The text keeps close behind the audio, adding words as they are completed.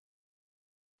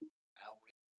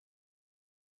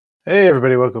Hey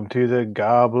everybody, welcome to the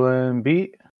Goblin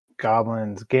Beat,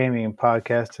 Goblins Gaming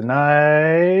Podcast.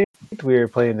 Tonight we are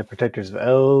playing the Protectors of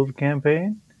Eld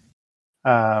campaign.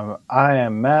 I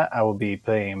am Matt. I will be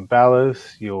playing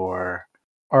Balos, your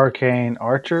arcane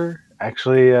archer.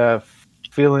 Actually,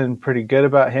 feeling pretty good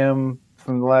about him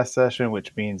from the last session,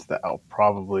 which means that I'll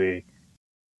probably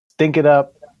stink it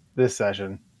up this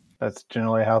session. That's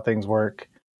generally how things work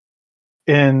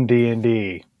in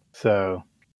D&D. So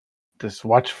just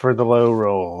watch for the low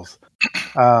rolls.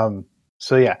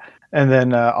 So yeah, and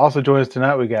then also joining us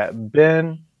tonight we got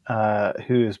Ben,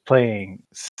 who is playing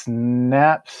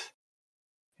Snaps,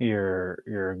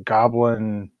 your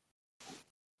goblin,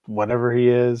 whatever he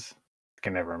is. I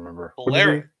can never remember. What is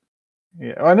Cleric. he?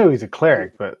 Yeah, I know he's a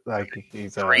cleric, but like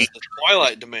he's a He's the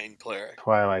Twilight Domain cleric.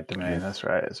 Twilight Domain. That's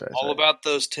right. That's right. All about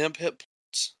those temp hit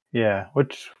points. Yeah,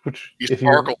 which He if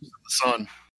sparkles in the sun.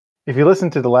 if you listen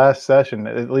to the last session,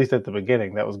 at least at the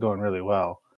beginning, that was going really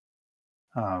well.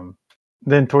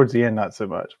 Then towards the end, not so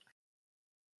much.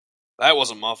 That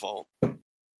wasn't my fault.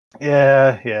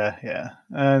 Yeah.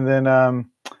 And then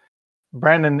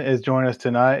Brandon is joining us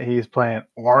tonight. He's playing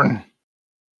Orn,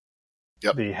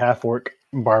 the half-orc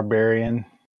barbarian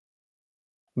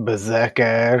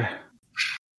berserker.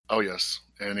 Oh yes,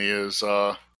 and he is.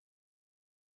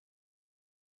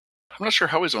 I'm not sure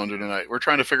how he's going to do tonight. We're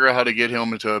trying to figure out how to get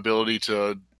him into ability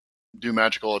to do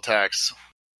magical attacks,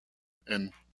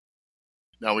 and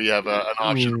now we have an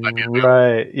option.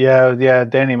 Right? Yeah.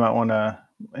 Danny might want to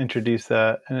introduce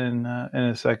that in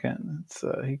a second.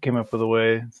 He came up with a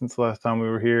way since the last time we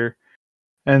were here.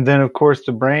 And then, of course,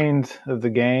 the brains of the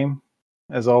game,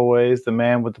 as always, the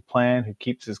man with the plan who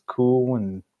keeps us cool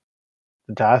when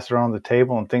the dice are on the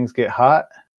table and things get hot,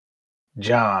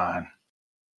 John,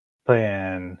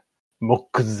 playing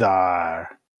Mokzar.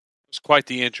 It's quite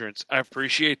the entrance. I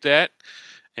appreciate that,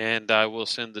 and I will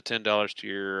send the $10 to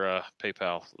your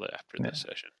PayPal after this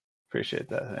session. Appreciate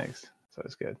that. Thanks. So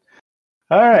it's good.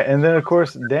 All right, and then of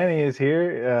course Danny is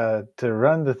here to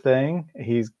run the thing.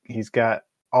 He's got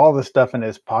all the stuff in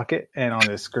his pocket and on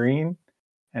his screen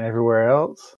and everywhere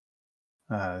else.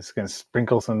 He's going to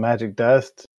sprinkle some magic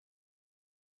dust,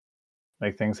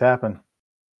 make things happen.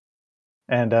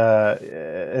 And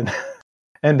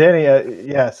Danny,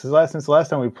 since the last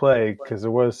time we played, because there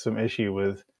was some issue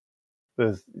with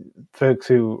folks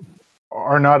who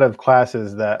are not of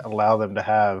classes that allow them to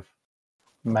have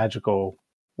magical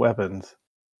weapons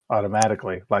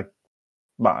automatically, like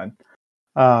mine,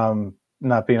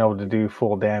 not being able to do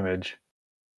full damage.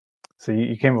 So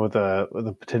you came up with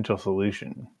a potential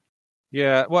solution.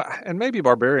 Yeah, well, and maybe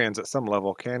barbarians at some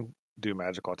level can do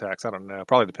magical attacks. I don't know.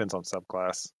 Probably depends on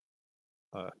subclass.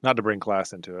 Not to bring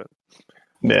class into it.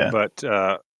 Yeah. But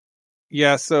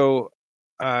so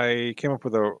I came up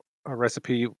with a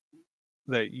recipe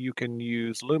that you can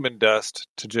use lumen dust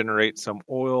to generate some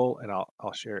oil, and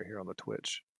I'll share it here on the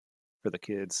Twitch for the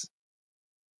kids.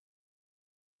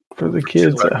 For the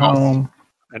kids at home.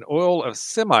 An oil of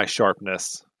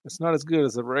semi-sharpness. It's not as good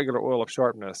as a regular oil of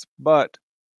sharpness, but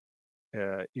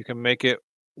you can make it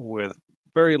with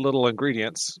very little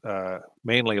ingredients,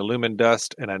 mainly lumen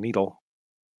dust and a needle.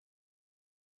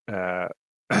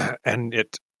 And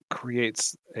it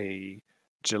creates a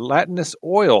gelatinous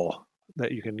oil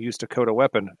that you can use to coat a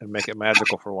weapon and make it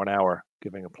magical for 1 hour,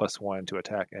 giving a +1 to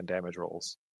attack and damage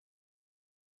rolls.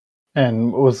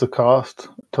 And what was the cost?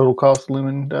 Total cost of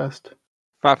lumen dust?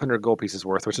 500 gold pieces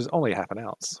worth, which is only half an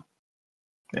ounce.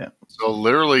 Yeah. So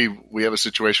literally, we have a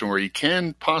situation where you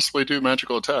can possibly do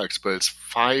magical attacks, but it's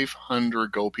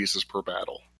 500 gold pieces per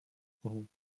battle,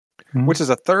 which is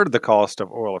a third of the cost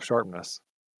of oil of sharpness.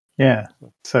 Yeah.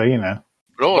 So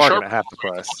But oil of sharpness half the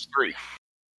price. +3.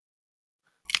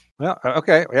 Well,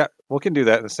 okay, yeah, we can do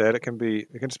that instead. It can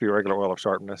just be regular oil of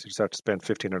sharpness. You just have to spend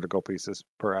 1,500 gold pieces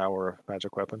per hour of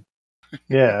magic weapon.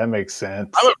 Yeah, that makes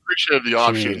sense. I appreciate the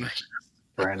option,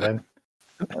 Brandon.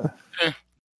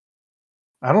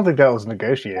 I don't think that was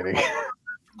negotiating.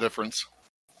 Difference.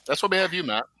 That's why we have you,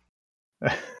 Matt.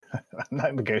 I'm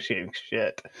not negotiating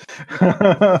shit.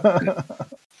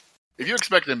 If you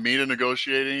expected me to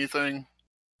negotiate anything,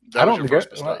 I don't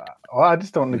negotiate. Well, I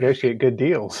just don't negotiate good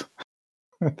deals.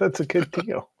 That's a good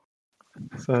deal.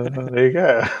 So there you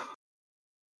go.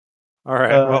 All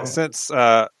right. Well, since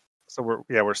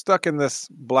we're stuck in this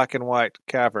black and white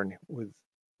cavern with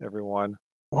everyone.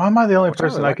 Why am I the only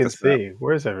person I can see?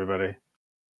 Where's everybody?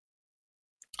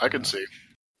 I can see.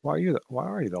 Why are you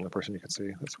the only person you can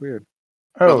see? That's weird.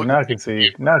 Oh, now I can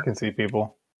see. Now I can see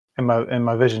people, and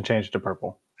my vision changed to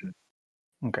purple.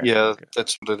 Okay. Yeah,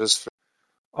 that's what it is.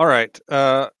 All right.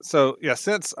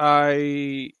 Since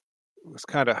I was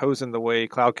kind of hosing the way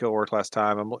Cloud Kill worked last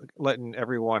time. I'm letting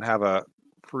everyone have a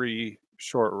free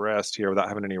short rest here without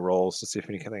having any rolls to see if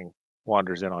anything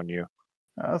wanders in on you.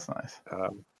 Oh, that's nice.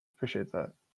 Appreciate that.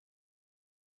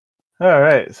 All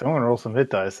right, so I'm going to roll some hit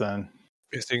dice then.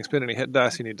 So you can spend any hit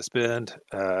dice you need to spend.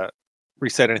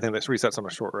 Reset anything that resets on a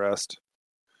short rest,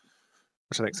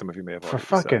 which I think some of you may have For already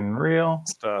fucking real?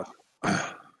 stuff.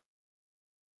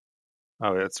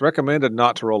 Oh, it's recommended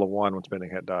not to roll a 1 when spending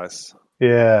hit dice.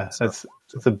 Yeah, So-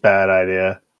 that's a bad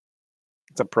idea.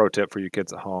 It's a pro tip for you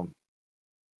kids at home.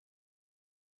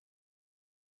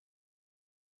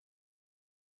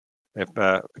 If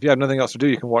you have nothing else to do,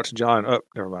 you can watch John. Oh,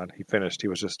 never mind. He finished. He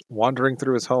was just wandering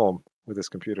through his home with his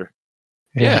computer.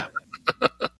 Yeah.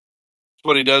 That's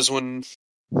what he does when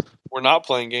we're not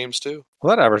playing games too.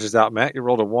 Well, that averages out, Matt. You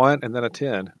rolled a 1 and then a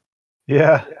 10.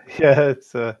 Yeah.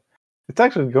 It's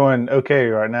actually going okay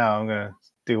right now. I'm going to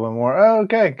do one more. Oh,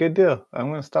 okay, good deal. I'm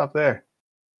going to stop there.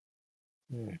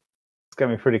 Hmm. It's got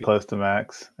me pretty close to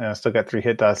max, and I still got 3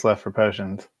 hit dice left for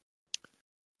potions.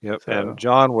 Yep. So- And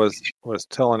John was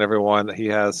telling everyone that he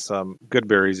has some good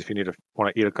berries if you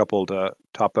want to eat a couple to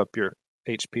top up your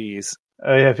HPs.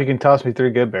 Oh yeah, if you can toss me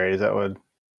 3 good berries, that would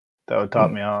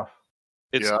top me off.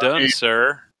 It's Yeah, done, I-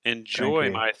 sir. Enjoy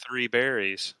you. my 3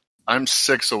 berries. I'm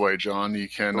 6 away, John. You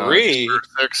can 3?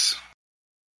 6.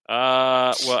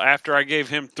 Well, after I gave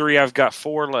him 3, I've got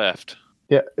 4 left.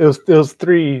 Yeah, it was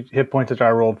 3 hit points that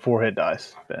I rolled 4 hit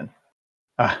dice. Ben.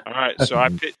 All right, so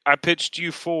I pitched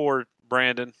you 4,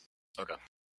 Brandon.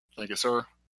 Thank you, sir.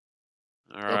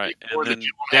 All right, More and that then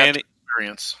you won't have Danny, to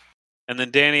experience.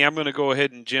 Danny, I'm going to go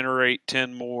ahead and generate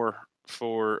 10 more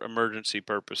for emergency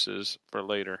purposes for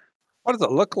later. What does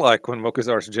it look like when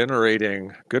Mokuzar's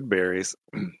generating good berries?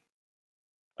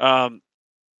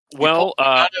 Well,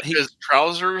 Out of his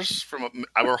trousers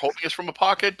we're hoping it's from a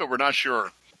pocket, but we're not sure.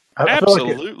 I feel like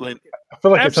absolutely, I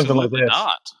feel like it's something like absolutely this.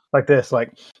 not. Like this,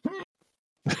 like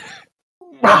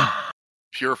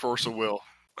Pure force of will.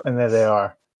 and there they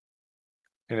are.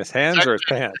 In his hands or his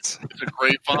pants? It's a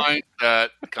grapevine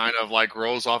that kind of like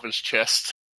rolls off his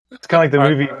chest. It's kind of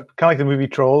like the movie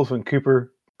Trolls when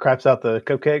Cooper craps out the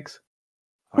cupcakes.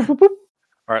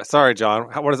 All right, sorry, John.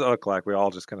 What does it look like? We all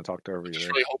just kind of talked over I you just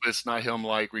there. really hope it's not him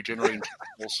like regenerating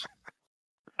tentacles.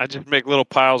 I just make little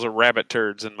piles of rabbit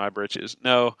turds in my britches.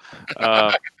 No,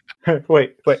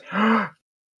 Wait.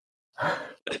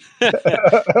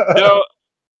 no.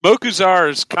 Mokuzar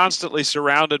is constantly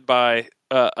surrounded by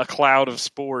a cloud of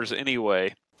spores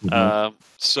anyway.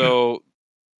 So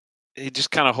he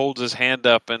just kind of holds his hand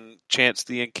up and chants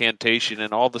the incantation,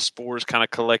 and all the spores kind of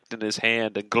collect in his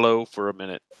hand and glow for a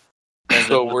minute. And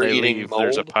So then when we're they eating leave,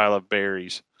 there's a mold? pile of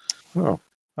berries. Oh,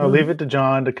 I'll leave it to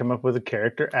John to come up with a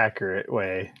character accurate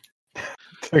way.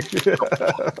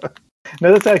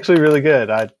 No, that's actually really good.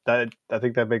 I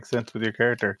think that makes sense with your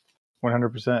character,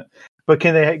 100%. But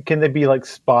can they be like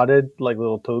spotted like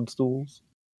little toadstools?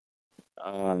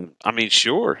 I mean,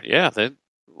 sure, yeah, they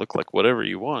look like whatever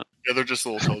you want. Yeah, they're just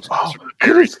little toads. Oh,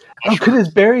 could his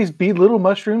berries be little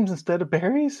mushrooms instead of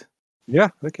berries? yeah,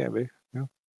 they can be. Yeah.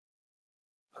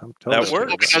 I'm totally That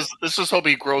works. Because let's just hope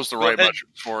he grows the Go right ahead.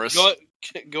 mushrooms for us.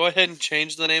 Go ahead and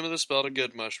change the name of the spell to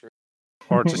Good Mushroom.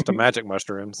 Or just a magic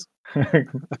mushrooms.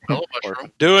 Hello,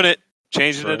 mushroom. Doing it,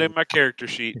 changing it Right. in my character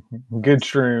sheet. Good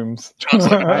shrooms. John's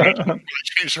like, I'm going to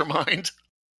change their mind.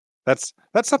 That's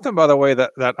something, by the way,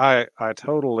 that I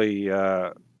totally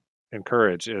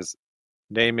encourage is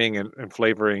naming and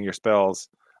flavoring your spells.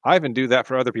 I even do that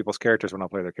for other people's characters when I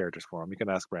play their characters for them. You can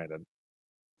ask Brandon.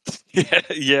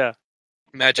 Yeah.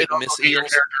 Magic And also Miss get your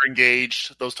Eels. character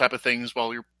engaged, those type of things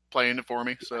while you're playing it for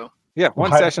me. So Yeah,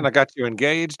 one Why- session I got you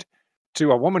engaged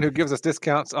to a woman who gives us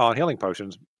discounts on healing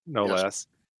potions, no Yes. less.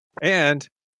 And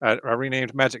I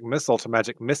renamed Magic Missile to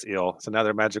Magic Miss Eel. So now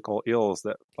they're magical eels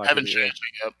that fly I haven't through the air. changed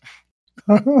it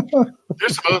yet.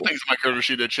 There's some other things in my character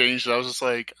sheet that changed. I was just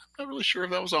like, I'm not really sure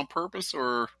if that was on purpose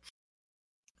or.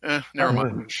 Never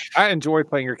mind. I enjoyed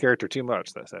playing your character too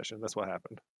much that session. That's what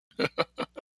happened.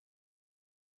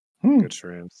 Good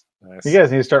shrooms. Nice. You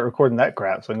guys need to start recording that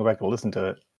crap so I can go back and listen to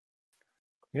it.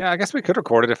 Yeah, I guess we could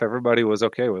record it if everybody was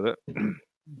okay with it. I don't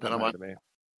Doesn't mind. matter to me.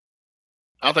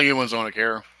 I don't think anyone's going to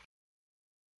care.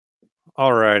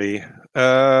 Alrighty.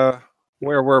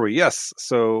 Where were we? Yes.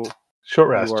 So Short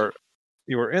rest.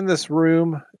 you were in this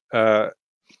room. You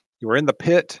were in the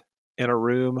pit in a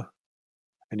room,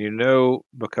 and you know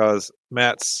because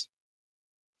Matt's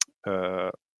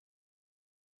mind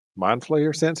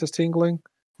flayer sense is tingling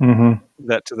Mm-hmm.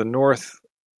 that to the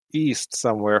northeast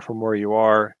somewhere from where you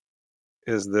are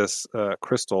is this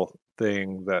crystal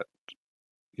thing that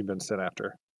you've been sent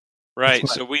after. Right.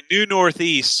 That's So we knew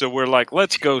northeast, so we're like,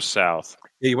 let's go south.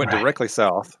 Yeah, you went Right. directly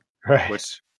south, Right.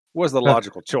 which was the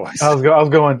logical choice. I was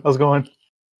going.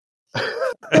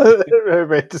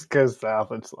 Everybody just goes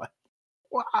south. It's like,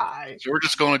 why? So we're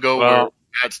just going to go Well- where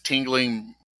Pat's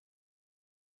tingling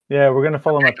Yeah, we're gonna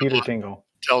follow my Peter Tingle.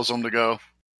 tells them to go.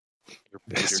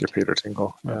 Yes, your Peter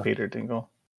Tingle. My Yeah. Peter Tingle.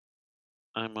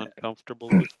 I'm uncomfortable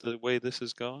with the way this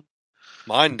has gone.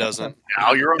 Mine doesn't.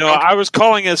 Now you're No, I was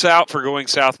calling us out for going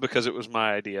south because it was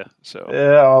my idea. So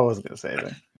Yeah, I was gonna say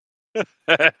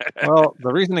that. Well,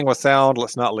 the reasoning was sound.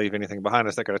 Let's not leave anything behind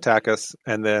us that could attack us.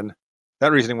 And then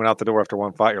that reasoning went out the door after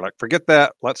one fight. You're like, forget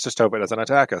that. Let's just hope it doesn't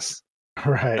attack us.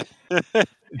 Right.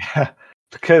 Yeah.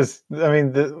 Because I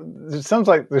mean, it sounds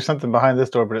like there's something behind this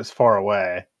door, but it's far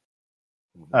away.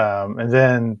 And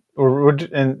then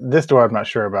and this door I'm not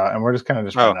sure about, and we're just kind of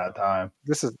just running out of time.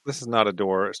 This is not a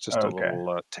door. It's just Okay. a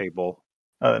little table.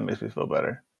 Oh, that makes me feel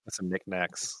better. With some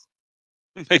knickknacks.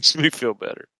 makes me feel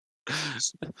better. A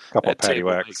couple of That patty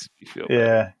table whacks. makes me feel better.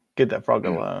 Yeah, get that frog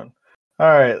alone. All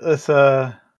right, let's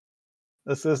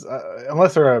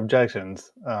unless there are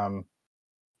objections.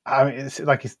 I mean, it's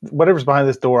like whatever's behind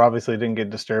this door obviously didn't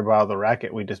get disturbed by all the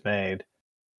racket we just made.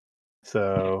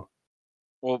 So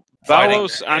Well, Fighting.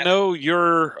 Valos, I know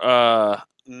you're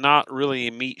not really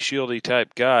a meat shieldy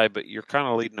type guy, but you're kind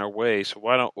of leading our way. So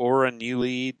why don't Oren you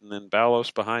lead, and then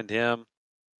Valos behind him?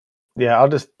 yeah, I'll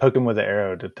just poke him with the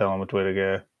arrow to tell him which way to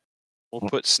go. We'll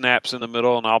put snaps in the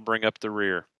middle, and I'll bring up the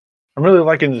rear. I'm really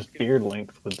liking this beard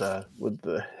length with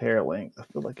the hair length. I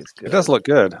feel like it's good. It does look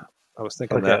good. I was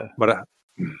thinking Okay. that. But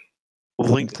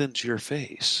Lengthens your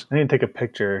face. I need to take a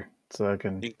picture so I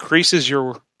can. Increases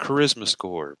your charisma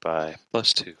score by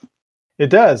 +2. It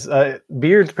does.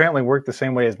 Beards apparently work the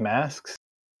same way as masks,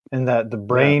 in that the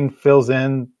brain fills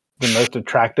in the most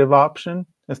attractive option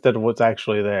instead of what's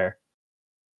actually there.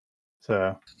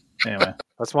 So, anyway,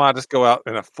 that's why I just go out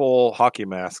in a full hockey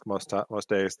mask most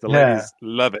days. The Yeah. ladies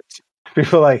love it.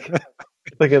 people like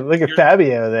look at You're-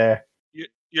 Fabio there.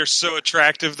 You're so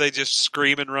attractive, they just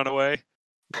scream and run away.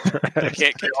 They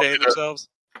can't contain themselves.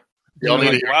 Y'all need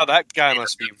to Like, hear wow, that guy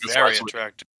must be That's very actually-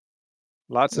 attractive.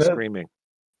 Lots of Yeah. screaming.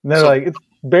 And they're So- like, it's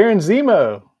Baron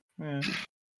Zemo. Yeah.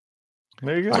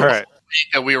 There you go. All right.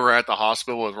 that we were at the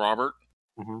hospital with Robert.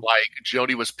 Mhm. Like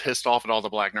Jody was pissed off at all the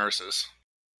black nurses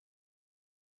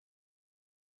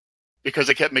because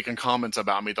they kept making comments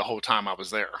about me the whole time I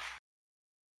was there.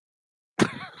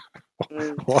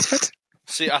 What?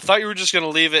 See, I thought you were just going to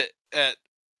leave it at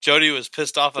Jody was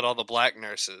pissed off at all the black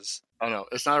nurses. Oh no,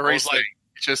 it's not a I race was thing. like-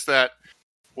 It's just that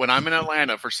when I'm in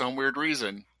Atlanta, for some weird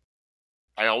reason,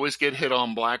 I always get hit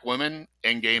on black women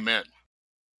and gay men.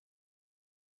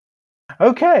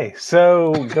 Okay,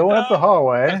 so going up the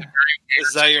hallway.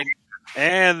 Is that your?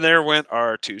 And there went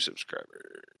our 2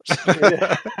 subscribers.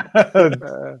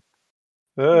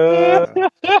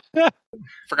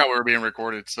 Forgot we were being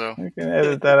recorded, so We can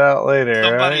edit that out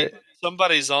later, right?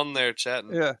 Somebody's on there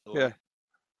chatting. Yeah, yeah.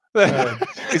 Uh,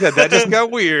 He said that just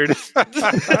got weird.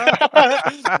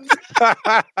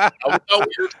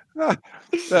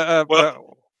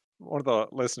 One of the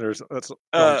listeners that's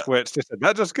on Twitch just said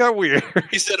that just got weird.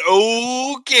 He said,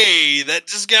 "Okay, that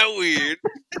just got weird."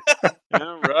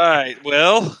 All right.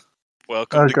 Well,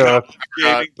 welcome to Okay. Cop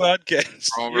Gaming Podcast.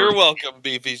 Robert. You're welcome,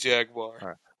 Beefy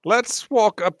Jaguar. Let's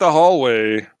walk up the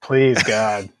hallway. Please,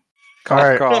 God. Cough, All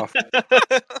right. cough.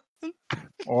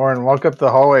 Oren, walk up the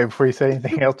hallway before you say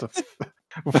anything else.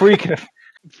 Before you can.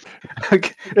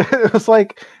 It was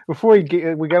like before we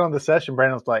got on the session,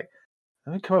 Brandon was like,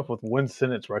 let me come up with one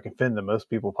sentence where I can offend the most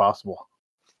people possible.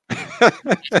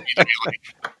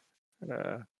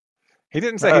 He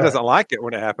didn't say he doesn't like it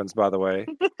when it happens, by the way.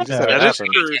 He just said it That is happens.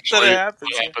 true. Actually, That happens.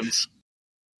 it happens.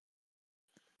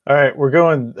 All right, we're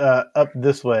going up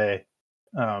this way.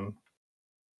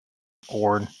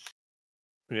 Oren.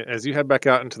 As you head back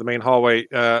out into the main hallway,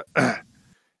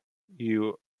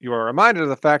 you are reminded of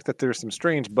the fact that there's some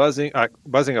strange buzzing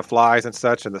of flies and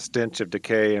such, and the stench of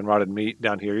decay and rotted meat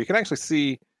down here. You can actually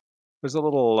see there's a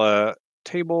little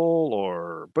table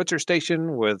or butcher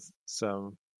station with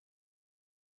some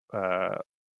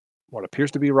what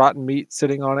appears to be rotten meat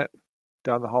sitting on it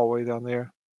down the hallway down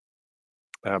there.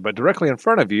 But directly in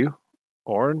front of you,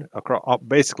 Oren,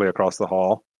 basically across the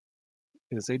hall,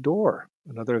 is a door.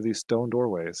 Another of these stone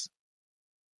doorways.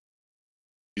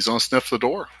 He's gonna sniff the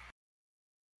door.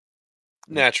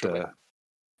 Naturally.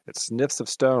 It sniffs of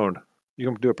stone. You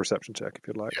can do a perception check if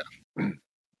you'd like.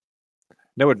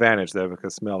 No advantage, though,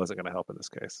 because smell isn't going to help in this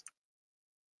case.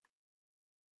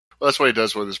 Well, that's what he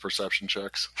does with his perception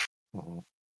checks.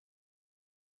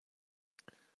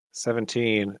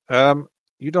 17.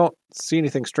 you don't see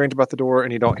anything strange about the door,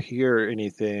 and you don't hear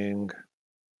anything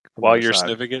from While the other you're side.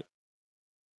 sniffing it.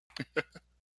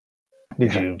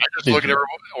 Did you? I just did look at you everyone.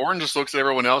 Orin just looks at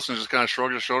everyone else and just kind of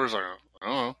shrugs his shoulders like, I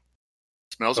don't know.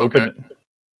 Smells open okay. it?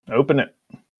 Open it.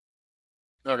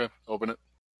 Okay, open it.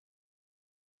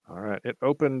 All right. It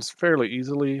opens fairly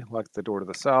easily, like the door to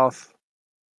the south.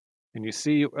 And you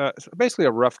see it's basically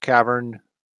a rough cavern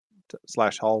 /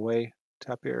 hallway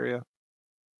type area.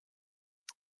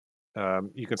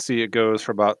 You can see it goes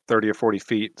for about 30 or 40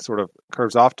 feet, sort of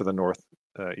curves off to the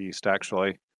northeast,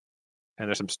 actually. And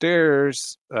there's some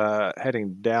stairs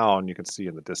heading down you can see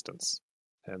in the distance.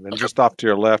 And then just off to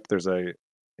your left, there's a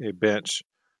bench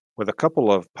with a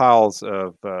couple of piles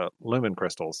of lumen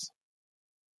crystals.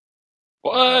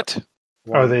 What?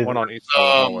 Are they- one on each side of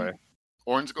the hallway?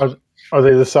 Orin's going. Are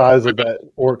they the size of that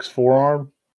orc's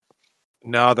forearm?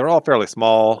 No, they're all fairly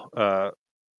small,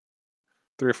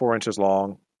 3 or 4 inches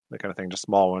long, that kind of thing. Just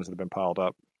small ones that have been piled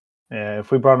up. Yeah,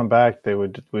 if we brought them back, we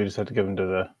just have to give them to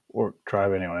the orc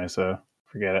tribe anyway. So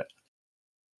forget it.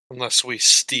 Unless we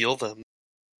steal them.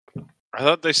 I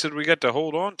thought they said we got to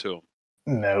hold on to them.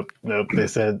 Nope. They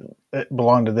said it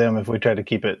belonged to them. If we tried to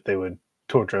keep it, they would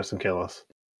torture us and kill us.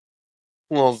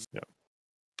 Well,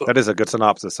 That is a good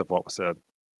synopsis of what was said.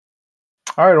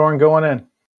 All right, Orin, go on in.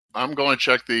 I'm going to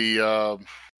check the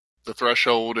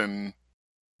threshold and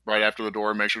right after the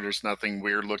door, make sure there's nothing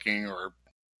weird looking or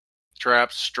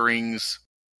traps, strings.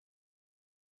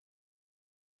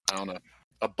 I don't know.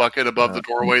 A bucket above the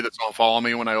doorway that's going to follow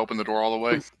me when I open the door all the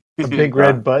way. A big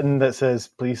red button that says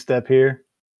 "Please step here."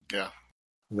 Yeah.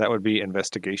 That would be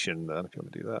investigation, then, if you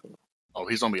want to do that. Oh,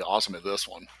 he's going to be awesome at this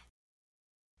one.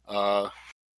 I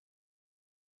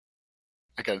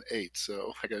got an 8,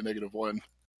 so I got a -1.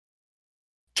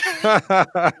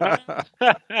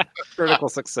 Critical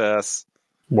success.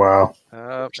 Wow.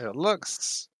 It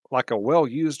looks like a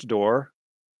well-used door,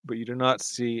 but you do not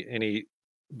see any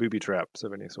booby traps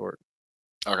of any sort.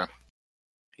 Okay.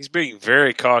 He's being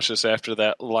very cautious after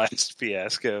that last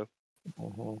fiasco.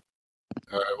 Mm-hmm.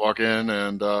 All right, walk in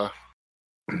and all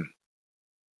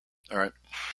right.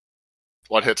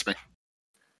 What hits me?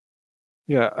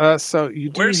 Yeah, so you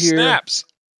do Where's hear... Snaps?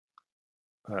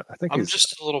 I think I'm he's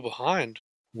just a little behind.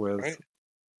 with right?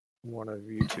 one of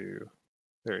you two.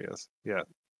 There he is. Yeah,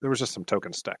 there was just some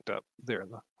tokens stacked up there in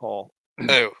the hall.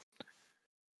 Oh,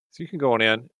 So you can go on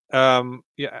in.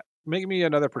 Yeah, make me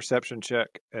another perception check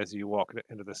as you walk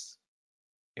into this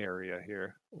area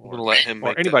here. I'm gonna let him Or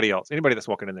make anybody else. Anybody that's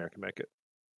walking in there can make it.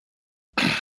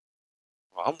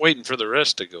 Well, I'm waiting for the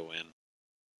rest to go in.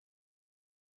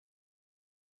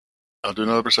 I'll do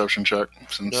another perception check.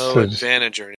 Since No So-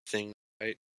 advantage or anything.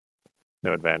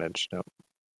 No advantage. No.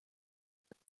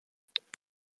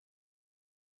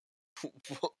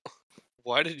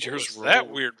 Why did yours was roll that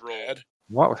weird roll? bad?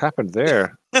 What happened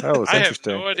there? That was I have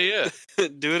interesting. no idea.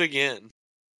 Do it again.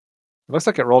 It looks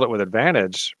like it rolled it with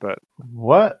advantage, but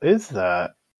What is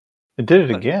that? It did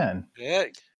it again. Yeah.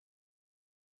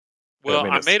 Well,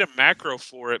 mean, I it's- made a macro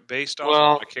for it based off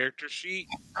Well- of my character sheet,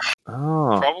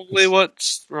 oh, Probably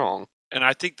what's wrong. and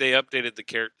I think they updated the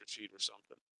character sheet or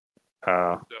something.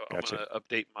 So Gotcha. I'm going to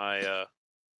update my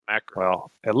macro.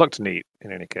 well, it looked neat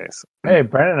in any case. Hey,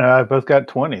 Brandon and I both got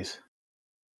 20s.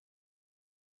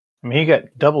 I mean, he got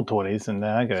double 20s, and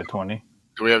then I got a 20.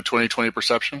 do we have 20/20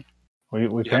 perception? We Yeah,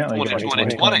 apparently 20, got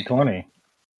 20, 20, 20.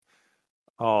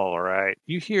 All right.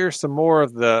 You hear some more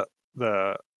of the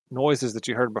noises that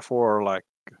you heard before, like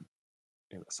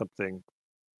something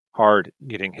hard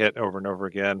getting hit over and over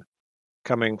again,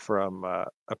 coming from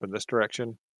up in this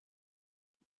direction.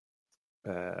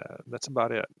 That's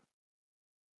about it.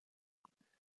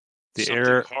 The Something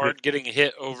air hard getting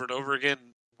hit over and over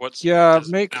again. What's Yeah, does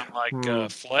it make- sound like hmm.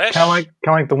 flesh? Kind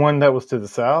of like the one that was to the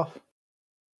south.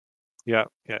 Yeah,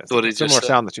 it's What a he just similar said.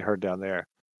 sound that you heard down there.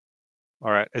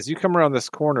 All right, as you come around this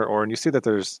corner, Orin, you see that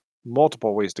there's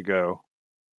multiple ways to go.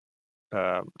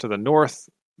 To the north,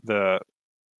 the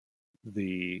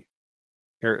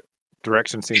air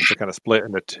direction seems to kind of split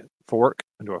into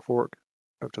a fork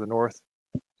up to the north.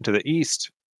 To the east,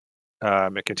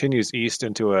 it continues east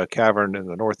into a cavern in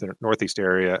the northeast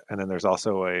area, and then there's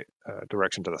also a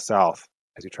direction to the south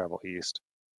as you travel east.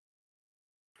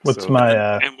 What's So my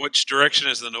And which direction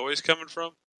is the noise coming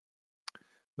from?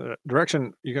 the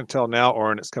direction you can tell now,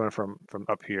 Orin, it's coming from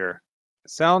up here. It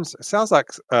sounds like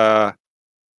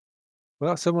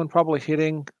well, someone probably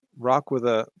hitting rock with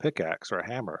a pickaxe or a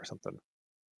hammer or something.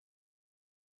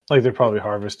 like they're probably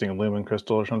harvesting a lumen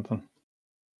crystal or something?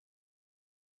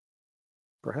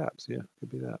 Perhaps, yeah, could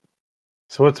be that.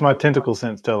 So what's my tentacle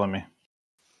sense telling me?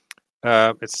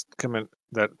 It's coming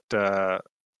that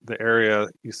the area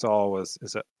you saw is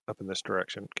up in this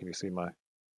direction. Can you see my?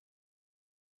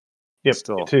 Yep.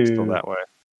 Still to that way.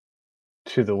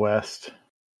 to the west.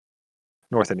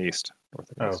 North and east.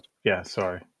 Oh, yeah.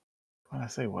 Sorry. Why did I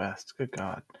say west? Good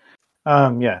God.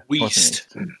 Yeah. north and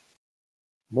East.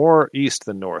 More east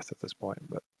than north at this point,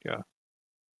 but yeah.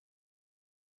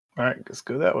 All right, let's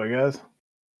go that way, guys.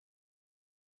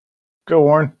 Go,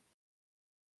 Warren.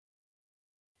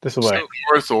 This way. So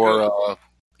north or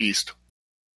east?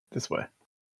 This way.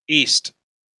 East.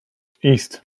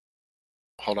 East.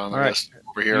 Hold on, All right. this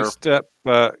over here.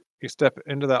 You step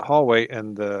into that hallway,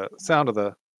 and the sound of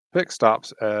the pick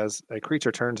stops as a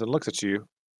creature turns and looks at you,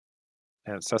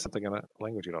 and it says something in a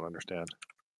language you don't understand.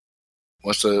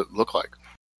 What's it look like?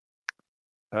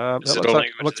 It Is it looks, a like,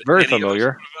 language looks that very any of us familiar.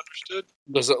 would have understood?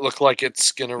 Does it look like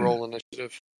it's gonna roll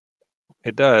initiative?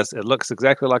 It does. It looks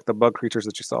exactly like the bug creatures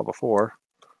that you saw before.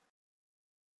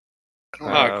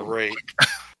 Oh, great.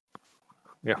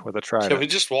 Yeah, with a trident. Can we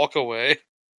just walk away?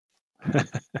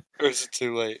 Or is it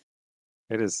too late?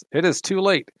 It is too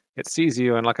late. It sees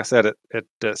you, and like I said, it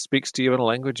speaks to you in a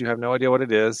language you have no idea what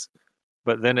it is.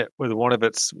 But then it, with one of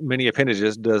its many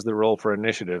appendages, does the roll for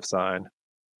initiative sign.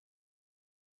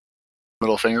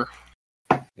 Middle finger.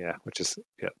 Yeah, which is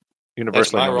That's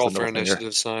universally my known as roll the for middle finger.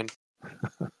 initiative sign.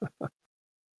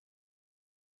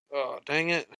 Oh, dang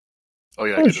it. Oh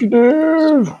yeah.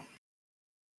 Initiative.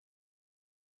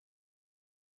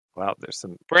 Wow, there's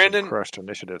some Brandon- crushed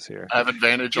initiatives here. I have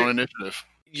advantage on initiative.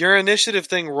 Your initiative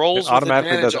thing rolls It with automatically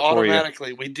advantage does it for you.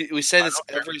 automatically. We say this don't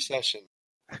care. every session.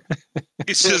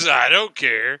 He says, "I don't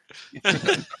care."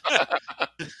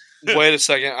 Wait a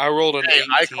second. I rolled an Hey, 18.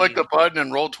 I clicked the button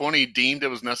and rolled 20. Deemed it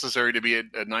was necessary to be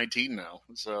at 19 now.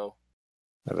 So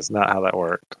That is not how that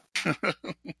worked.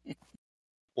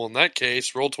 Well, in that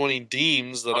case, roll 20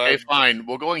 deems that okay, I. fine.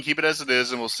 We'll go and keep it as it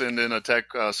is, and we'll send in a tech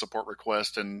support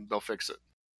request, and they'll fix it.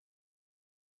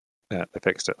 Yeah, they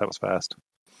fixed it. That was fast.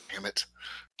 Damn it!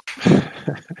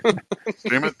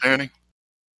 Damn it, Danny.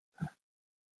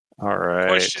 All right.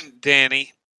 Question,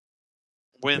 Danny.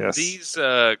 When Yes. these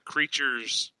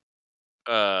creatures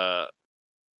cast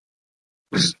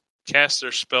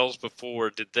their spells before,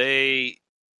 did they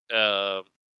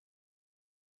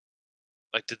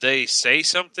did they say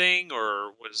something,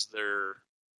 or was there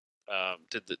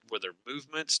were there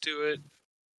movements to it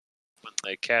when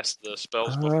they cast the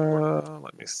spells before?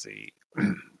 Let me see.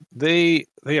 They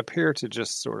appear to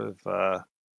just sort of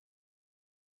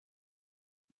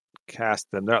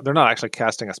cast them. They're not actually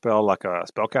casting a spell like a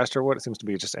spellcaster would. It seems to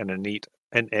be just an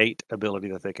innate ability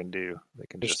that they can do. They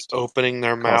can Just just opening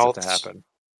their cause mouths. it to happen.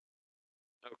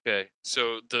 Okay,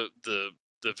 so the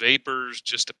vapors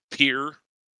just appear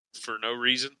for no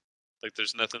reason. Like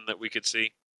there's nothing that we could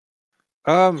see.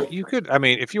 You could. I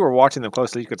mean, if you were watching them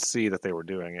closely, you could see that they were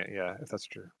doing it. Yeah, if that's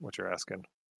what you're asking.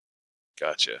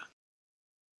 Gotcha.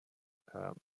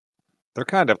 They're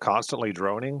kind of constantly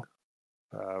droning,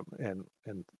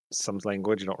 in some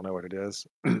language you don't know what it is.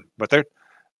 But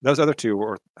those other two,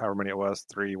 or however many it was,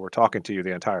 3, were talking to you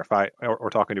the entire fight, or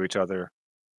talking to each other.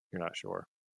 You're not sure.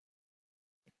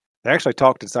 They actually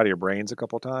talked inside of your brains a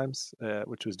couple times,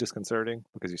 which was disconcerting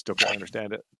because you still couldn't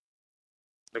understand it.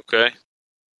 Okay.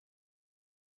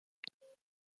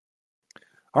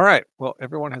 All right. Well,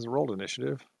 everyone has rolled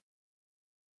initiative.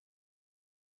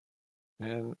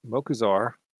 And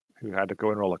Mokuzar, who had to go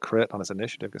and roll a crit on his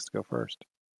initiative, gets to go first.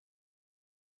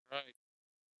 Right.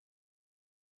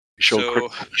 Show So,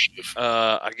 quick initiative.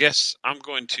 I guess I'm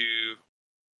going to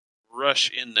rush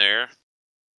in there.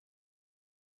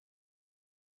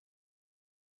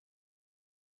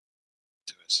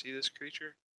 Do I see this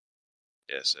creature?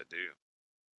 Yes, I do.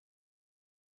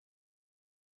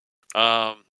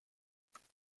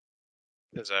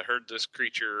 Because I heard this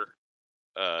creature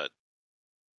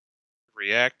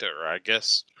react, or I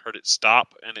guess heard it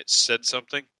stop, and it said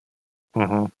something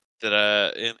Mm-hmm.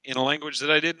 that in a language that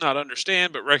I did not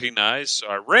understand but recognize. So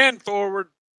I ran forward,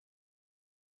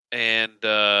 and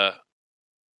I'm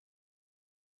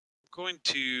going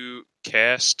to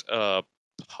cast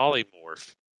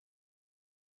polymorph.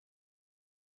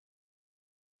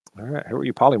 All right. Who are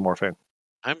you polymorphing?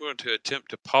 I'm going to attempt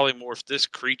to polymorph this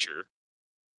creature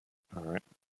All right.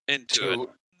 into a To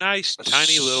nice, a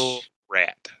tiny little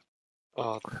rat. I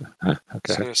was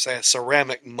Okay. going to say a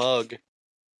ceramic mug.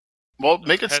 Well,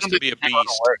 make it It has to something be a you came out of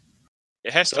beast. work.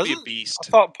 It has to Does be a it? beast. I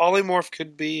thought polymorph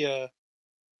could be Make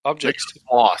objects. it a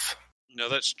sloth. No,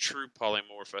 that's true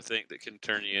polymorph, I think, that can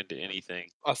turn you into anything.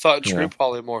 I thought true Yeah.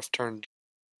 polymorph turned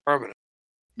permanent.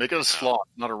 Make it a sloth,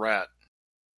 not a rat.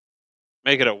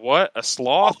 Make it a what? A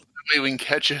sloth? That way we can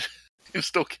catch it and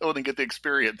still kill it and get the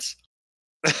experience.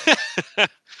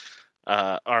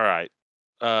 All right.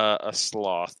 A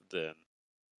sloth then.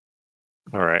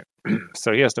 All right.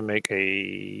 So he has to make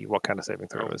a what kind of saving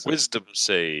throw A is it? wisdom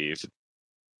save.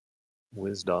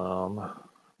 Wisdom.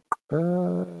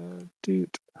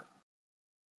 Dude.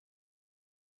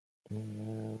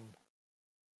 And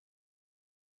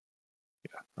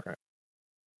all right.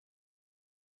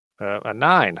 A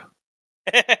 9.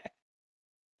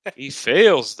 He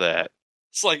fails that.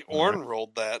 It's like All right. Orn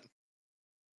rolled that.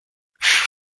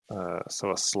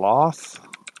 So a sloth.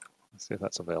 Let's see if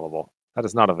that's available. That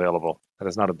is not available. That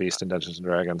is not a beast in Dungeons and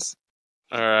Dragons.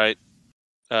 All right.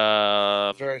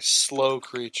 Very slow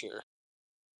creature.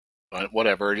 But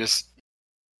whatever, just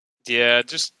Yeah,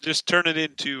 just turn it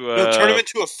into. No, turn him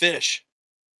into a fish.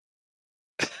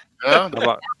 yeah, How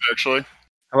about actually.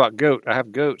 goat? I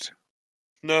have goat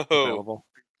No. available.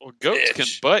 Well, goats can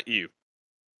Fish. butt you.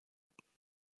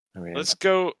 I mean, Let's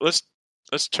go. Let's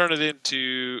turn it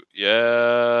into.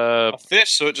 Yeah. A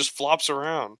fish, so it just flops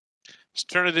around. Let's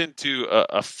turn it into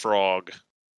a frog.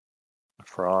 a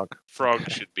frog. Frog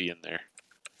Okay. should be in there.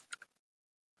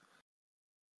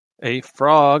 A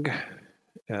frog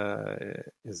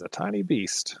is a tiny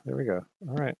beast. There we go.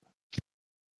 All right.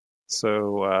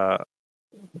 So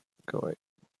go away.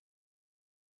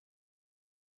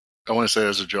 I want to say it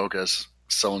as a joke, as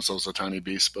so and so's a tiny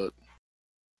beast, but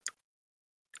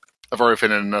I've already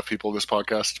offended enough people this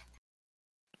podcast.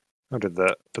 Oh, did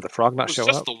the frog It not was show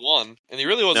just up? the one, and he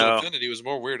really wasn't No. offended. He was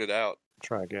more weirded out.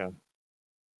 Try again.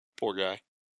 Poor guy.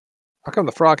 How come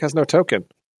the frog has no token?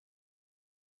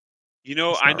 You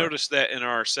know, That's I not right. noticed that in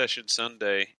our session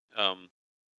Sunday,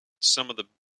 some of the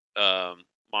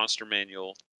monster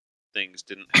manual things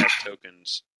didn't have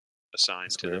tokens assigned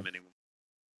That's to weird. them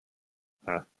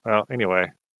anymore. Well,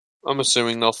 anyway, I'm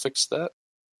assuming they'll fix that.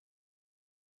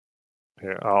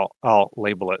 here I'll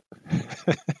label it.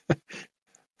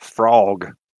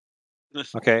 Frog.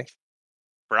 Okay.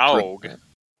 Frog.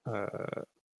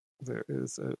 There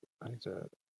is a. I need to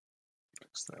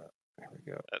fix that. There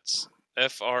we go. That's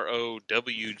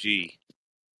FROWG.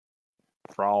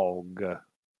 Frog.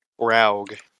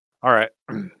 Raug. All right.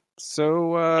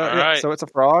 So yeah, right. so it's a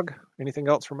frog. Anything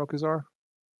else from Okuzar?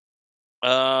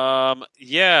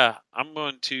 Yeah, I'm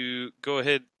going to go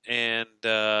ahead and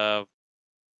let's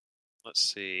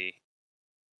see.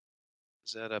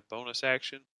 Is that a bonus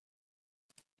action?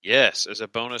 Yes, as a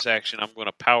bonus action, I'm going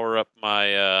to power up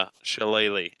my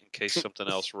shillelagh in case something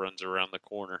else runs around the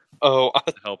corner Oh,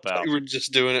 I to help thought out. you were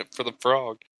just doing it for the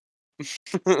frog.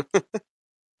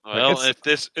 Well,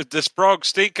 It's- if this frog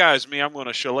stink eyes me, I'm going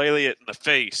to shillelagh it in the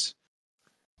face.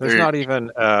 There's There you not even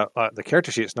the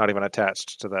character sheet's not even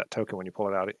attached to that token when you pull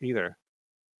it out either.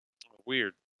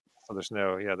 Weird. So there's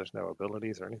no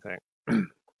abilities or anything.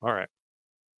 All right.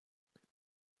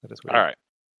 That is weird. All right.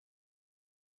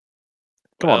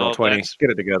 Come on, Well, roll 20. that's- Get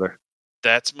it together.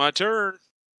 That's my turn.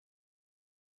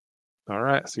 All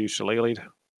right. So you shillelagh'd.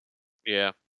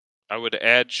 Yeah, I would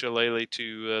add shillelagh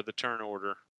to the turn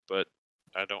order, but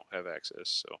I don't have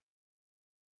access, so.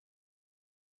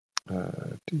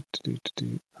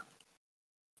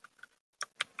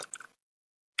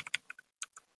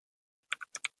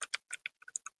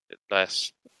 It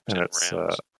lasts And 10 it's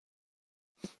rounds.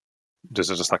 does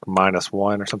it just like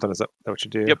 -1 or something? Is that what you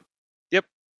do? Yep. Yep.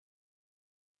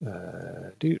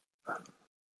 Dude.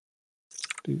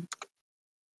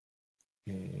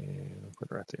 And we'll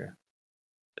put it right there.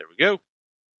 There we go.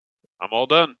 I'm all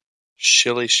done.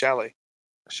 Shilly shally.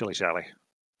 Shilly shally.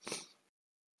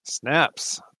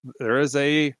 Snaps. There is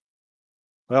a.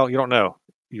 Well, you don't know.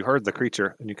 You heard the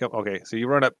creature, and you come. Okay, so you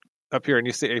run up here, and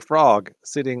you see a frog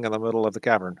sitting in the middle of the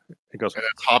cavern. It goes. And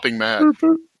it's hopping mad.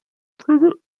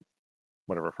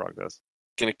 Whatever a frog does.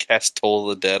 Gonna cast Toll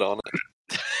of the Dead on it.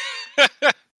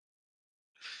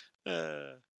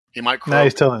 He might Now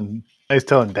croak. he's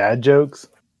telling dad jokes.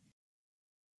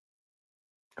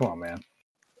 Come on, man.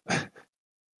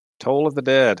 Toll of the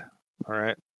Dead. All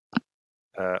right.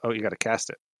 You got to cast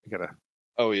it. You got to.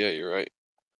 Oh yeah, you're right.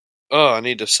 Oh, I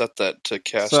need to set that to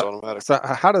cast automatic. So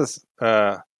how does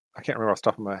I can't remember off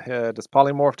the top of my head. Does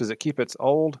polymorph? Does it keep its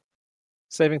old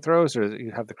saving throws, or does it,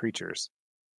 you have the creatures?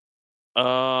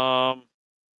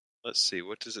 Let's see.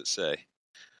 What does it say?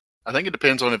 I think it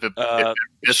depends on if it Uh,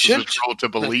 misses should- its role to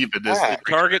believe it is. Yeah. It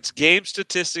targets game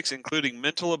statistics, including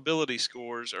mental ability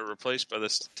scores, are replaced by the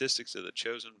statistics of the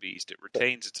chosen beast. It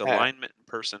retains its Yeah. alignment and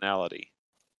personality.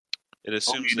 It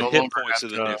assumes you the no hit longer points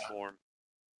have of the new to- form.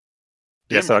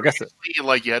 Yeah. So I guess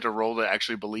Like you had to roll to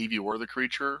actually believe you were the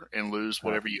creature and lose Oh.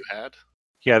 whatever you had.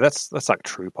 yeah, that's like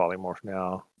true polymorph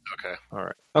now. Okay. All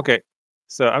right. Okay.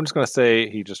 So I'm just going to say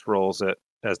he just rolls it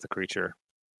as the creature.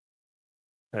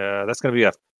 That's going to be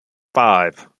a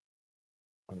 5.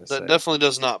 That definitely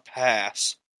does not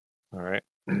pass. All right.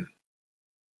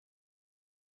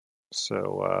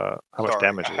 So, how much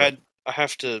damage? I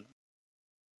have to.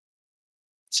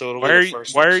 So it'll Why be are the you,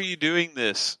 first why one. are you doing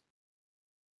this?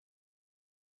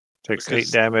 Takes Because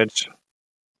 8 damage.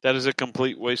 That is a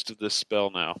complete waste of this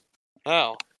spell now.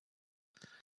 How?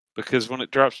 Because when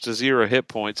it drops to 0 hit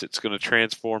points, it's going to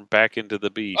transform back into the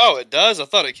beast. Oh, it does? I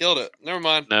thought it killed it. Never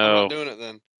mind. No. I'm not doing it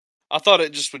then. I thought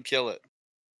it just would kill it.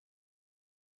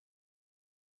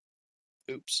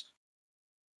 Oops.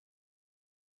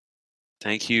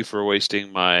 Thank you for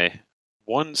wasting my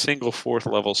one single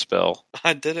 4th level spell.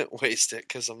 I didn't waste it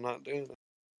because I'm not doing it.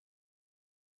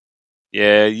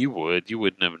 Yeah, you would. You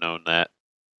wouldn't have known that.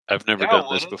 I've never Yeah, I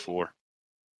done this would've. before.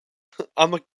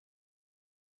 I'm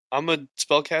a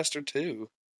spellcaster too.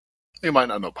 You might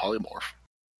not know polymorph.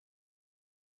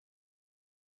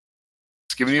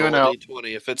 It's giving you an Roll a out.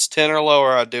 D20. If it's 10 or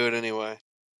lower, I do it anyway.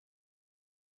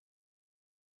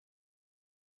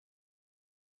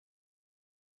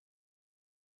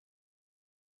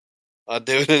 I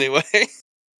do it anyway.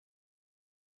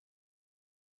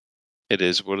 It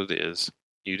is what it is.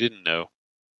 You didn't know.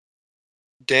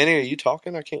 Danny, are you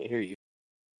talking? I can't hear you.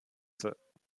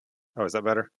 Oh, is that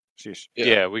better? Sheesh.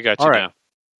 Yeah, we got you All right. now.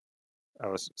 I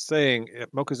was saying,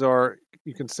 Mokuzar,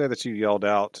 you can say that you yelled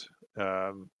out. We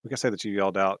can say that you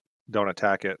yelled out, "Don't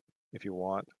attack it," if you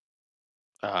want.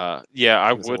 Yeah,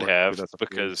 I Because it would worked. have, That's a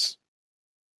because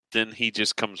then he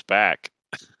just comes back.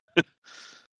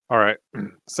 All right.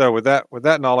 So with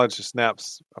that knowledge,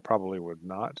 snaps, I probably would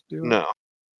not do it. No.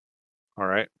 All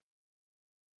right.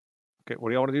 Okay. What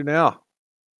do you want to do now?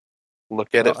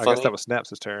 Look at Well, it I funny. guess that was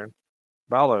Snaps' turn.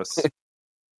 Balos.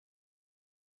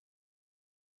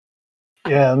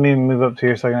 Yeah, let me move up to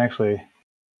here so I can actually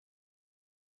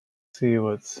see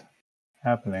what's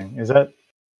happening. Is it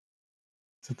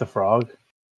the frog?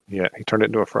 Yeah, he turned it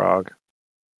into a frog.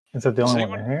 Is that the Does only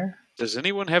one anyone- in here? Does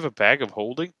anyone have a bag of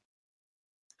holding?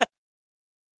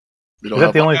 We Is don't that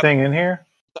have the only got- thing in here?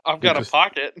 I've got Just- a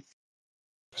pocket.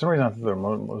 For some reason, I thought there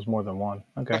was more than one.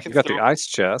 Okay. I can You got the throw, ice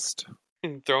chest.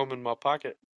 throw them in my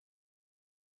pocket.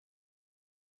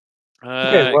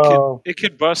 Okay, well, it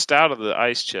could bust out of the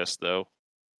ice chest though.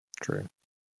 True.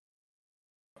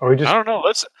 are we just? I don't know.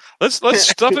 Let's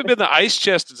stuff him in the ice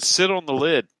chest and sit on the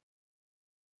lid.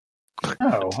 No,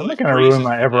 until I'm he not going to freezes ruin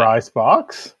my to Ever death. Ice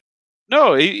box.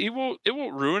 No, he won't. It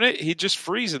won't ruin it. He just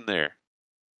freeze in there.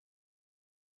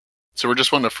 So we're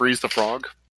just wanting to freeze the frog.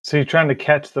 So you're trying to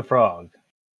catch the frog.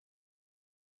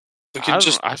 We I could don't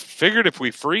just know. I figured if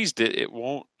we freezed it, it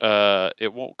won't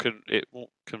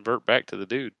convert back to the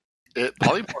dude.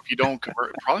 Polymorph, you don't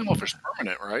convert. Polymorph is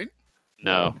permanent, right?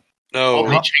 No. Oh, no.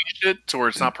 they changed it to where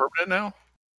it's not permanent now?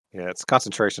 Yeah, it's a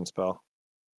concentration spell.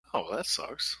 Oh, that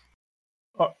sucks.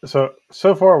 Oh,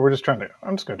 so far we're just trying to.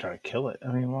 I'm just going to try to kill it.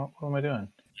 I mean, what am I doing?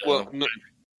 Well, no,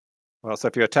 Well, so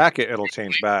if you attack it, it'll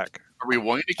change back. Are we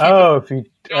wanting to keep Oh, if you.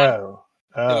 Oh.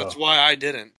 that's why I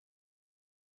didn't.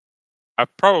 I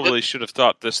probably should have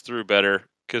thought this through better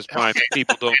because my Okay.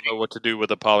 people don't know what to do with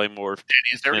a polymorph. it?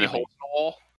 Danny, is there any Enemy. holes in the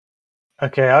wall?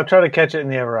 Okay, I'll try to catch it in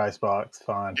the Ever Ice box.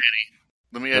 Fine.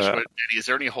 Let me ask Yeah. you, Danny, is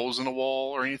there any holes in the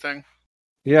wall or anything?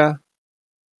 Yeah.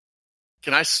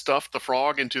 Can I stuff the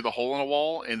frog into the hole in the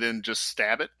wall and then just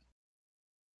stab it?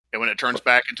 And when it turns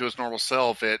back into its normal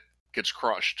self, it gets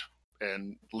crushed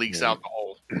and leaks Yeah. out the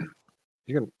hole.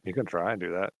 You can try and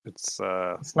do that. It's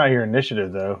not your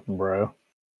initiative though, bro.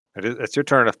 It's your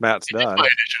turn if Matt's It's done. my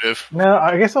initiative. No,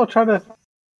 I guess I'll try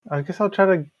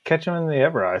to catch him in the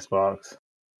Ever Ice box.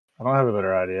 I don't have a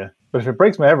better idea. But if it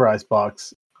breaks my Ever Ice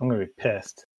box, I'm gonna be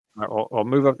pissed. All right, I'll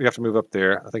move up. You have to move up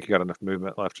there. I think you got enough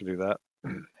movement left to do that.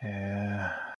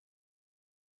 Yeah.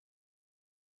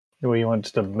 What, you want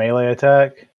just a melee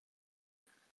attack?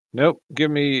 Nope.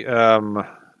 Give me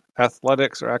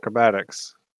athletics or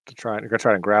acrobatics to try. You're gonna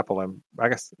try and grapple him. I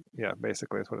guess. Yeah.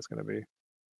 Basically, that's what it's gonna be.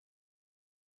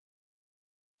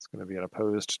 It's gonna be an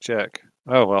opposed check.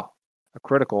 Oh well, a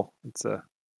critical. It's a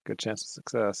good chance of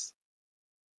success.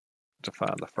 To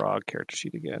find the frog character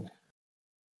sheet again.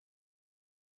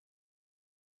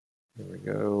 Here we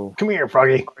go. Come here,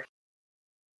 Froggy.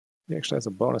 He actually has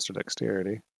a bonus to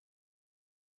dexterity.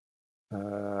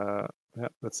 Yeah,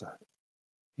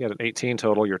 he had an 18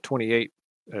 total. Your 28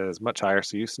 is much higher,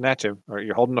 so you snatch him, or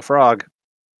you're holding the frog.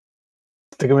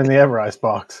 Stick him in the Ever Ice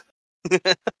box.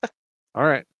 All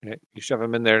right, yeah, you shove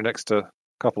him in there next to a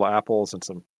couple of apples and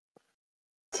some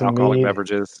Some alcoholic mead.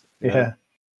 beverages. Yeah.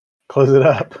 Close it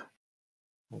up.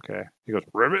 Okay. He goes,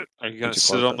 ribbit. Are you going Once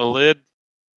to you sit close on it. the lid?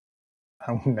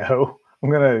 Oh no. I'm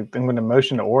gonna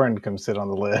motion to Oren to come sit on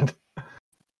the lid.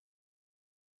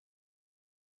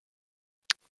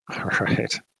 All All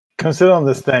right. Come sit on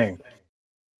this thing,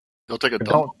 He'll take a but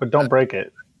dump. don't break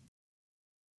it.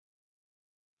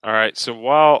 All right. So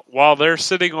while they're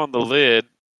sitting on the lid,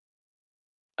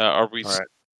 are we? All right.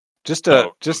 Just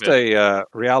Oh, a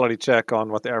reality check on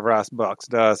what the Everlast box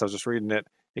does. I was just reading it.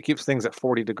 It keeps things at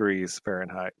 40 degrees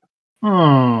Fahrenheit.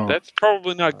 That's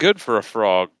probably not good for a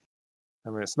frog. I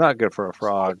mean, it's not good for a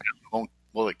frog.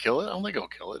 Will it kill it? I don't think it'll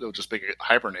kill it. It'll just make it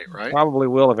hibernate, right? Probably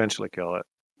will eventually kill it.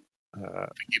 If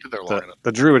you keep it there long enough.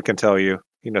 The druid can tell you.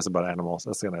 He knows about animals.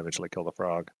 That's going to eventually kill the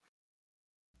frog.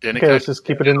 Didn't Okay, let's just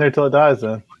keep it in there till it dies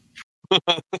then.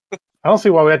 I don't see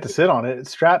why we have to sit on it.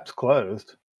 Its strap's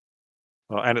closed.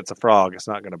 Well, and it's a frog. It's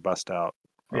not going to bust out.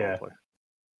 Probably. Yeah.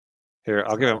 Here,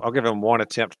 I'll give him one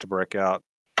attempt to break out.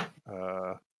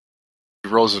 He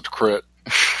rolls a crit.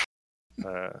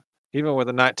 Even with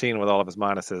a 19, with all of his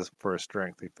minuses for his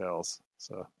strength, he fails.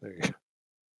 So there you go.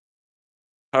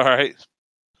 All right.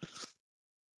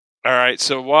 All right.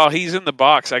 So while he's in the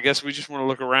box, I guess we just want to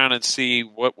look around and see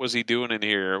what was he doing in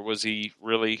here. Was he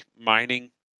really mining?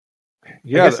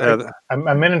 Yeah. I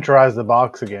miniaturized the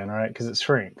box again, right? Because it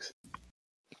shrinks.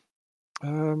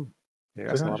 Yeah,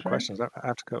 that's Isn't a it lot of shrink? questions. I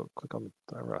have to go click on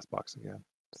the Rust box again.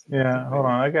 Yeah, hold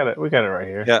on. I got it. We got it right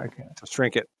here. Yeah. I can't- To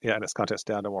shrink it. Yeah, and its contents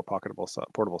down to more portable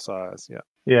size. Yeah.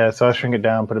 Yeah, so I shrink it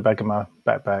down, put it back in my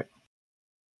backpack.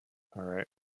 All right.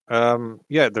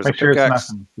 Yeah, there's Make a sure it's pickaxe. nice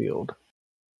and sealed.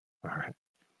 All right.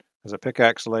 There's a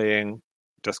pickaxe laying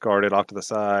discarded off to the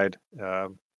side.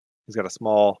 He's got a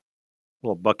small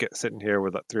little bucket sitting here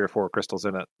with 3 or 4 crystals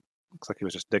in it. Looks like he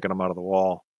was just digging them out of the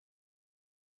wall.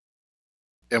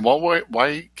 And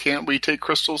why can't we take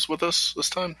crystals with us this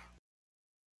time?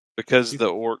 Because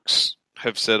the orcs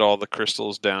have said all the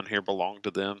crystals down here belong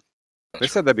to them. They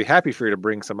said they'd be happy for you to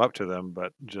bring some up to them,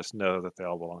 but just know that they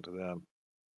all belong to them.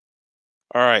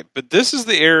 All right. But this is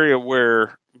the area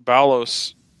where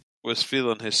Balos was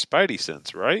feeling his spidey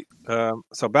sense, right?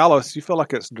 So Balos, you feel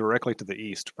like it's directly to the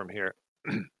east from here.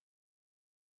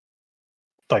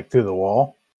 Like through the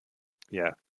wall. Yeah.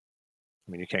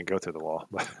 I mean, you can't go through the wall,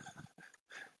 but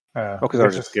I because I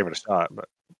guess just gave it a shot. But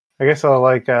I guess I'll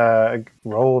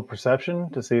roll a perception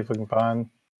to see if we can find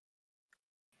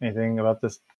anything about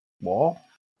this wall.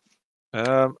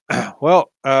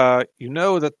 well, you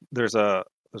know that there's a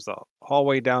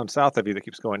hallway down south of you that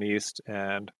keeps going east,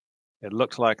 and it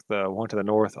looks like the one to the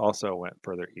north also went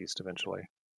further east eventually.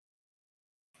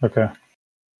 Okay.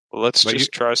 Well, let's But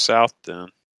just try south then.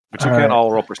 But you All can't right.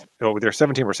 all roll. With your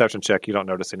 17 perception check, you don't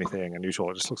notice anything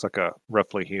unusual. It just looks like a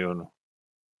roughly hewn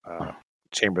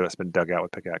chamber that's been dug out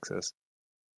with pickaxes.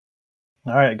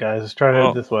 All right, guys, let's try to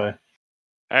head this way.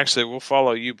 Actually, we'll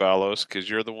follow you, Balos, because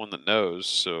you're the one that knows.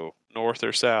 So north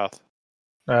or south?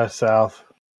 South.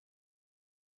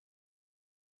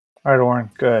 All right, Warren,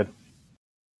 go ahead.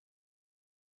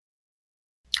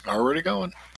 Already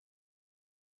going.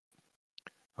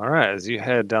 All right, as you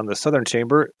head down the southern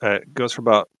chamber, it goes for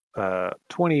about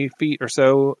 20 feet or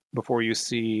so before you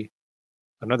see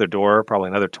another door, probably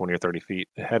another 20 or 30 feet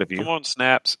ahead of you Come on,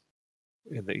 Snaps.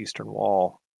 in the eastern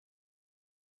wall.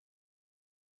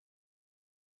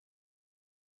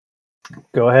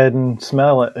 Go ahead and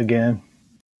smell it again.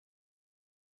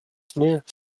 Yeah.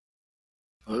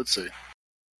 Let's see.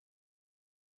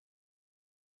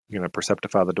 You're going to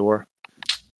perceptify the door.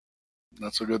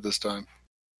 Not so good this time.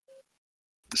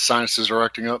 The sinuses are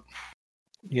acting up.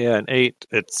 Yeah, an 8.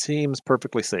 It seems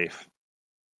perfectly safe.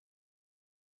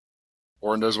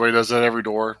 Warren does what he does at every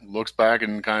door. Looks back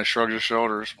and kind of shrugs his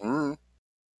shoulders.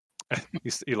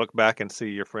 You look back and see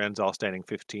your friends all standing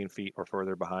 15 feet or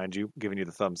further behind you, giving you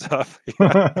the thumbs up.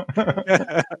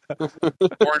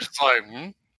 Warren's just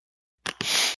like,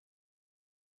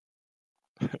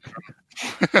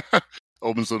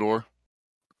 Opens the door.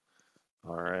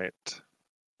 All right.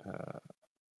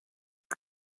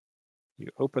 You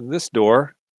open this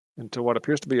door into what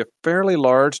appears to be a fairly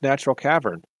large natural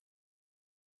cavern.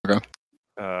 Okay.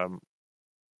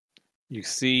 You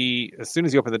see, as soon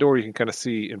as you open the door, you can kind of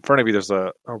see in front of you there's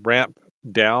a ramp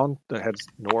down that heads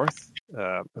north,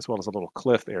 as well as a little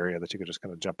cliff area that you could just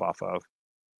kind of jump off of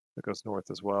that goes north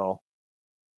as well.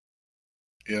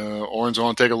 Yeah, Oren's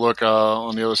going to take a look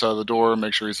on the other side of the door,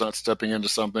 make sure he's not stepping into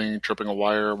something, tripping a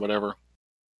wire or whatever.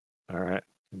 All right.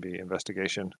 It'd be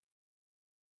investigation.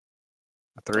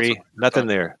 A 3, nothing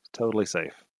there. Totally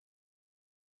safe.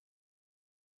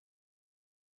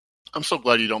 I'm so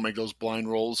glad you don't make those blind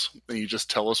rolls and you just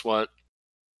tell us what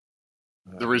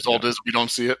the result is. We don't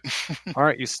see it. All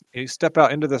right, you step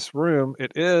out into this room.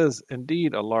 It is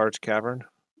indeed a large cavern.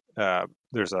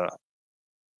 There's a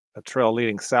trail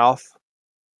leading south,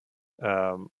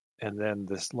 and then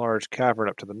this large cavern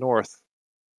up to the north.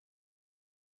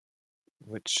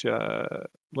 which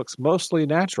looks mostly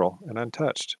natural and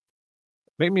untouched.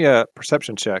 Make me a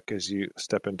perception check as you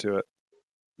step into it.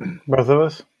 Both of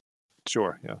us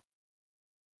Sure, yeah.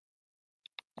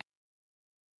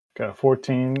 got a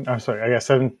 14. I'm sorry, I got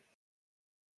 7.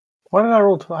 Why did I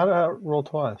roll? How did I roll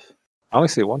twice? I only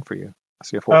see one for you. I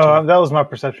see a 14. Oh, that was my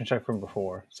perception check from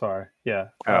before. Sorry. Yeah.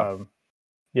 Oh.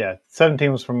 Yeah.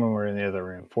 17 was from when we were in the other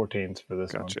room. 14's for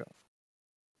this one. Gotcha.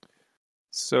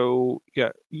 So, yeah,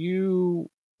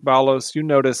 Balos, you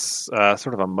notice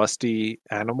sort of a musty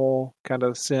animal kind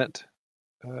of scent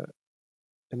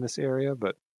in this area,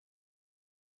 but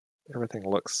everything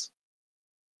looks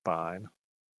fine.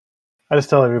 I just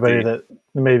tell everybody that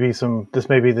this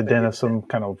may be the den of some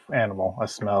kind of animal. I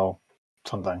smell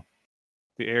something.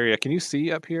 The area, can you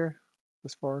see up here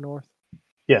this far north?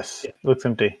 Yes, it looks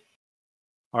empty.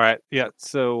 All right, yeah.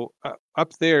 So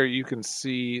up there, you can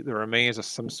see the remains of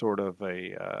some sort of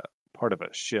a part of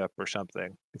a ship or something.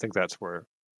 I think that's where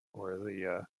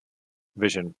the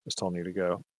vision is telling you to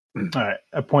go. All right,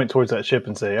 I point towards that ship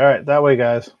and say, "All right, that way,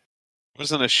 guys."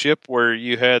 Wasn't a ship where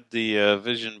you had the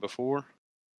vision before?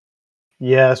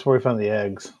 Yeah, that's where we found the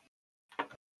eggs.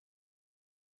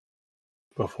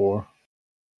 Before.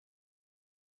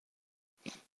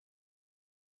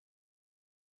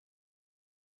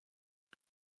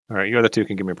 All right, you other two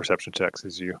can give me perception checks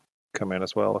as you come in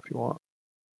as well if you want.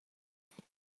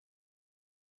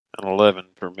 An 11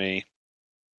 for me.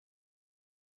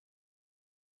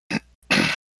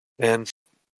 And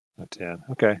A 10.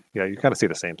 Okay, yeah, you kind of see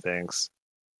the same things.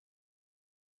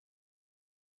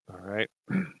 All right.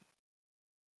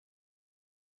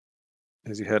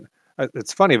 As you head,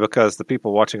 it's funny because the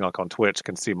people watching like on Twitch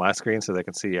can see my screen, so they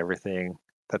can see everything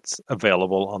that's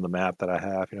available on the map that I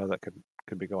have. That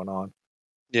could be going on.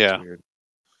 Yeah. It's weird.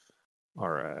 All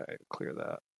right, clear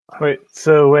that. Wait,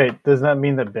 does that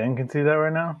mean that Ben can see that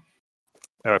right now?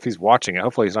 Oh, if he's watching it,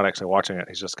 hopefully he's not actually watching it.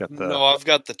 He's just got the no, I've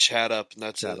got the chat up, and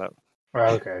that's chat it. up.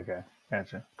 Oh, okay,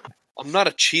 gotcha. I'm not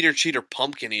a cheater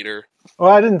pumpkin eater. Well,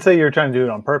 I didn't say you were trying to do it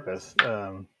on purpose.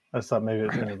 I just thought maybe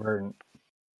it's inadvertent.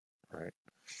 Right.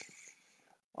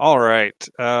 All right.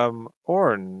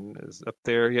 Orrin is up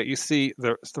there. Yeah, you see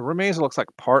the remains looks like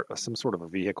part of some sort of a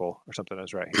vehicle or something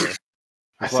is right here.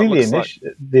 I see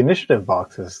the initiative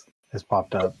box has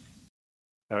popped up.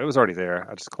 No, it was already there.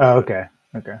 I just Oh, clicked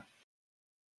it. okay.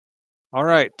 All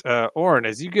right, Orrin,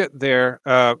 as you get there,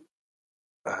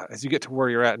 as you get to where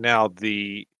you're at now,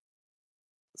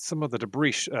 some of the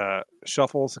debris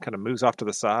shuffles and kind of moves off to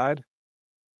the side.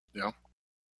 Yeah.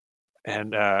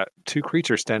 And two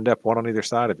creatures stand up, one on either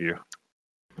side of you.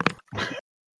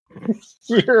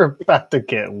 You're about to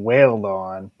get wailed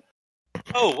on.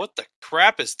 Oh, what the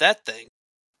crap is that thing?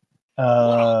 What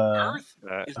on earth?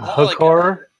 Is that Hook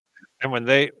horror? And when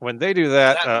they do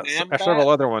that, several Man-Bat?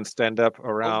 other ones stand up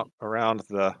around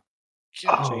the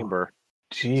God, chamber.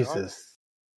 Jesus.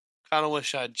 kind of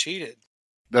wish I'd cheated.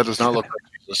 That does not look like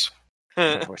Jesus.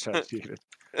 I wish I cheated.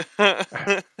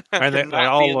 And And they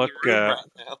all look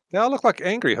they all look like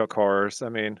angry hook horrors. I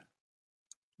mean,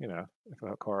 if a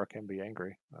hook horror can be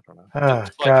angry, I don't know. Oh,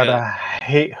 Looks like God, a- I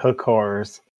hate hook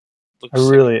horrors.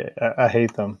 I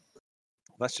hate them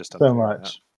That's just so unfair,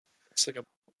 much. It's like a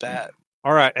bat.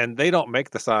 All right, and they don't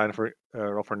make the sign for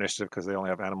roll for initiative because they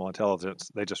only have animal intelligence.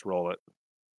 They just roll it.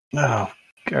 No,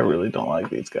 I really don't like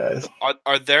these guys.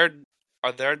 Are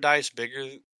their dice bigger?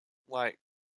 Like,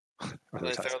 Are when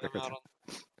their they dice throw them bigger out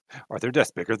Are their dice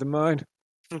bigger than mine?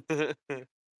 on? They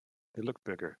look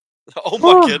bigger. Oh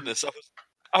my goodness!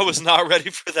 I was not ready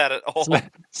for that at all.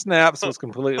 Snaps was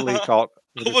completely caught.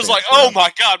 I was like, "Oh my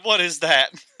god, what is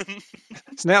that?"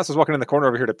 Snaps was walking in the corner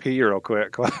over here to pee real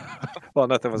quick while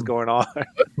nothing was going on.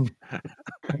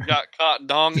 Got caught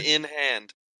dong in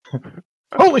hand.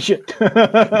 Holy shit! We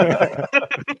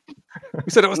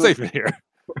said it was safe in here.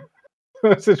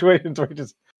 Situations where you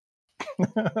just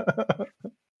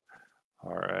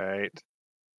All right.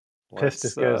 piss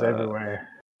just goes everywhere.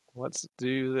 Let's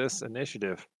do this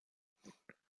initiative.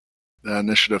 The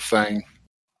initiative thing.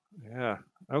 Yeah.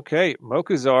 Okay.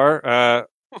 Mokuzar, as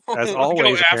Go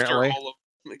always, after apparently. all of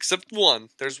them, except one.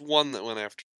 There's one that went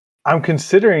after. I'm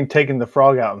considering taking the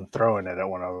frog out and throwing it at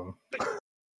one of them.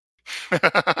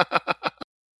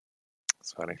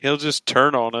 It's funny. He'll just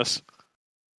turn on us.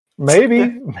 Maybe.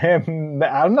 Man,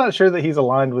 I'm not sure that he's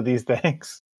aligned with these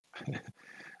things.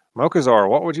 Mokuzar,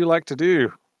 what would you like to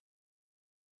do?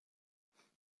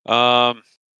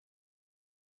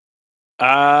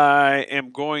 I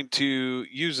am going to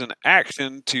use an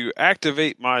action to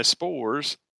activate my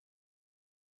spores.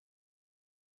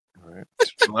 All right.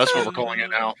 So that's what we're calling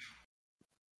it now.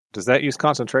 Does that use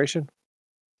concentration?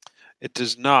 It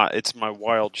does not. It's my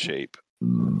wild shape.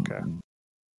 Okay.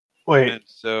 Wait. And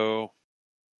so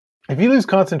if you lose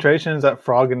concentration, is that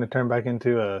frog going to turn back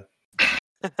into a?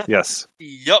 Yes.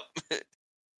 Yup.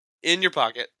 In your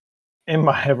pocket. In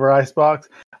my Ever Ice box?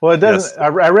 Well, it doesn't. Yes.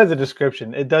 I read the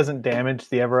description. It doesn't damage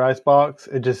the Ever Ice box.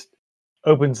 It just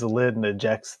opens the lid and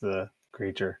ejects the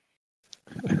creature.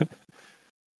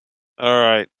 All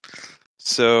right.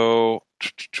 So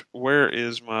where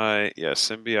is my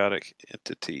symbiotic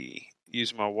entity?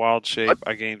 Use my wild shape.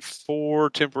 I gain 4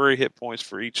 temporary hit points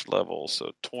for each level,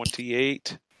 so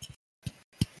 28.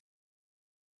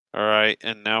 All right,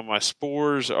 and now my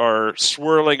spores are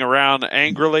swirling around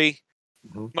angrily.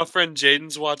 Mm-hmm. My friend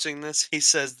Jaden's watching this. He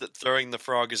says that throwing the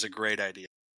frog is a great idea.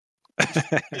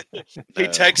 He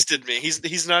texted me.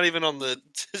 He's not even on the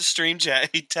stream chat.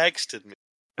 He texted me.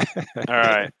 All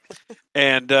right,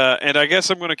 and I guess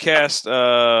I'm going to cast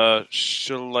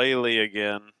Shillelagh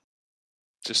again,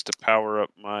 just to power up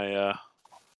my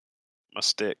my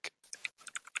stick,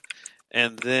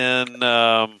 and then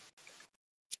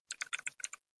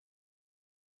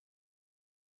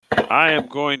I am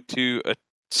going to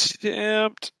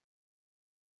attempt.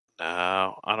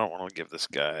 No, I don't want to give this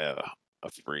guy a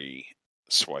free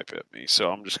swipe at me, so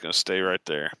I'm just going to stay right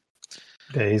there.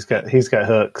 Yeah, he's got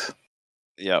hooks.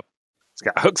 Yep, he's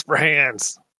got hooks for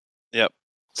hands. Yep.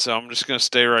 So I'm just going to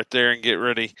stay right there and get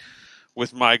ready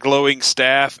with my glowing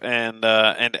staff and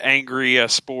angry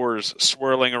spores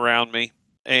swirling around me,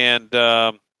 and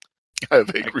I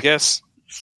guess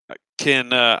I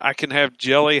can have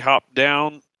Jelly hop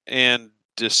down and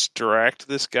distract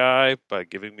this guy by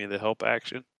giving me the help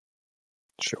action.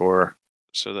 Sure.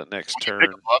 So that next turn,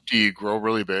 pick them up, do you grow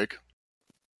really big?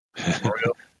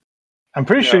 I'm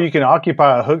pretty sure you can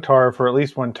occupy a hooked horror for at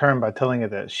least one turn by telling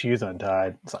it that she's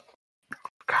untied. It's like,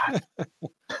 God.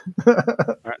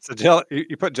 All right, so Jelly,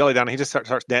 you put Jelly down. And he just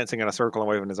starts dancing in a circle and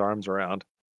waving his arms around.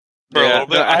 Yeah,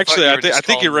 I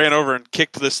think he ran over and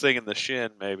kicked this thing in the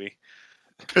shin. Maybe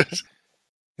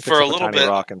for a little bit,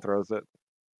 rock and throws it.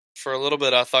 For a little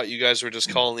bit, I thought you guys were just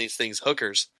calling these things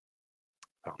hookers.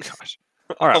 Oh gosh!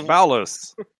 All right,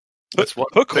 Valos. That's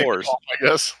what hook horrors, I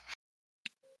guess.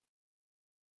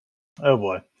 Oh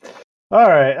boy! All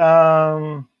right,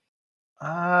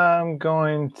 I'm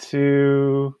going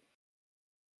to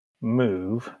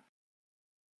move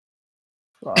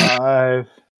 5,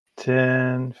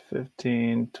 10,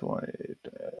 15, 20,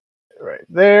 right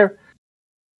there,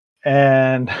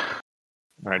 and all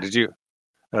right. Did you?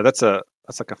 That's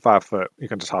like a 5 foot. You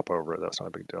can just hop over it. That's not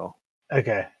a big deal.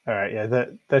 Okay. All right. Yeah,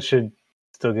 that should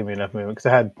still give me enough movement because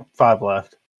I had 5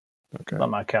 left. Okay. On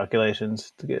my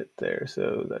calculations to get there,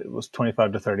 so that was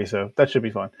 25 to 30. So that should be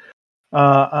fine.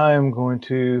 I'm going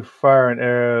to fire an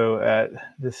arrow at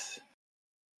this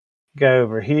guy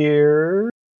over here.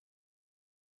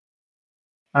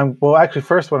 Actually,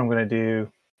 first what I'm going to do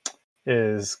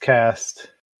is cast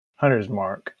Hunter's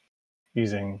Mark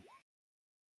using.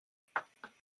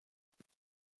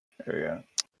 There we go.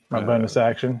 My bonus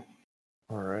action.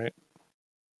 All right.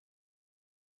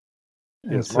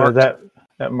 And so that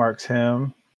marks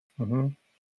him. Mm-hmm.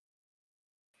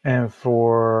 And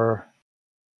for...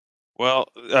 Well,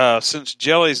 since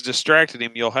Jelly's distracted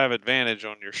him, you'll have advantage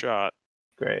on your shot.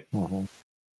 Great. Mm-hmm.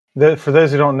 For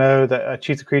those who don't know, that I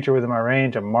choose a creature within my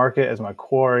range, I mark it as my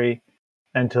quarry.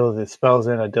 Until the spell's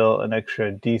in, I deal an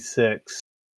extra d6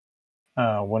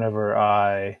 whenever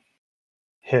I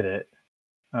hit it.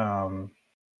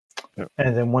 Yep.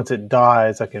 And then once it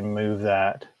dies, I can move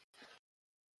that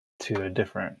to a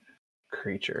different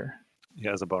creature.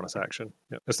 Yeah, as a bonus action.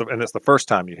 Yeah, it's the first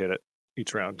time you hit it.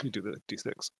 Each round, you do the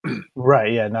d6.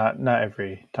 Right. Yeah. Not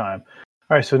every time.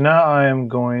 All right. So now I am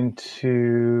going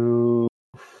to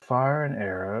fire an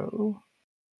arrow.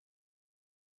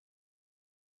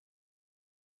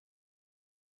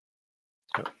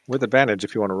 With advantage,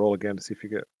 if you want to roll again to see if you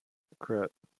get a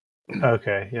crit.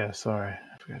 Okay. Yeah. Sorry,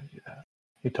 I forgot to do that.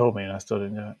 He told me, and I still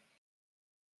didn't do it.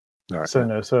 All right. So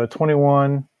no. So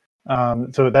 21.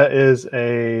 So that is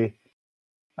a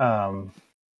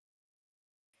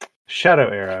shadow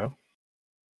arrow.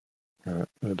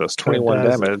 It does 21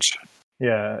 damage.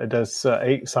 Yeah, it does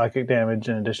 8 psychic damage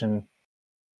in addition.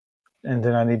 And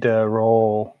then I need to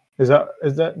roll. Is that?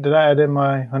 Did I add in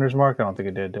my Hunter's Mark? I don't think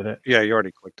it did it? Yeah, you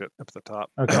already clicked it up at the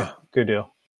top. Okay, good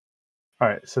deal. All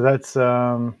right, so that's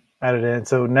added in.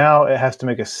 So now it has to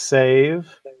make a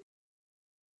save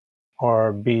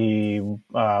or be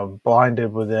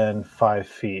blinded within 5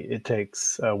 feet. It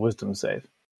takes a wisdom save.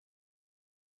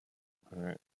 All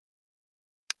right.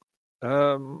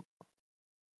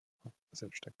 That's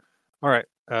interesting. All right.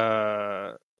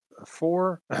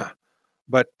 4.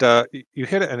 But you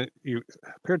hit it, and you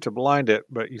appeared to blind it,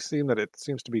 but you seem that it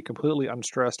seems to be completely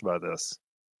unstressed by this.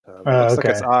 It looks like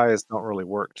its Okay. eyes don't really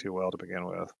work too well to begin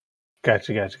with.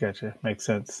 Gotcha. Makes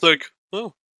sense. It's like,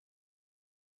 oh,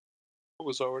 it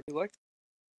was already like.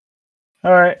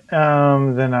 All right.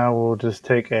 Then I will just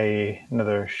take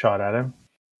another shot at him.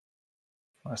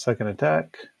 My second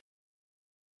attack.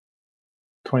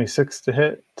 26 to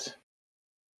hit.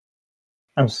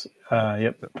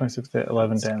 Yep, 26 to hit,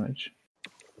 11 damage.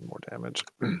 More damage.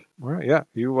 All right, yeah.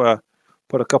 You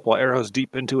put a couple of arrows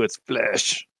deep into its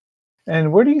flesh.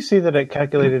 And where do you see that it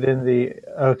calculated in the?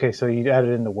 Okay, so you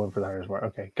added in the one for the hardest part.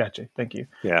 Okay, gotcha. Thank you.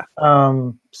 Yeah.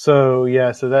 So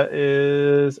that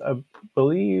is, I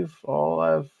believe, all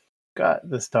I've got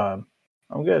this time.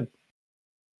 I'm good.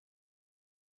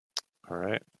 All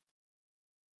right.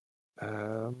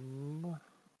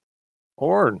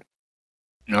 Orn.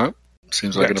 No,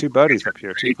 seems You like got an two buddies up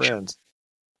here, two Reach. friends.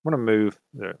 I'm gonna move.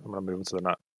 I'm gonna move them so they're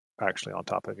not actually on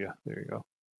top of you. There you go.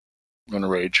 I'm gonna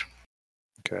rage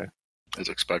Okay. as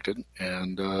expected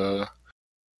and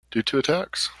do 2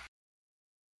 attacks.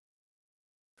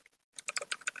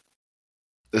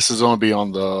 This is going to be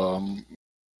on the.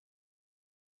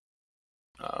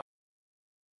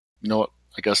 You know what?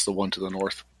 I guess the one to the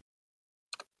north.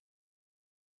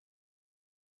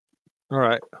 All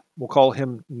right. We'll call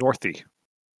him Northy.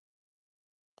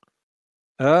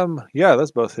 Yeah,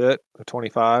 those both hit. A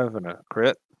 25 and a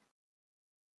crit.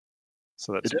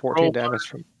 So that's Did it 14 roll damage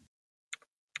from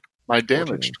My 14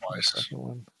 damage from the twice. second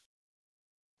one.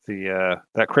 The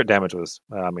that crit damage was.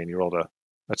 You rolled a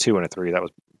 2 and a 3. That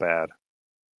was bad.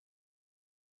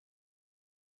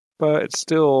 But it's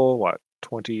still what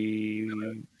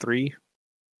 23.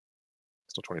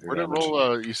 Still 23 Where did it damage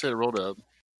roll? You said it rolled a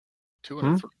 2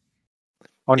 and a 3.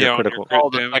 on Yeah, your on your critical. crit Oh,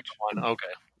 the damage. second one.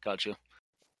 Okay, gotcha.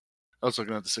 I was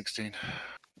looking at the 16.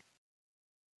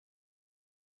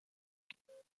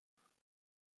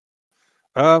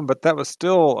 But that was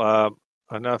still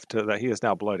enough that he is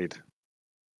now bloodied.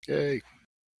 Yay!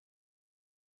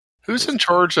 Who's in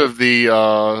charge of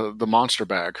the monster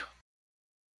bag?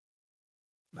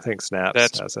 I think Snaps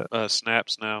That's has it.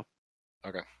 Snaps now.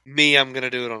 Me, I'm gonna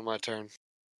do it on my turn.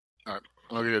 I'll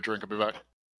get you a drink. I'll be back.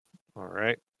 All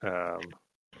right. And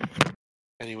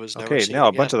he was never Okay, seen now a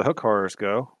again. bunch of the hook horrors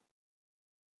go.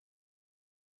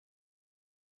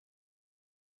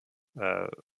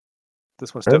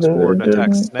 This one steps forward and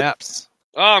attacks Snaps.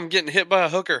 Oh, I'm getting hit by a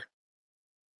hooker.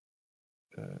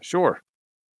 Sure.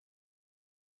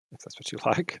 If that's what you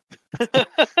like.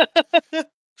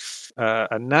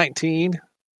 A 19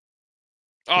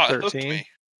 Oh, it hooked 13. me.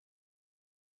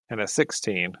 and a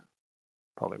 16.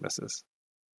 Probably misses.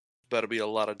 Better be a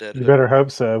lot of dead You hook. better hope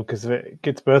so, because if it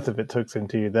gets both of its hooks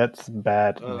into you, that's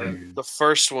bad news. The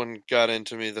first one got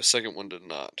into me. The second one did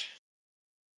not.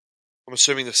 I'm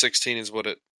assuming the 16 is what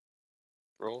it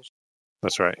rolls.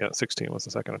 That's right. Yeah, 16 was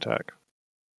the second attack.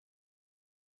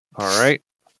 All right.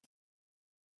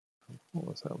 What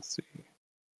was that? Let's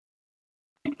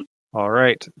see. All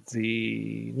right.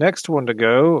 The next one to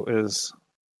go is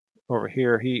over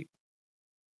here. He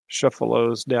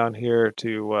shuffles down here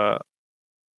to where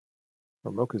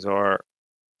Mokuzar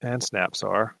and Snaps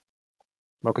are.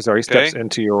 Mokuzar, he steps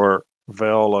into your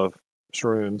veil of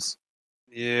shrooms.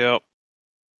 Yep.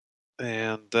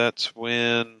 And that's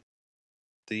when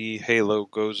the halo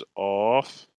goes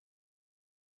off.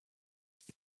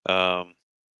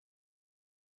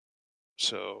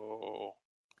 So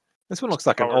This one looks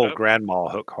like an Powered old up. grandma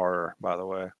hook horror, by the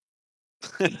way.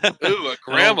 Ooh, a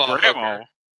grandma. hooker.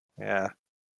 Yeah,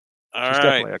 All she's right.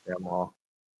 definitely a grandma.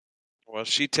 Well,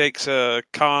 she takes a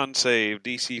con save,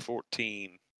 DC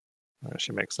 14.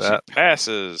 She makes She that.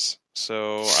 passes,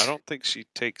 so I don't think she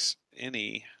takes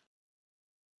any.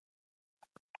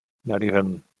 Not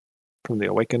even from the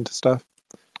awakened stuff.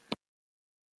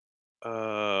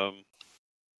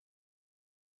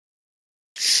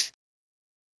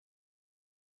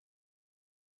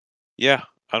 Yeah,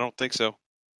 I don't think so.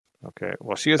 Okay.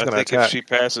 Well, she is I going to think attack. if she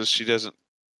passes, she doesn't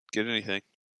get anything.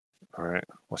 All right.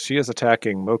 Well, she is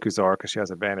attacking Mokuzar because she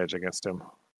has advantage against him,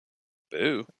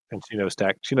 Boo. and she knows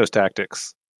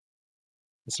tactics.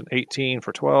 It's an 18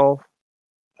 for 12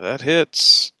 That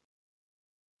hits.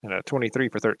 and a 23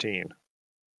 for 13.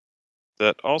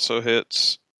 That also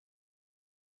hits.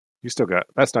 You still got.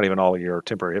 That's not even all of your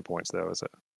temporary hit points, though, is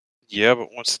it? Yeah, but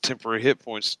once the temporary hit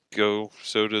points go,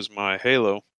 so does my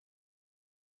halo.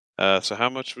 So how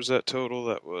much was that total?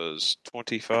 That was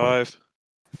 25.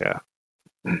 Yeah.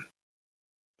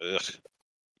 Ugh.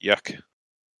 Yuck.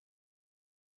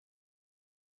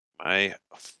 My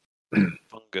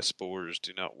fungus spores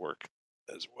do not work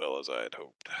as well as I had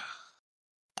hoped.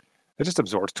 It just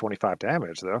absorbs 25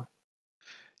 damage, though.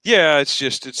 Yeah,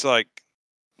 it's like,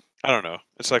 I don't know.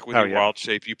 It's like when Oh, you yeah. wild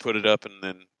shape, you put it up and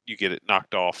then you get it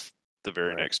knocked off the very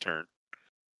Right. next turn.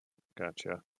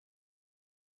 Gotcha.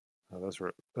 Oh, those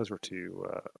were two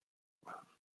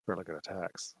really good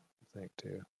attacks, I think,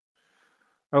 too.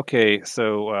 Okay,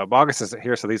 so Bogus isn't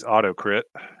here, so these auto crit.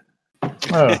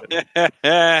 Oh,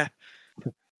 The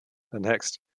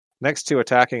next two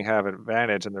attacking have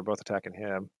advantage, and they're both attacking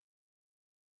him.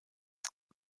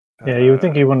 yeah. You would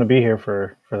think he wouldn't be here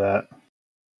for that.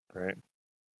 Right.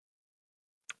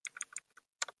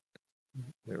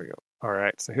 There we go. All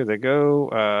right, so here they go.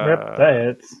 Yep, that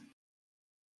hits.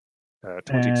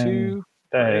 22.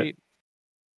 That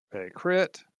Great. A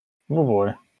crit. Oh boy.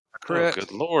 A Oh, crit.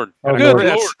 good lord. Oh, Good Lord.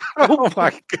 lord. Oh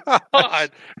my god.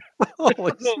 God.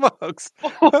 Holy smokes.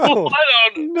 I Oh,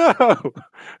 don't. no.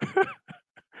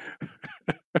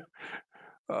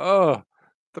 Oh,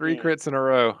 3 Mm. crits in a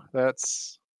row.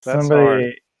 That's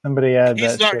Somebody add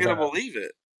He's that not shit going to up. believe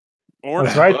it. Orange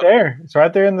It's right butt- there. It's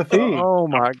right there in the feed. Oh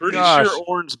my I'm pretty gosh. sure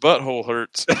Orange's butthole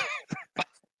hurts.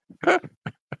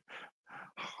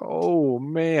 Oh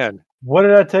man. What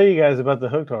did I tell you guys about the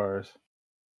hooked horrors?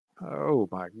 Oh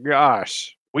my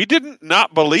gosh. We didn't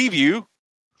not believe you.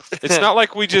 It's not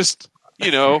like we just,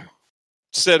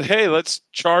 said, hey, let's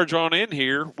charge on in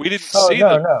here. We didn't Oh see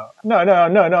no, them.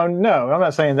 no. I'm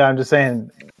not saying that. I'm just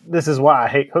saying this is why I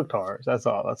hate hooked horrors. That's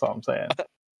all. That's all I'm saying.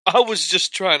 I was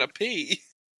just trying to pee.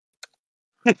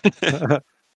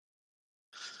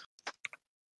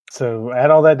 So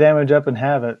add all that damage up and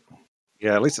have it.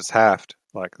 Yeah, at least it's halved.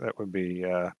 Like that would be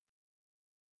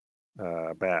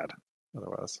bad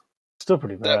otherwise. Still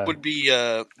pretty bad. That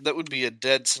would be a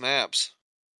dead snaps.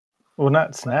 Well,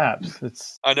 not snaps.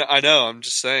 It's. I know. I'm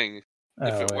just saying.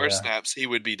 If Oh, it were yeah. snaps, he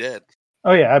would be dead.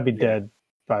 Oh yeah, I'd be Yeah.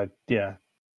 dead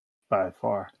by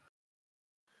far.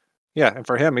 Yeah, and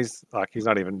for him he's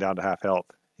not even down to half health.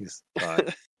 He's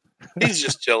fine. He's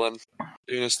just chilling,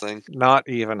 doing his thing. Not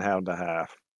even down to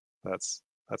half. That's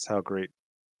how great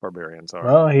barbarians are.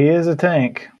 Well, he is a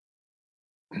tank.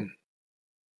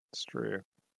 It's true.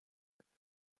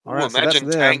 Ooh, All right, so that's imagine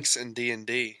them. tanks in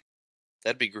D&D.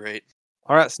 That'd be great.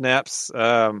 All right, Snaps.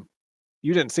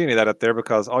 You didn't see any of that up there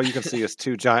because all you can see is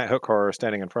 2 giant hook horrors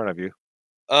standing in front of you.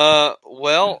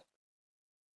 Well,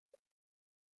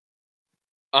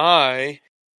 I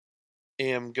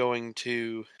am going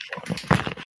to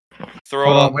throw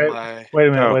Hold on, up my. Wait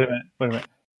a minute. Oh. Wait a minute.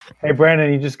 Hey,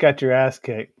 Brandon, you just got your ass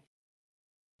kicked.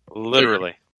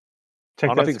 Literally. Check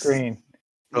I don't that think screen.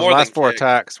 Those More last than 4 kick.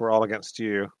 attacks were all against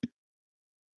you.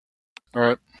 All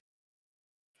right.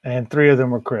 And 3 of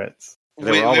them were crits.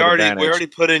 They We were all with already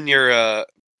advantage. put in your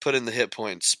put in the hit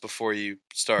points before you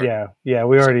start. Yeah,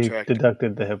 we already Subtracted.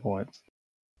 deducted the hit points.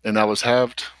 And that was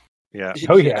halved. Yeah.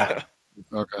 Oh yeah,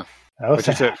 Okay. that was But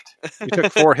you took- halved. You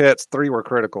took 4 hits, 3 were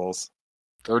criticals.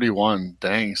 31.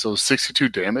 Dang. So 62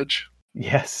 damage?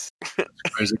 Yes,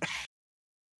 Crazy.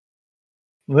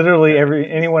 literally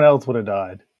anyone else would have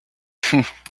died. It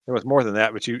was more than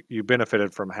that, but you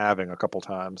benefited from having a couple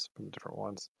times from the different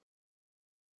ones.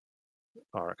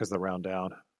 All right, because the round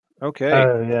down. Okay.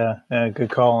 Oh yeah, good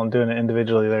call on doing it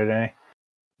individually there, Danny.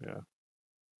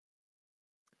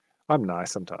 I'm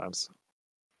nice sometimes.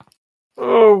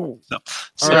 Oh.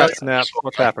 All right, Snap.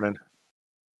 What's happening?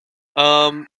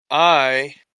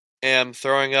 I am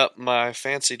throwing up my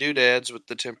fancy doodads with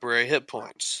the temporary hit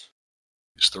points.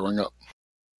 He's throwing up.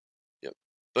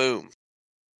 Boom.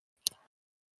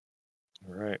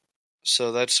 All right.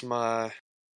 So that's my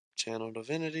channel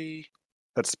divinity.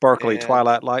 That sparkly And-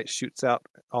 twilight light shoots out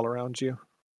all around you.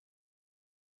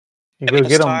 You And go this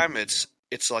get him. time it's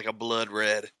like a blood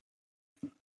red.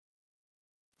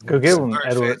 Go get him, Very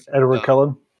Edward. fancy. Edward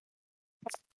Cullen.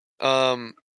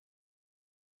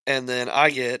 And then I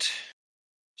get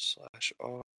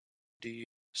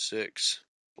 /RD6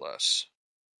 plus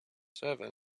 7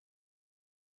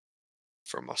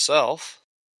 for myself.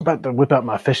 About to whip out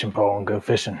my fishing pole and go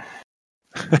fishing.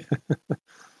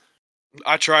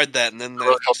 I tried that, and then they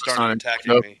Help us started on.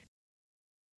 attacking Nope. me.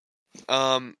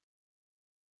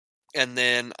 And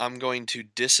then I'm going to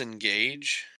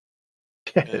disengage.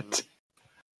 Shit.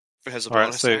 As a All right,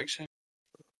 bonus so- action.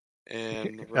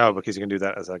 And Oh, because you can do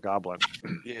that as a goblin.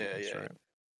 yeah, That's yeah. right.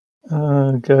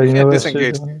 Oh god, You you know can't what I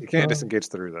disengage. should've You can't done? disengage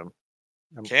through them.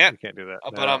 Can't? You can't do that.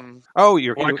 But no. I'm. Oh, Well, I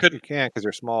you couldn't- can because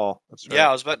you're small. That's right. Yeah,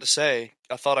 I was about to say.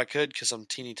 I thought I could because I'm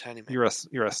teeny tiny. Man.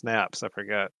 You're a snaps. I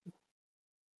forget.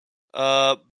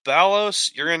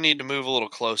 Balos, you're gonna need to move a little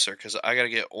closer because I gotta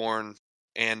get Orn,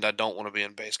 and I don't want to be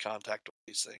in base contact with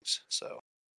these things. So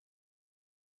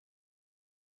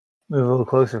Move a little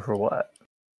closer for what?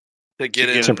 to get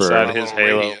get inside inside his his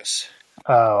halo. radius.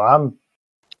 Oh,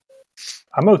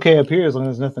 I'm okay up here as long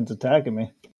as nothing's attacking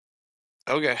me.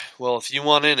 Okay, well, if you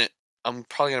want in it, I'm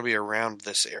probably gonna be around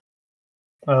this area.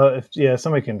 If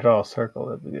somebody can draw a circle,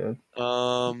 that'd be good.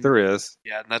 There is.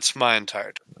 Yeah, and that's my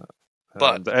entire.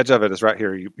 But- the edge of it is right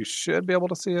here. You should be able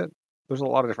to see it. There's a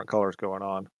lot of different colors going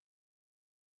on.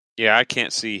 Yeah, I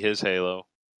can't see his halo.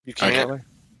 You can't. Really?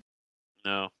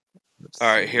 No. Let's All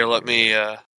right, see. here. Let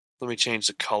me change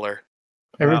the color.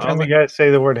 Every I time was you guys say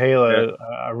the word Halo,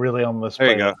 I really almost There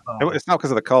you play go. that song. It's not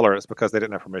because of the color. It's because they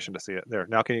didn't have permission to see it. There.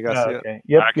 Now can you guys see it? Okay.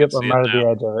 Yep. I can see I'm it right at the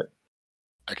now. edge of it.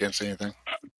 I can't see anything.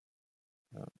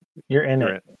 You're in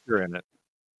You're it. You're in it.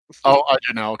 Oh, I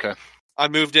do now. Okay. I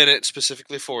moved in it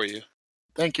specifically for you.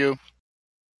 Thank you.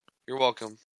 You're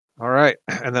welcome. All right.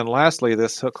 And then lastly,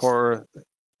 this hook horror.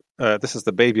 This is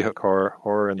the baby hook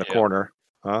horror in the Yep. corner.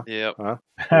 Yep.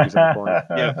 Baby's in the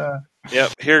corner.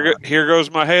 Yep. Here goes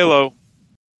my halo.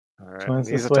 All right. Twins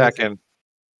And he's this way. attacking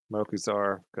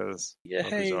Mokuzar because Yeah,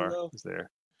 Mokuzar Halo. is there.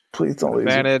 Please don't lose.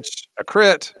 Advantage. A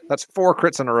crit. That's 4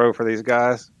 crits in a row for these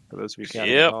guys. For those of you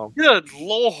counting Yep. at home. Good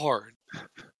lord.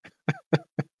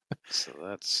 So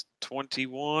that's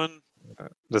 21.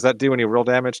 Does that do any real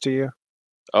damage to you?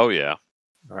 Oh yeah.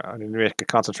 All right. I need to make a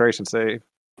concentration save.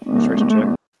 Concentration check.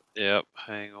 Yep.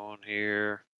 Hang on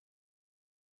here.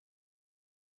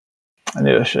 I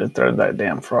knew I should have thrown that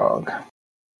damn frog.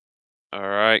 All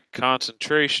right.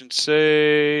 Concentration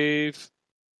save.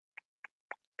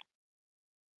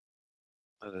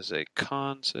 That is a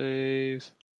con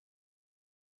save.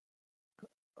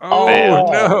 Oh,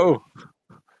 Failed. no.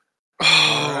 All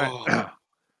Oh, right.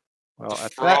 Well, the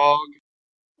at frog.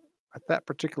 that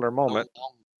particular No moment,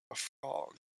 longer a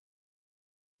frog.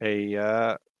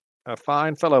 a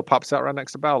fine fellow pops out right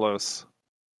next to Balos.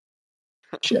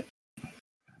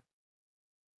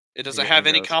 It doesn't Yeah, have he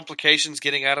any does. complications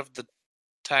getting out of the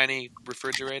tiny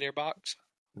refrigerator box.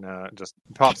 No, it just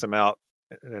pops him out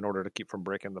in order to keep from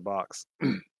breaking the box.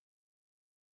 All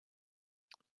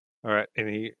right, and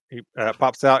he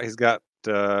pops out. He's got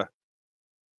a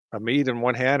meat in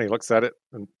one hand. He looks at it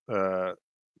and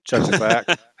chucks it back.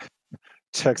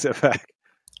 Chucks it back,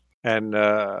 and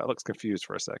looks confused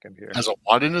for a second here. Has a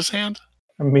what in his hand?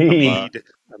 Mead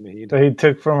A mead. that he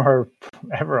took from her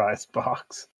Everice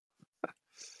box.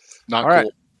 Not All right.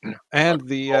 cool. And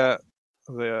the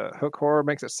hook horror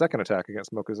makes its second attack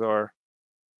against Mokuzar.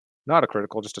 Not a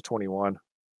critical, just a 21.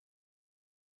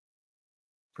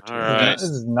 All right. This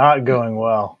is not going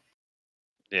well.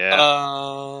 Yeah.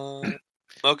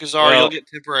 Mokuzar, Well- you'll get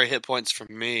temporary hit points from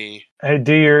me. Hey,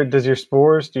 do your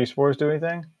spores do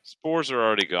anything? Spores are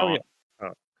already gone.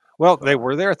 Well, they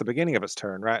were there at the beginning of its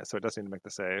turn, right? So it does need to make the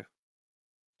save.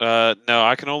 No,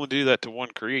 I can only do that to one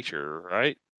creature,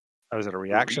 right? Oh, is it a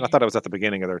reaction? I thought it was at the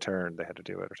beginning of their turn. They had to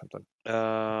do it or something.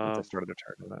 They started their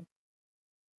turn with that.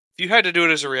 If you had to do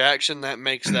it as a reaction, that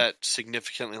makes that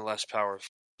significantly less powerful.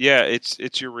 Yeah,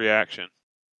 it's your reaction.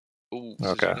 Ooh,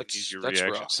 Okay. Use your that's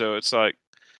reaction. rough. So it's like,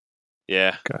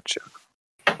 yeah, Gotcha.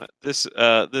 this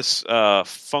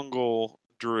fungal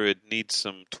druid needs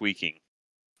some tweaking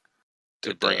to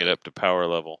It bring it does. up to power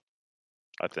level,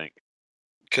 I think.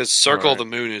 Because Circle All of the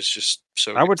Moon is just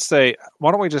so I would say,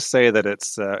 why don't we just say that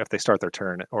it's if they start their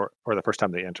turn or the first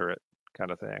time they enter it,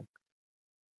 kind of thing.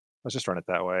 Let's just run it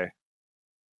that way.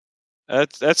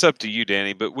 That's up to you,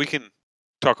 Danny, but we can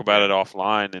talk about it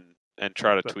offline and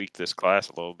try to tweak this class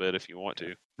a little bit if you want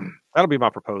to. That'll be my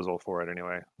proposal for it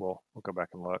anyway. We'll go back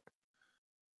and look.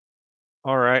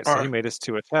 All right, so All he right. made his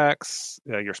 2 attacks.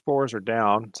 Your spores are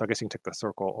down, so I guess you can take the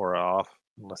circle aura off,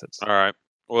 unless it's All right.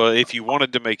 Well, if you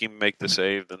wanted to make him make the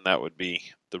save, then that would be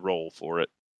the roll for it.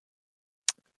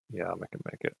 yeah. I'll make him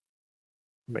make it.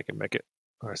 Make it.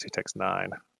 All right, so he takes 9.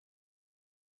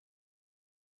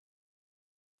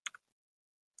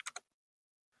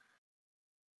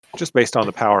 Just based on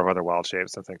the power of other wild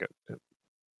shapes, I think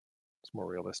it's more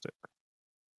realistic.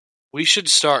 We should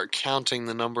start counting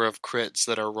the number of crits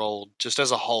that are rolled just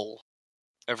as a whole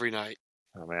every night.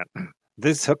 Oh man,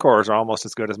 these hook horrors are almost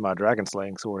as good as my dragon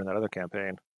slaying sword in that other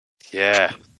campaign.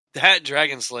 Yeah. That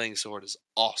dragon slaying sword is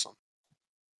awesome.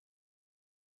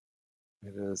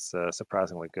 It is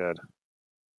surprisingly good.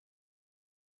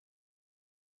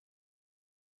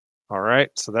 All right,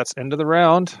 so that's end of the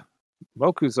round.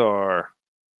 Mokuzar.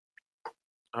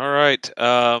 All right.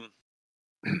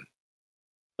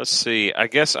 Let's see. I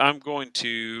guess I'm going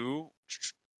to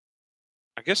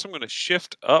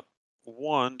shift up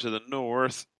 1 to the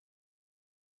north.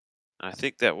 I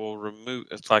think that will remove.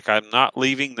 It's like I'm not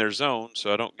leaving their zone,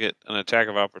 so I don't get an attack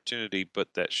of opportunity. But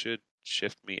that should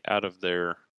shift me out of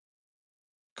their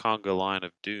conga line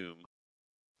of doom.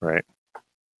 Right.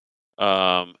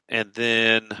 And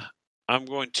then I'm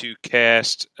going to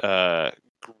cast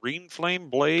Green Flame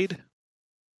Blade.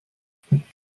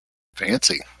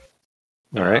 Fancy.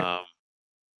 All right.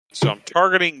 So I'm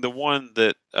targeting the one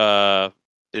that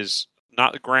is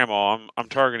not the grandma. I'm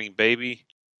targeting baby.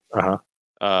 Uh-huh.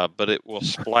 But it will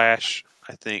splash,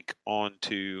 I think,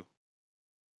 onto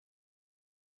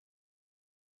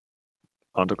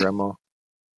Grandma.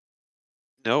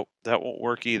 Nope, that won't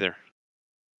work either.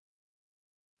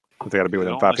 They got to be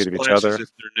within It 5 only feet of each splashes other. if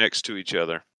they're next to each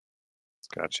other.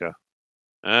 Gotcha.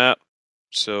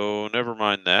 So never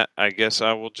mind that. I guess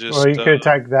I will just. Well, you could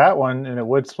attack that one, and it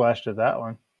would splash to that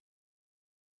one.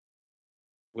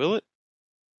 Will it?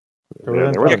 They're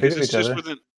within they're 5 feet Because of it's each just other.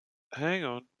 within. Hang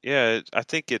on. Yeah, I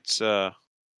think it's.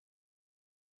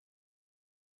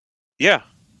 Yeah,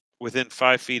 within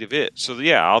 5 feet of it. So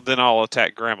yeah, I'll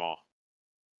attack Grandma.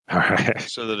 All right.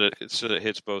 So that it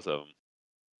hits both of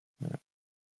them.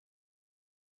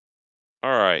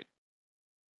 All right.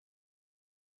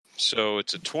 So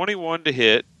it's a 21 to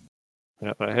hit.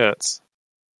 Yeah, that hits.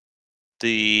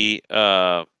 The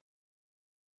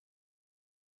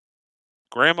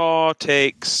Grandma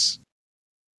takes.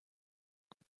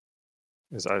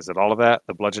 Is it all of that?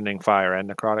 The bludgeoning, fire, and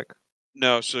necrotic?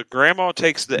 No, so Grandma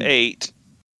takes the 8,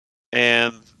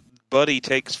 and Buddy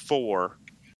takes 4.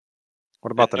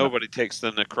 What about nobody takes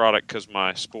the necrotic because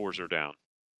my spores are down.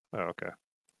 Oh, okay.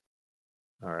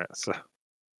 All right. So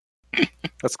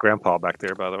that's Grandpa back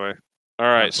there, by the way. All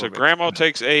right. That's So what Grandma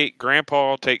takes 8.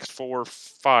 Grandpa takes 4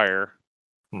 fire,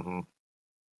 Mm-hmm.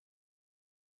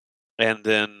 and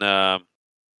then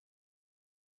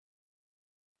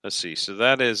let's see. So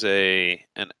that is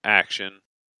an action.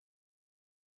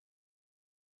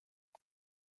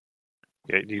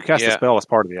 Yeah, you cast the spell as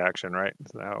part of the action, right?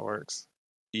 Is that how it works?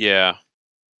 Yeah.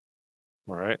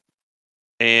 All right.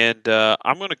 And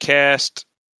I'm going to cast.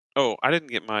 Oh, I didn't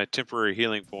get my temporary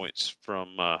healing points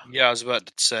from. Yeah, I was about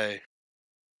to say.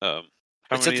 How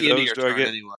It's many at the of end those of do your I turn get?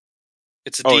 anyway.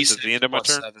 It's a It's at the end of my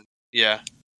turn? 7. Yeah.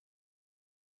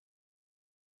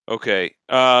 Okay.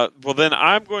 Well, then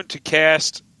I'm going to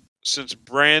cast, since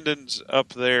Brandon's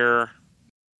up there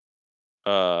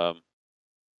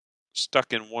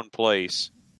stuck in one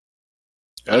place.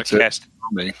 That's it for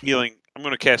me. I'm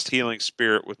going to cast Healing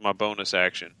Spirit with my bonus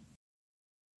action.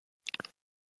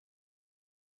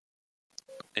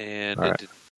 And it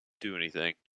didn't do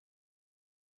anything.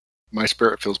 My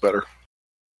spirit feels better.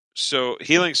 So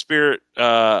Healing Spirit,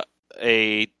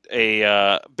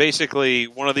 basically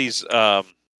one of these, a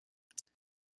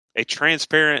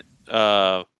transparent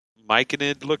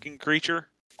myconid looking creature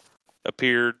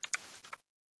appeared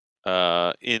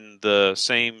in the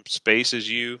same space as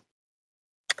you,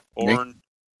 Orn.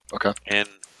 Okay. And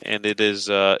it is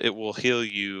it will heal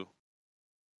you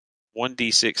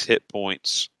 1d6 hit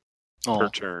points per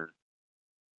turn.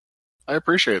 I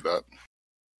appreciate that.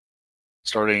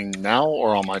 Starting now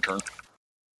or on my turn?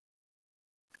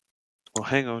 Well,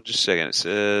 hang on just a second. It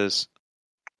says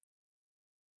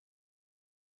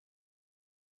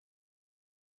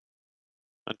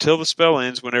until the spell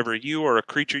ends, whenever you or a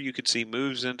creature you can see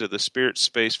moves into the spirit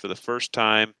space for the first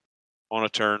time on a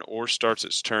turn or starts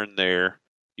its turn there,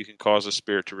 you can cause a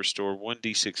spirit to restore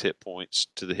 1d6 hit points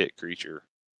to the hit creature.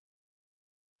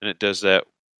 And it does that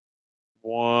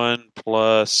 1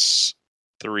 plus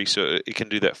 3, so it can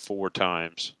do that 4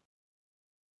 times.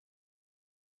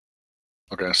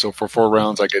 Okay, so for 4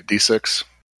 rounds I get D6?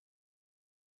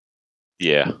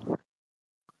 Yeah.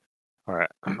 All right.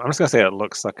 I'm just going to say it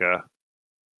looks like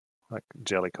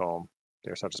jellycomb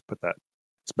there, so I'll just put that.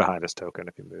 It's behind his token.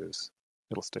 If he moves,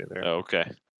 it'll stay there. Oh,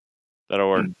 okay. That'll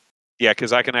work. Yeah,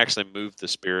 because I can actually move the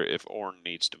spirit if Orn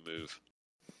needs to move.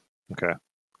 Okay.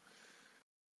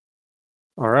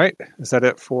 All right. Is that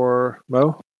it for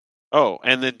Mo? Oh,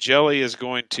 and then Jelly is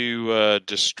going to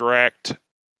distract,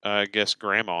 I guess,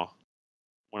 Grandma.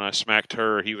 When I smacked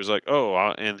her, he was like, oh,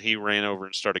 and he ran over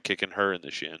and started kicking her in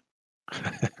the shin.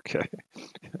 Okay.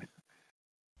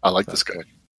 I like this guy.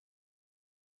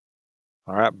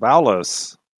 All right,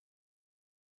 Balos.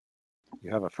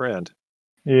 You have a friend.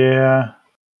 Yeah.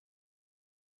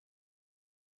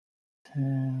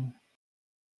 10.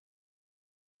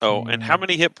 Oh, and how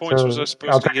many hit points was I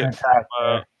supposed I'll to take an get? attack.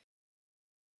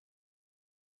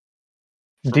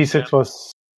 D6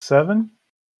 plus 7?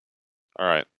 All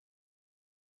right.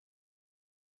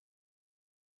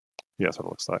 Yeah, that's what it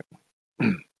looks like.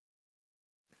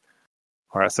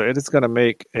 All right, so it is going to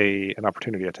make an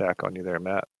opportunity attack on you there,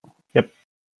 Matt. Yep.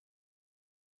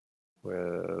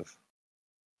 With,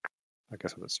 I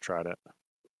guess with its trident.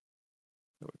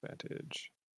 No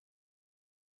advantage.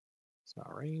 It's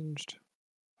not ranged.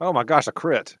 Oh my gosh, a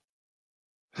crit.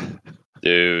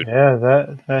 Dude. Yeah,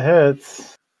 that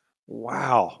hits.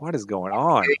 Wow, what is going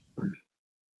on?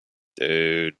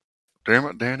 Dude. Damn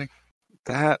it, Danny.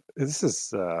 This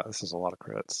is a lot of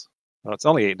crits. Well, it's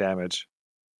only 8 damage.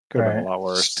 Could have been a lot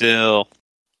worse. Still.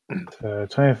 So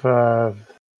 25,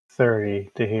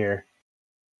 30 to here.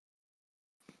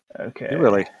 Okay.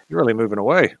 You're really moving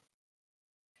away.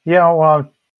 Yeah, well,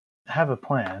 I have a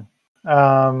plan.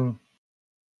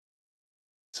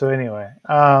 So anyway,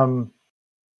 all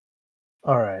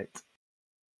right.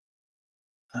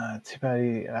 Too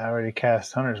bad I already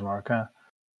cast Hunter's Mark, huh?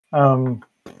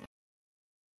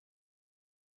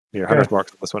 Your Hunter's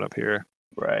Mark's this one up here.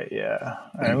 Right, yeah.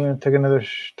 All right, I'm going to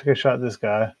take a shot at this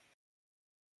guy.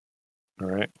 All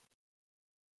right.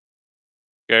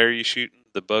 Guy, are you shooting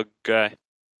the bug guy?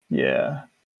 Yeah.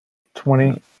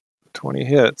 20. 20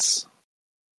 hits.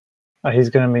 He's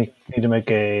going to need to make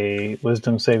a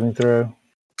wisdom saving throw.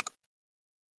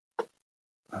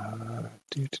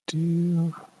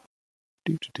 Do.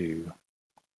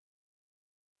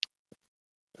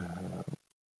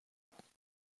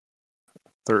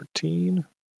 13.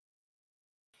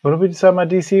 What did we decide my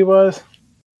DC was?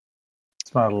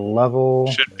 It's my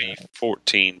level. Should be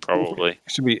 14, probably. It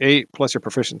should be 8 plus your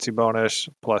proficiency bonus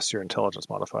plus your intelligence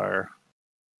modifier.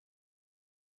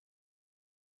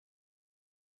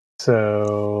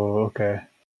 So, okay.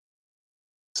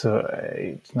 So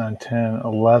 8, 9, 10,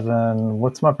 11.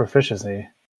 What's my proficiency?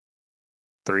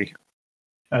 3.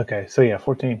 Okay, so yeah,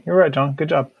 14. You're right, John. Good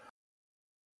job.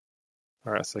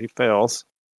 All right, so he fails.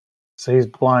 So he's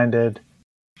blinded.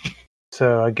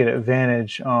 So I get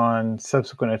advantage on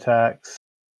subsequent attacks.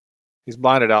 He's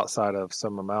blinded outside of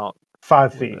some amount.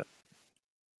 5 feet.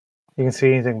 You can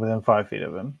see anything within 5 feet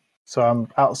of him. So I'm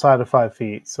outside of 5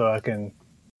 feet, so I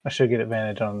should get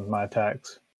advantage on my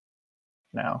attacks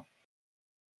now.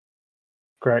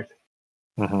 Correct?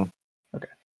 Mm-hmm. Okay.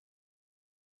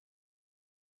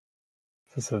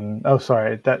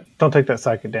 Sorry. Don't take that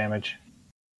psychic damage.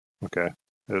 Okay.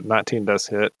 19 does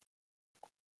hit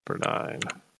for 9.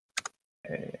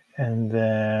 Okay. And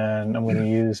then I'm going to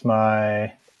use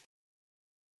my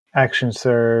action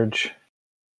surge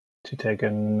to take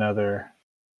another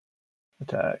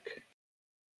attack.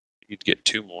 You'd get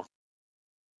 2 more.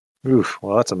 Oof.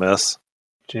 Well, that's a miss.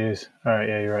 Jeez. All right.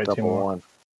 Yeah, you're right. 2 Double more. 1.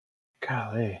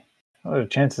 Golly. What are the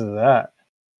chances of that?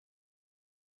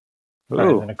 Ooh. All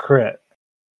right, then a crit.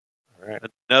 All right.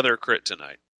 Another crit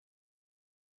tonight.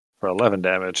 For 11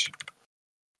 damage.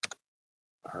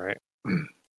 All right.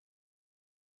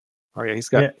 Oh yeah, he's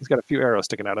got a few arrows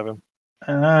sticking out of him.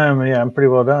 And I'm pretty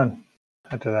well done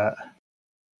after that.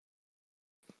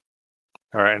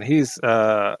 All right, and he's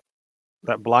that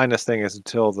blindness thing is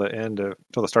until the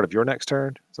start of your next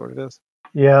turn. Is that what it is?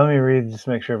 Yeah, let me read just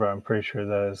to make sure, but I'm pretty sure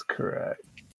that is correct.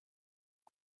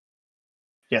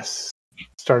 Yes.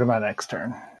 Start of my next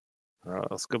turn. All right,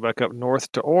 let's go back up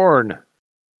north to Orn.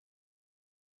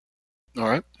 All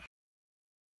right.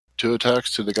 2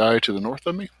 attacks to the guy to the north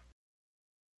of me.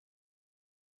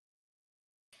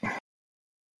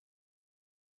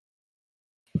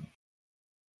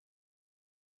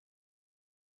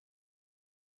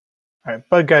 All right,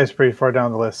 Bug Guy's pretty far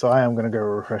down the list, so I am going to go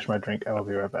refresh my drink. I will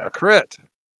be right A back. crit.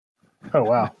 Oh,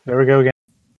 wow. There we go again.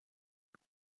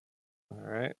 All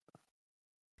right.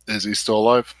 Is he still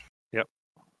alive? Yep.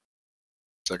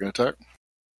 Second attack.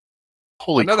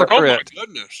 Holy Another crap. Oh my crit.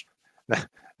 goodness!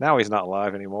 Now he's not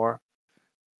alive anymore.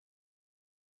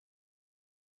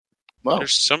 Wow.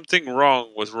 There's something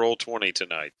wrong with Roll20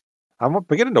 tonight. I'm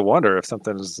beginning to wonder if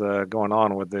something's going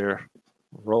on with their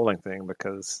rolling thing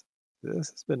because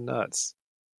this has been nuts.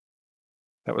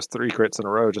 That was 3 crits in a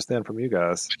row just then from you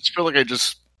guys. I just feel like I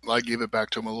gave it back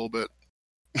to him a little bit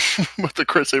with the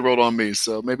crits they rolled on me,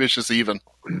 so maybe it's just even.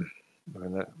 I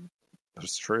mean,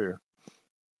 that's true.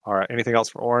 All right. Anything else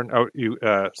for Orn? Oh,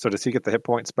 so does he get the hit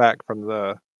points back from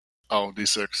the Oh,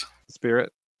 D6.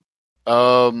 spirit?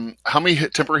 How many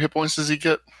temporary hit points does he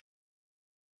get?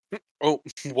 Oh,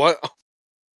 what?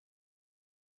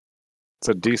 It's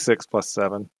a D6 plus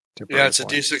 7. Yeah, it's a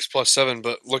D6 plus 7.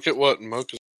 But look at what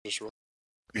Mocha just rolled.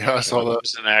 Yeah, I saw It that.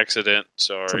 was an accident. It's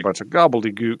a Sorry. bunch of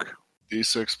gobbledygook.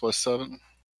 D6 plus 7.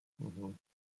 Mm-hmm.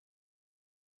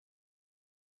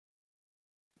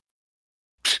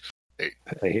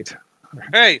 8.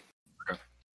 Hey,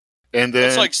 And then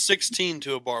that's like 16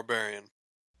 to a barbarian.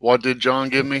 what did John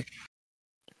give me?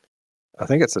 I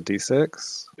think it's a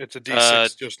D6. It's a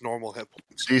D6, just normal hit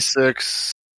points.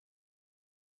 D6.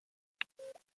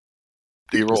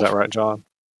 D-roll. Is that right, John?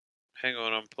 Hang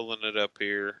on, I'm pulling it up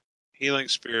here. Healing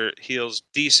Spirit heals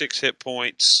D6 hit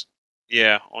points.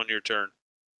 Yeah, on your turn.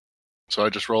 So I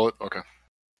just roll it? Okay.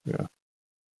 Yeah.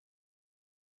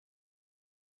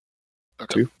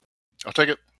 Okay. 2. I'll take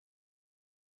it.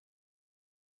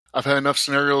 I've had enough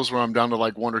scenarios where I'm down to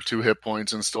like 1 or 2 hit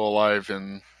points and still alive,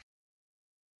 and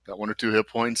that 1 or 2 hit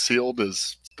points sealed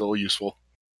is still useful.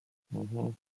 Mm-hmm.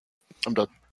 I'm done.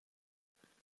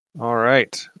 All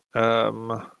right.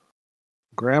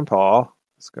 Grandpa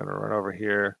is going to run over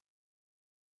here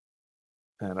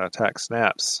and attack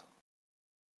Snaps.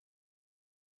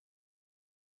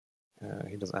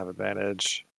 He doesn't have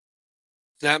advantage.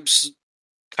 Snaps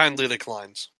kindly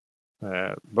declines.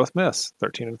 Both miss.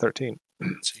 13 and 13.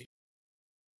 Let's see.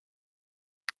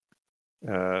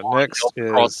 Next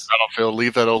Across is the battlefield.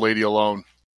 Leave that old lady alone.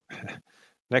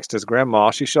 next is Grandma.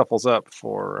 She shuffles up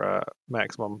for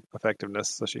maximum effectiveness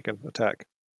so she can attack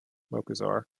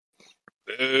Mokuzar.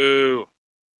 Boo.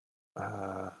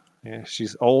 Yeah,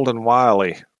 she's old and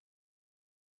wily.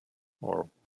 Or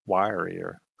wiry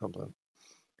or something.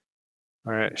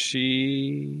 All right,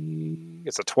 she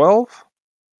gets a 12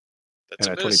 That's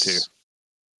and a a miss. 22.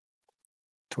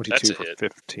 22 That's a for hit.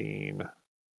 15.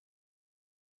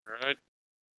 All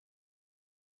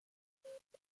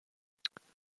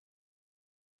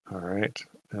All right,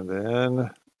 and then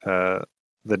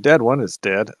the dead one is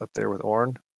dead up there with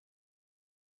Orn.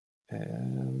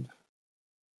 And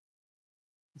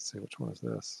let's see, which one is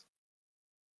this?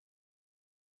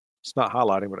 It's not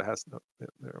highlighting, but it has. No,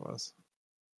 there it was.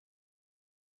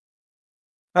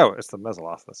 Oh, it's the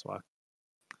Mesoloth. That's why.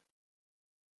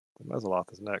 The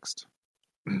Mesoloth is next.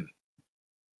 You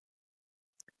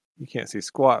can't see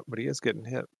squat, but he is getting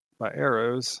hit by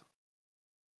arrows.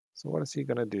 So what is he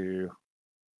going to do?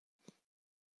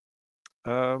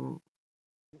 Run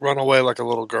away like a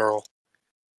little girl.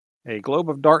 A globe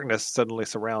of darkness suddenly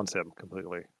surrounds him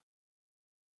completely.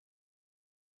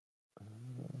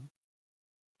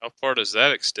 How far does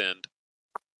that extend?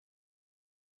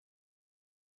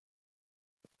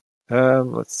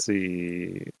 Let's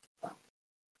see.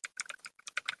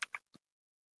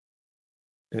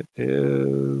 It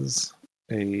is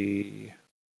a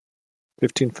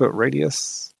 15-foot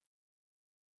radius.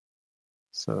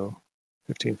 So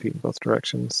 15 feet in both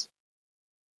directions.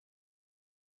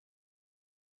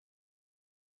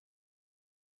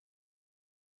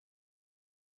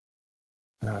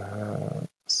 Let's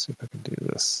see if I can do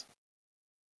this.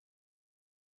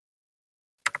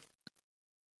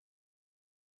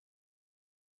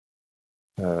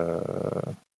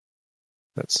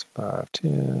 That's 5,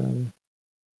 10.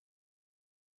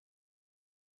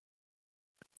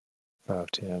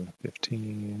 5, 10,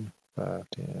 15, 5,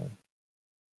 10,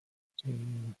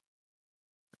 15.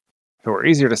 If it were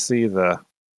easier to see the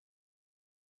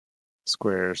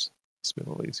squares, it's been a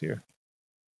little easier.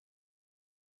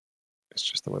 It's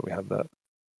just the way we have that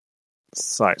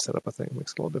sight set up, I think,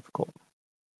 makes it a little difficult.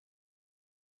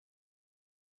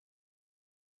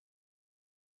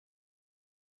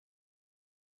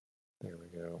 There we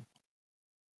go.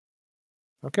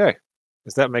 Okay.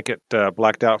 Does that make it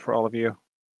blacked out for all of you?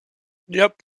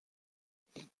 Yep.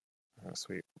 Oh,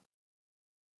 sweet.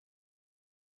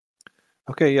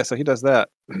 Okay, yeah, so he does that.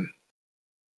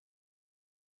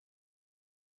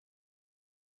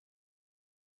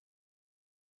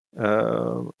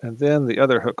 And then the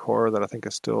other hook horror that I think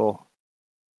is still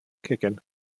kicking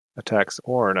attacks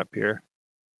Orin up here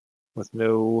with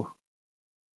no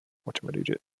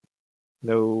whatchamajigit.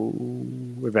 No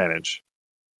advantage.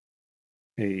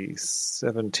 A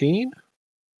 17?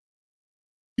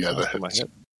 Yeah, That's that my hits.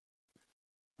 hit.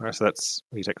 All right, so that's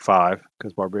you take 5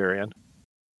 because barbarian,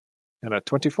 and a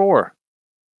 24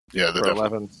 Yeah, that for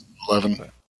definitely. 11.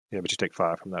 11. Yeah, but you take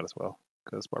 5 from that as well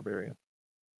because barbarian.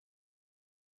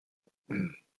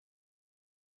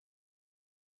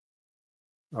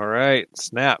 All right,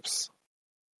 Snaps.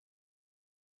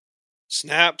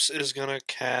 Snaps is going to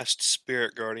cast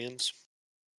Spirit Guardians.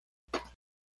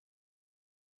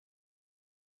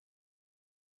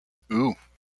 Ooh,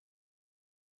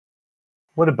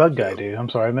 What did Bug Guy do? I'm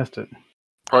sorry, I missed it.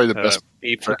 probably the best.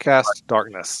 He cast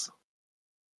darkness.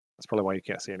 That's probably why you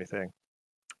can't see anything.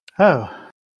 Oh,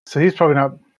 so he's probably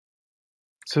not.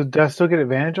 So did I still get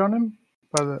advantage on him?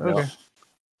 No. Okay.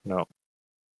 No.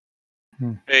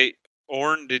 Hey,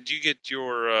 Orn, did you get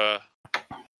your?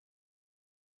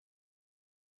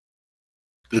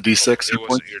 The D6 It hit wasn't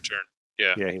point? your turn.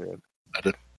 Yeah. Yeah, he did. I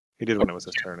did. He did when it was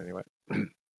his turn, anyway.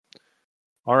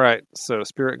 All right, so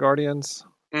Spirit Guardians.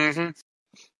 Mm-hmm.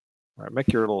 All right,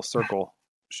 make your little circle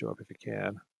show up if you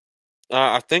can.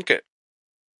 I think it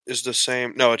is the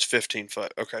same. No, it's 15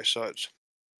 foot. Okay, so it's.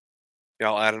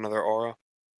 Yeah, I'll add another aura.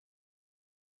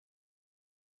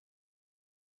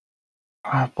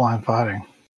 Blind fighting.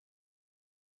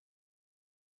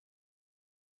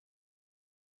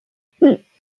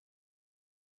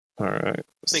 All right.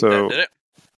 I think So that did it.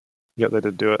 yeah, they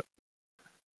did do it.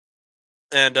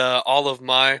 And all of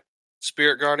my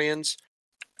spirit guardians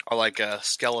are like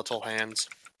skeletal hands.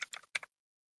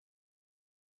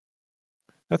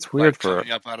 That's weird like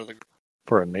coming up out of the.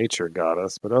 for a nature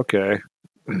goddess, but okay.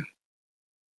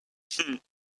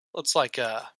 It's like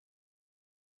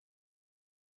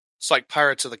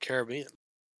Pirates of the Caribbean.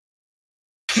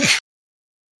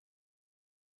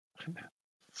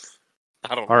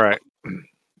 I don't know. All right.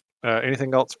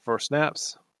 Anything else for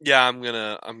snaps? Yeah, I'm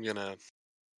gonna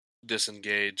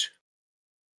disengage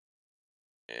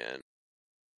and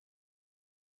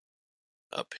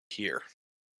up here.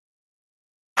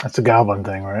 That's a goblin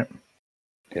thing, right?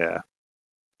 Yeah.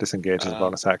 Disengage is a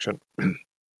bonus action.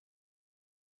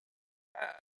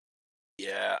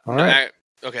 Yeah. All No, right.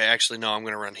 okay, actually, no. I'm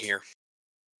gonna run here.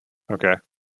 Okay.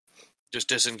 Just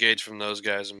disengage from those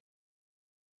guys and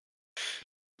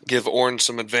give Orange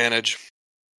some advantage.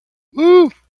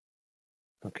 Woo!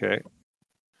 Okay.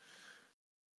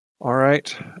 All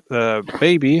right. The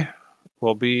baby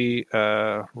will be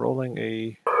rolling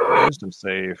a wisdom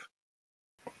save.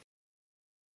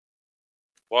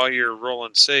 While you're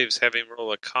rolling saves, have him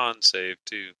roll a con save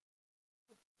too.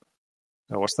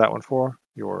 Now, what's that one for?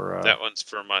 Your That one's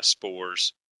for my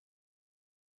spores.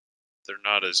 They're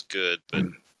not as good, but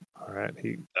all right.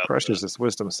 He crushes this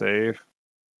wisdom save.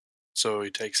 So he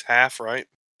takes half, right?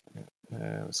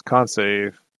 And his con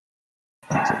save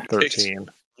is at 13.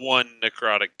 1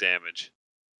 necrotic damage.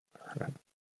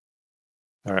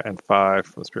 All right, and 5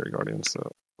 for the Spirit Guardian,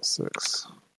 so 6.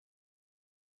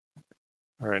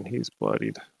 All right, and he's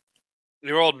bloodied.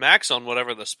 You rolled max on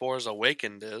whatever the Spores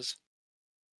Awakened is.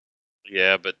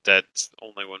 Yeah, but that's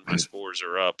only when my spores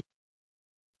are up.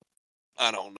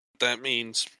 I don't know what that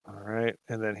means. All right,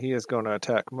 and then he is going to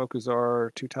attack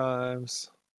Mokuzar 2 times.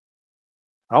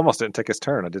 I almost didn't take his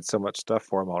turn. I did so much stuff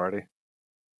for him already.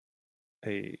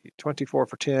 A 24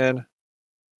 for 10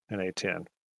 and a 10.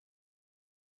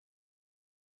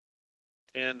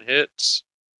 10 hits.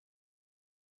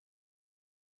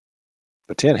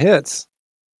 The 10 hits?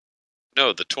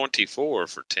 No, the 24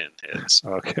 for 10 hits.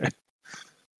 Okay.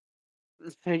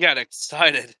 He got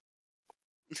excited.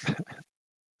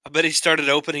 I bet he started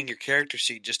opening your character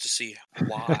sheet just to see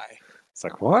why. It's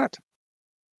like, what?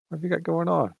 What have you got going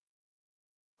on?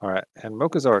 All right, and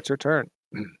Mokuzar, it's your turn.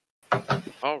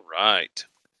 All right.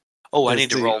 Oh, I Is need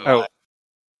to the- roll oh, my...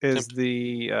 Is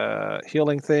the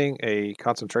healing thing a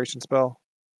concentration spell?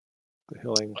 The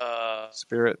healing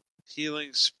spirit?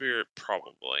 Healing spirit,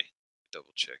 probably.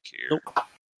 Double check here. Nope.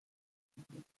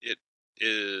 It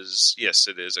is, yes,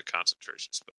 it is a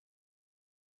concentration spell.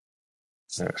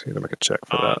 Yeah, so you gotta make a check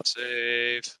for Con that.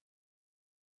 save.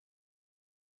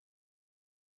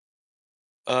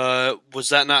 Was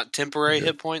that not temporary Okay.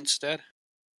 hit points, Dad? I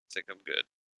think I'm good.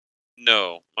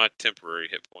 No, my temporary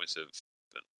hit points have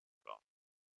been.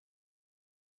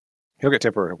 He'll get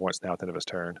temporary points now at the end of his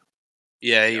turn.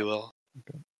 Yeah, you will.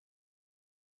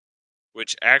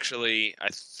 Which actually, I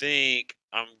think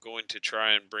I'm going to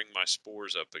try and bring my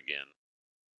spores up again.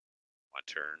 My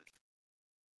turn.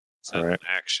 Is that All right. an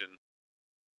action?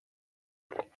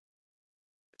 Let's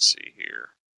see here.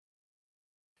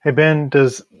 Hey Ben,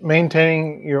 does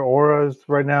maintaining your auras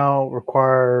right now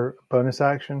require a bonus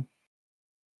action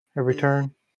every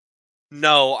turn?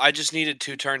 No, I just needed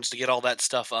 2 turns to get all that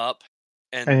stuff up.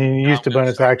 And you now used a I'm gonna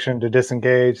bonus start- action to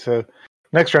disengage, so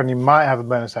next round you might have a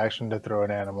bonus action to throw an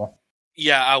animal.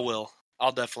 Yeah, I will.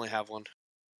 I'll definitely have one.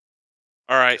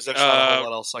 All right. Because there's not a whole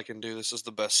lot else I can do. This is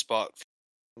the best spot.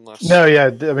 Unless... No, yeah, I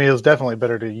mean it was definitely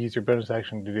better to use your bonus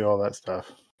action to do all that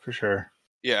stuff for sure.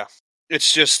 Yeah,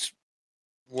 it's just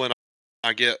when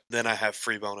I get, then I have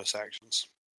free bonus actions.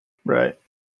 Right.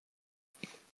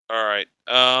 All right.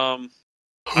 I'm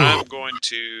going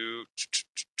to.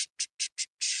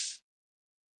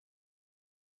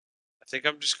 I think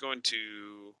I'm just going to.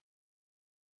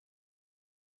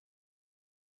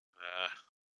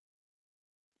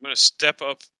 I'm going to step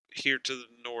up here to the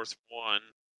north 1,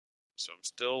 so I'm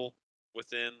still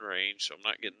within range, so I'm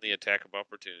not getting the attack of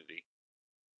opportunity.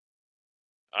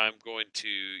 I'm going to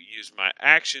use my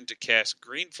action to cast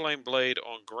Green Flame Blade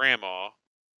on Grandma.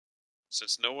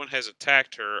 Since no one has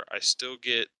attacked her, I still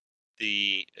get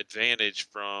the advantage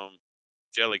from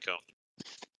Jellycone.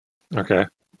 Okay.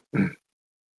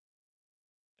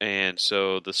 And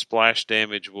so the splash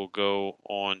damage will go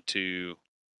on to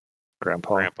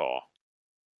Grandpa.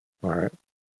 All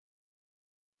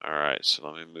All right, so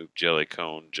let me move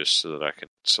Jellycone just so that I can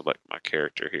select my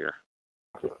character here.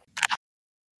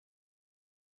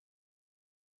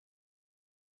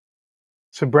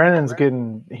 So Brandon's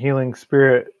getting healing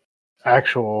spirit,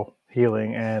 actual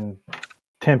healing, and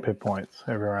 10 hit points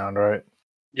every round, right?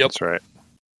 Yep. That's right.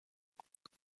 All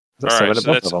That's 7 right, to so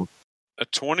both that's of them. a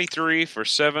 23 for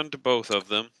 7 to both of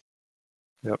them.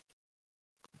 Yep.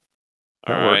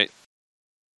 All That worked. right.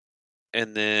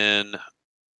 And then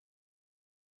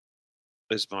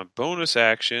is my bonus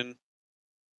action.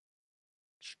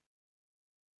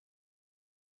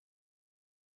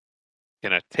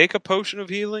 Can I take a potion of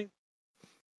healing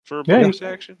for a Yeah, bonus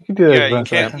action? You can do that. Yeah, as you bonus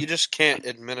can't. action. You just can't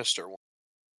administer one.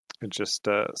 It just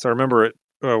so remember it.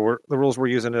 The rules we're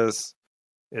using is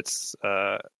it's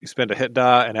you spend a hit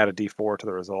die and add a D4 to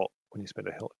the result when you spend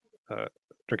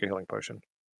drink a healing potion.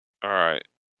 All right.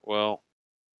 Well,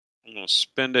 I'm going to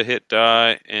spend a hit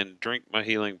die and drink my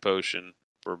healing potion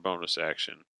for a bonus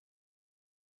action.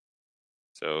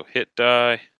 So hit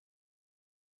die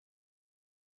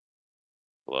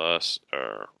plus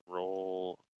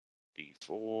roll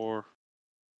D4.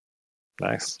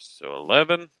 Nice. So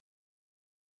 11.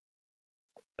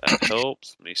 That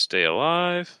helps me stay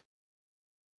alive.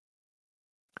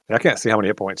 I can't see how many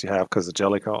hit points you have because the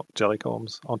jelly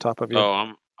combs on top of you.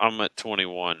 Oh, I'm at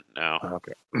 21 now.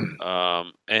 Okay.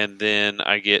 And then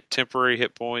I get temporary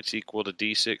hit points equal to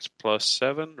D6 plus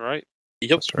 7, right? Yep.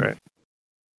 That's right.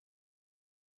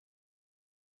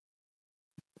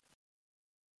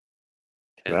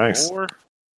 And Nice. more.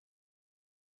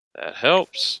 That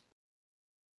helps.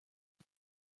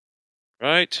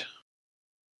 Right.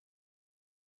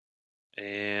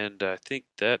 And I think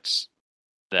that's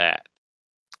that.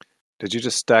 Did you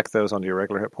just stack those onto your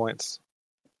regular hit points?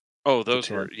 Oh, those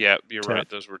temp. were, yeah, you're Temp. right.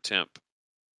 Those were temp.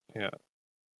 You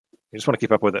just want to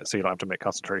keep up with it so you don't have to make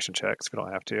concentration checks if you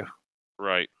don't have to.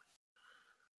 Right.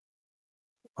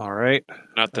 All right.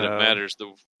 Not that it matters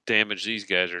the damage these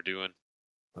guys are doing.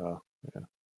 Oh, yeah.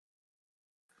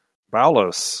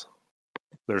 Balos.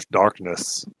 There's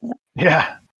darkness.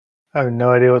 Yeah. I have no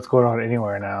idea what's going on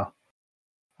anywhere now.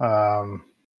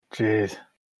 Jeez.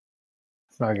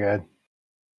 It's not good.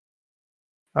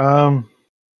 I'm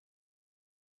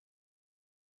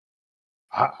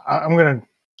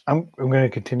gonna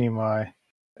continue my.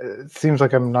 It seems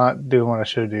like I'm not doing what I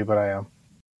should do, but I am.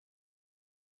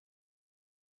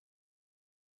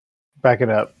 Backing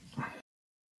up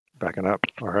Backing up.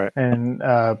 All right. and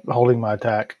holding my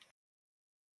attack.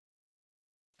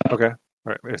 Okay. All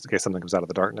right. In case something comes out of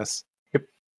the darkness. Yep.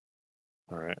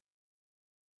 All right.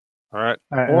 All right.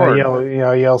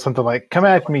 I yell something like, "Come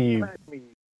at me, you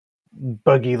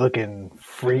buggy-looking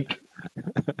freak!"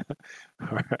 All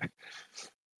right.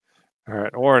 All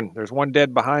right, Orin, there's one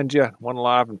dead behind you, one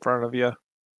alive in front of you.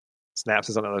 Snaps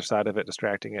is on the other side of it,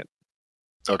 distracting it.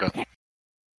 Okay.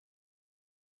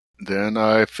 Then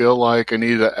I feel like I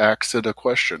need to ask it a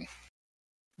question.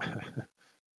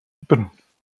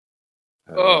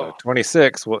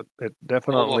 26. Well, it Almost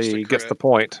definitely a gets crit. the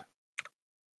point.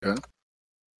 Okay.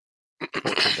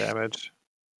 14 damage.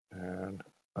 And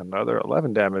another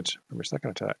 11 damage from your second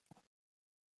attack.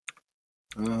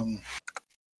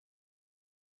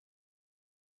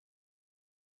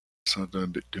 It's not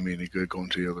going to do me any good going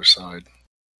to the other side.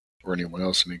 Or anyone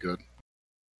else any good.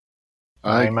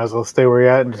 You might as well stay where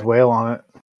you're at and just wail on it.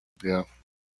 Yeah.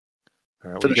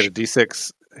 All right, well, you get a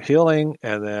D6 healing,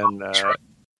 and then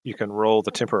you can roll the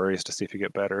temporaries to see if you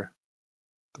get better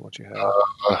than what you have.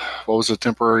 What was the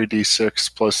temporary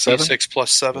D6 plus 7? D6 plus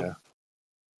 7. Yeah.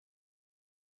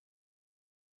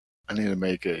 I need to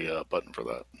make a button for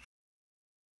that.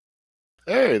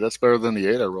 Hey, that's better than the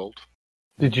 8 I rolled.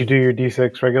 Did you do your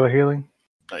D6 regular healing?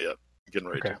 Not yet. Getting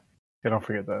ready Okay. to. Yeah, don't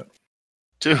forget that.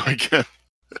 2 again.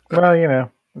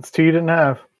 Well, it's 2 you didn't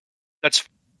have. That's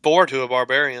 4 to a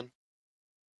barbarian.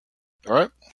 All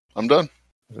right. I'm done.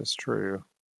 That's true.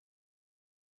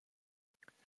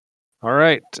 All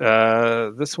right.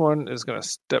 This one is going to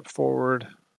step forward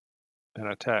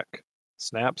and attack.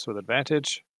 Snaps with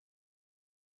advantage.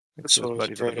 This one was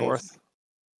buddy to the afraid of. north.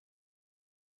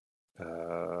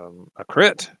 A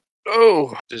crit.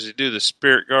 Oh! Does he do the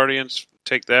Spirit Guardians?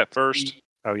 Take that first?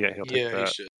 Oh, yeah, he'll take Yeah, he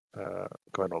that. should. Go ahead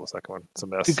and roll the second one. It's a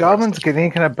mess. Do goblins get any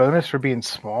kind of bonus for being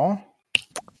small?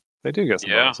 They do get some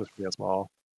Yeah. bonuses for being small.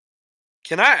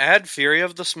 Can I add Fury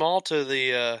of the Small to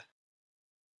the...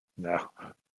 No.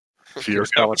 Fear.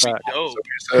 Spell attack. Oh,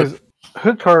 Because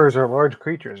hood horrors are large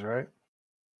creatures, right?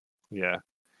 Yeah.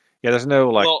 Yeah, there's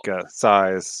no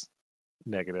size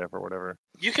negative or whatever.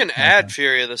 you can add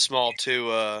Fury of the Small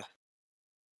to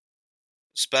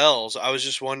spells. I was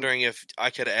just wondering if I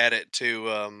could add it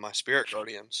to my Spirit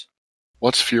Guardians.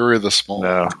 What's Fury of the Small?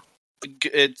 No.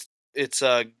 It's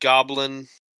a goblin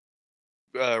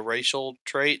racial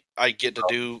trait. I get to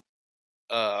do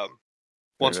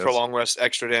once it per is. long rest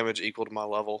extra damage equal to my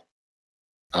level.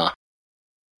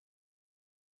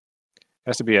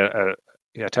 has to be you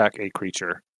attack a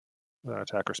creature,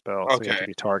 attacker spell. So you have to Okay.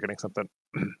 be targeting something.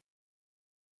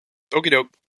 Okie doke.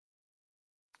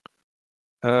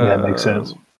 Yeah, that makes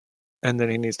sense. And then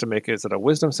he needs to make, is it a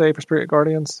wisdom save for Spirit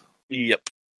Guardians? Yep.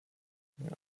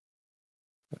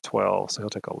 12, so he'll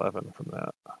take 11 from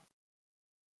that.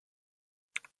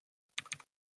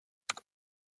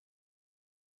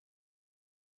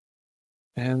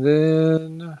 And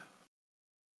then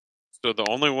So the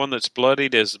only one that's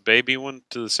bloodied is the baby one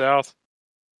to the south?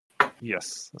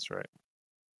 yes, that's right.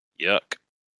 Yuck.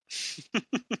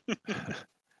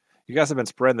 You guys have been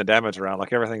spreading the damage around,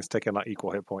 like everything's taking like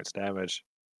equal hit points damage.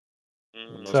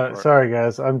 Mm. Most part. Sorry,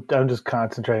 guys. I'm just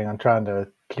concentrating on trying to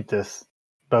keep this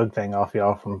bug thing off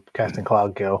y'all from casting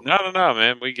Cloud Kill. No,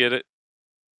 man. We get it.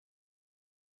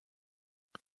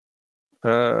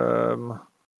 Um,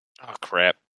 Oh,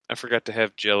 crap. I forgot to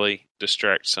have Jelly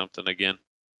distract something again.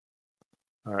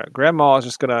 all right, Grandma is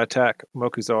just going to attack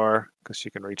Mokuzar because she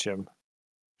can reach him.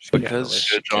 She can't Because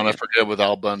really- Good, John. I forget with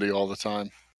Al Bundy all the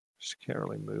time. She can't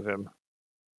really move him.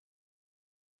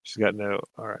 She's got no.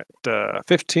 All right.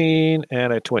 15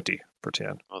 and a 20 for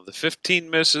 10. Well, the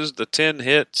 15 misses, the 10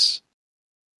 hits,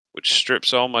 which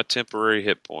strips all my temporary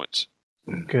hit points.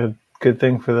 Good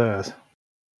thing for those.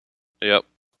 Yep.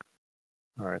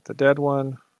 All right. The dead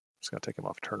one. Just going to take him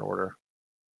off turn order.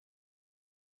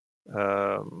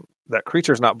 That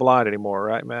creature's not blind anymore,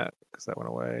 right, Matt? Because that went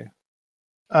away.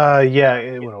 Yeah,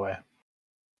 it went away.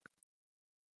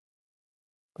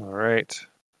 All right.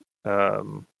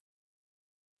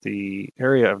 The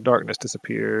area of darkness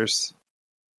disappears.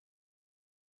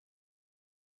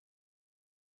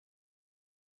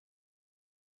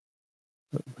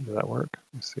 Did that work?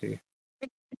 Let's see.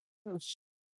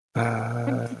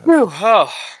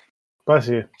 Oh, Bless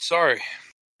you. sorry.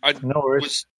 No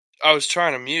worries. I was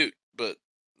trying to mute, but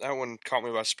that one caught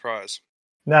me by surprise.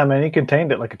 Nah, man, you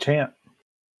contained it like a champ.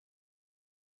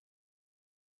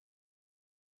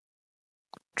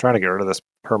 Trying to get rid of this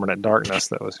permanent darkness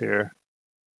that was here.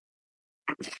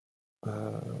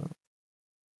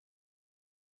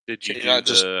 Did you Can you do not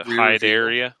just the re-reveal? hide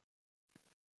area?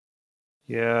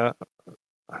 Yeah,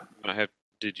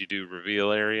 Did you do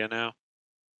reveal area now?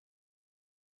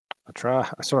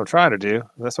 that's what I'm trying to do.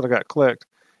 That's what I got clicked.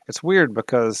 It's weird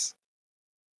because,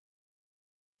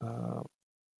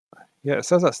 yeah, it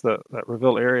says that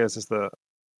reveal areas is the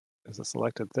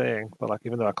selected thing, but like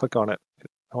even though I click on it,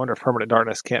 I wonder if permanent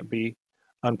darkness can't be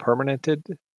unpermanented.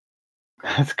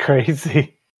 That's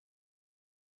crazy.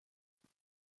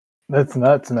 That's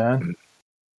nuts, man.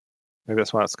 Maybe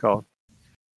that's why it's called.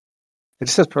 It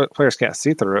just says players can't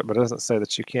see through it, but it doesn't say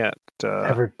that you can't.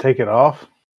 Ever take it off?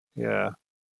 Yeah.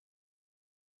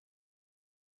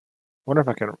 Wonder if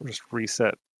I can just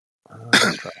reset.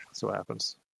 Let's try. See what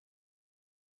happens.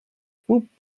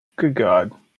 Good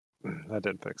God. That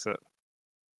didn't fix it.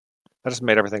 I just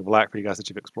made everything black for you guys that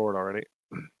you've explored already.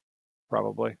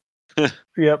 Probably.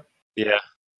 Yep. Yeah.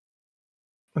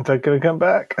 Is that going to come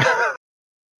back? I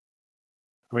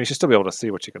mean, you should still be able to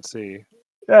see what you can see.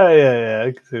 Yeah.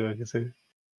 I can see.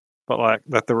 But like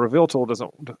that, the reveal tool doesn't.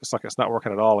 It's like it's not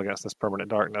working at all against this permanent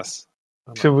darkness.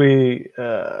 Should we?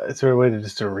 Is there a way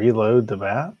to reload the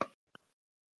map?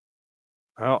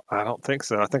 Well, I don't think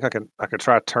so. I think I could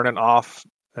try turning off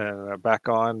and back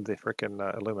on the freaking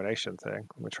illumination thing.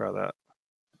 Let me try that.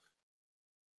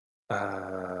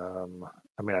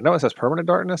 I mean, I know it says permanent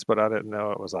darkness, but I didn't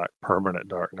know it was like permanent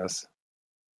darkness.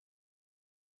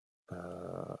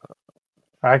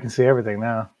 I can see everything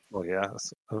now. Well, yeah.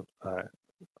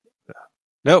 Yeah.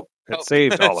 Nope, it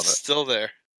saved all of It's it. still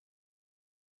there.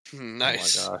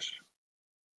 Nice. Oh my gosh.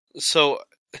 So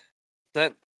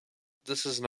this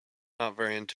is not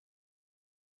very intuitive.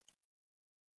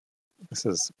 This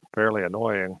is fairly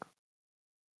annoying.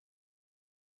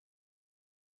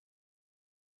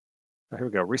 Here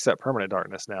we go. Reset permanent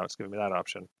darkness now. It's giving me that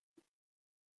option.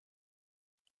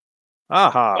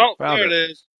 Aha! Oh, Found there it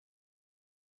is.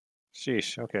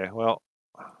 Sheesh. Okay, well.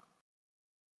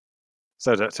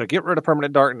 So to get rid of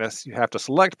permanent darkness, you have to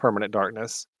select permanent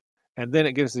darkness, and then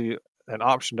it gives you an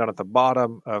option down at the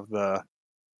bottom of the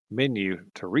menu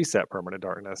to reset permanent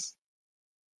darkness.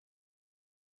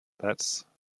 That's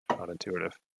not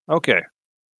intuitive. Okay.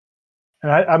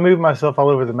 And I moved myself all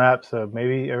over the map, so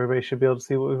maybe everybody should be able to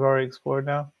see what we've already explored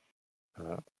now.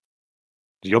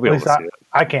 You'll be At able to least see it.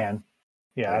 I can.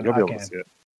 Yeah, You'll I be able can. to see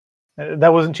it.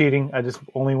 That wasn't cheating. I just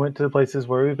only went to the places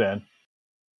where we've been.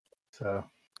 So.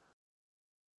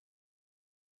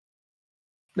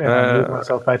 And I moved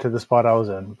myself back to the spot I was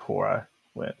in before I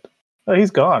went. Oh,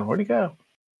 he's gone. Where'd he go?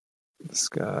 This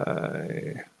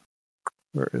guy.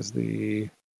 Where is the.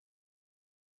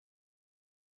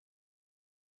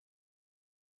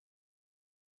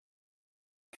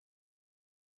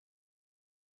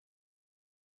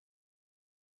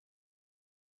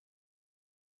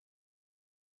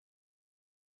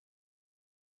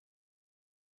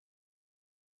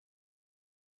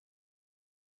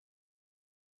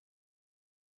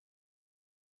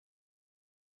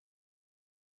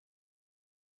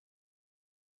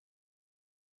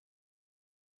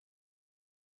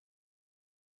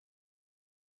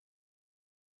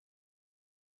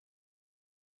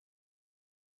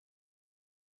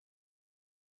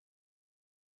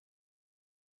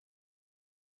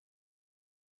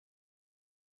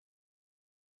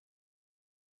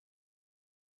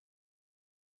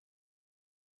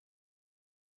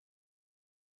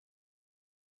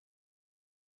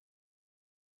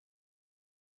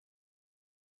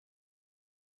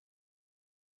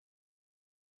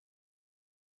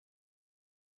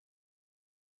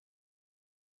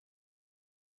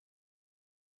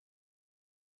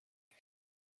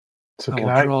 So I can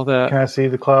will I draw that. can I see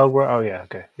the cloud? Where? Oh yeah,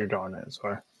 okay. You're drawing it.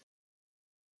 Sorry.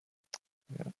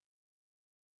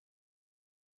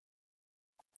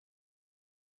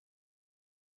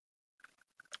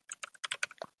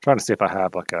 Trying to see if I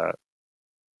have like a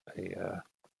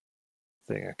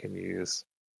thing I can use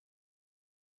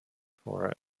for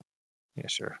it. Yeah,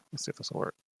 sure. Let's see if this will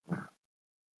work.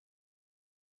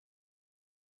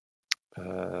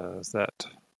 Is that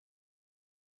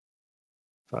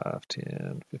 5,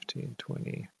 10, 15,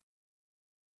 20?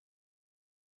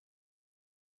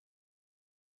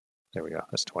 There we go.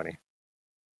 That's 20.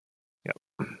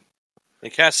 Yep. He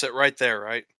casts it right there,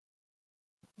 right?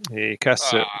 He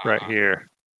casts it right here.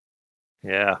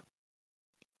 Yeah.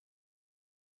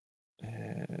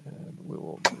 And we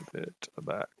will move it to the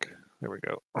back. There we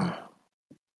go.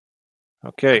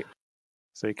 Okay.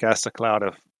 So he casts a cloud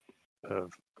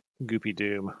of goopy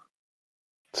doom.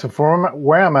 So from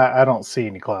where I'm at, I don't see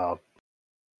any cloud.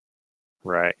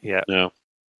 Right. Yeah. No.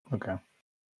 Okay.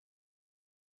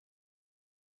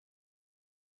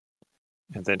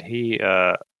 And then he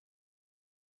kind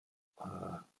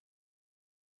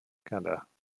of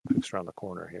moves around the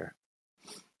corner here.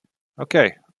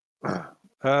 Okay. The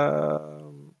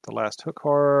last hook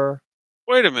horror.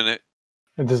 Wait a minute.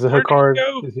 And does the Where hook did he card?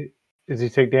 go? Does he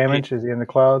take damage? Is he in the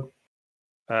cloud?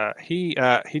 He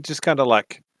just kind of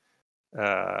like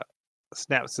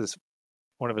snaps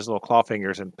one of his little claw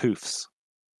fingers and poofs.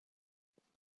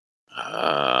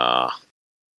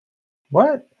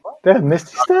 What? They have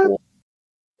Misty Step?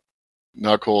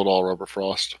 Not cool at all, Rubber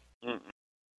Frost.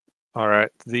 All right.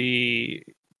 The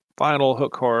final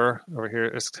hook horror over here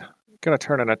is going to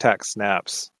turn and attack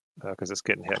Snaps because it's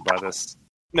getting hit by this.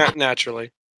 Not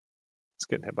naturally. It's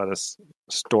getting hit by this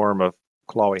storm of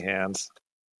clawy hands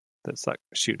that's like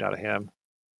shooting out of him.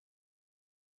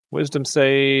 Wisdom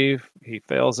save. He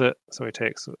fails it, so he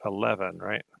takes 11.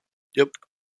 Right? Yep.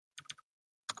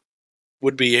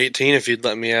 Would be 18 if you'd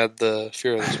let me add the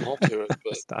Fear of the Small to it. But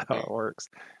That's not how it works.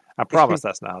 I promise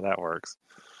that's not how that works.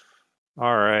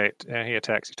 All right. And he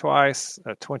attacks you twice,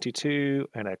 a 22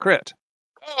 and a crit.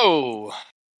 oh,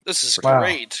 this is Wow.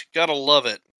 great. Gotta love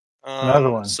it. Another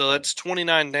one. So that's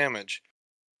 29 damage.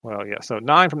 Well, yeah. So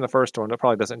 9 from the first one. That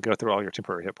probably doesn't go through all your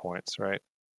temporary hit points, right?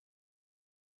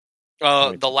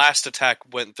 The last attack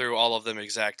went through all of them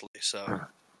exactly. So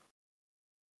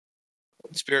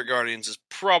Spirit Guardians is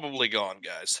probably gone,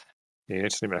 guys. Yeah, you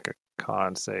just need to make a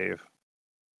con save.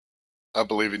 I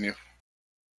believe in you.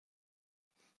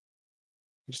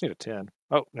 You just need a 10.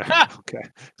 Oh, no. Ha! Okay.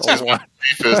 This is Roll my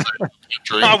briefest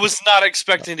dream. I was not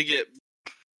expecting to get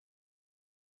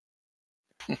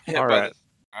hit All by right. this.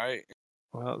 All right.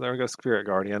 Well, there we go, Spirit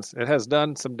Guardians. It has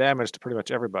done some damage to pretty much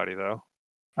everybody, though.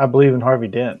 I believe in Harvey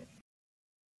Dent.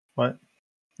 What?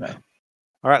 All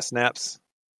right, Snaps.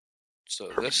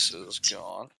 So this is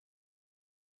gone.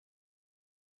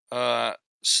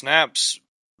 Snaps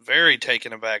very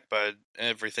taken aback by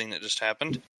everything that just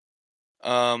happened.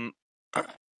 Oh,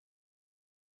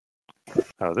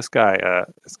 this guy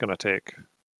is going to take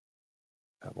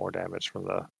more damage from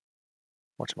the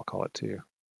whatchamacallit, too.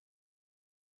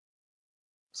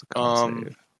 It's a con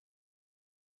save.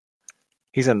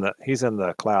 He's in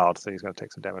the cloud, so he's going to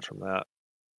take some damage from that.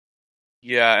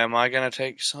 Yeah, am I gonna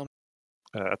take some?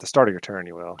 At the start of your turn,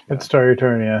 you will. Yeah. Let's start your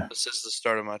turn, yeah. This is the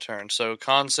start of my turn. So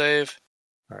con save.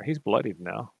 All right, he's bloodied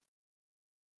now.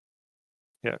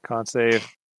 Yeah, con save.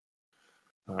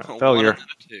 All right, One failure. and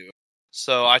a 2.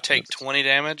 So I take That's- 20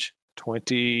 damage.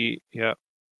 20. Yeah,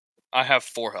 I have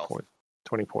 4 health.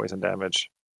 20 poison damage.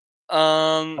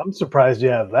 I'm surprised you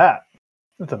have that.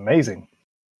 That's amazing.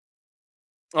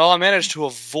 Well, I managed to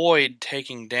avoid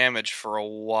taking damage for a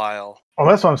while. Oh,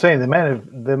 that's what I'm saying. The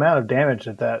amount of damage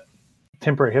that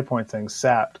temporary hit point thing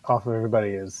sapped off of everybody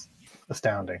is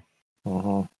astounding.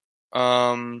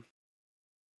 Mm-hmm.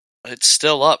 It's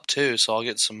still up too, so I'll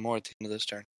get some more at the end of this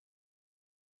turn.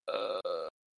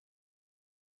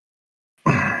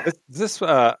 I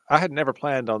had never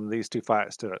planned on these two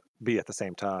fights to be at the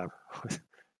same time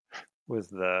with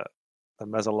the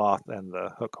Mesoloth and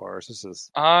the hook horrors. This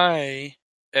is I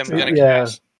am gonna Yeah.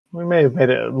 cast. We may have made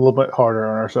it a little bit harder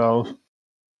on ourselves.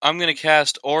 I'm gonna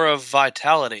cast Aura of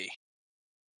Vitality.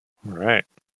 all right.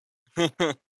 /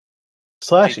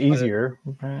 Take easier.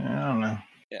 I don't know.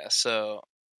 Yeah, so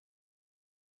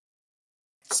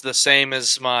it's the same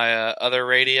as my other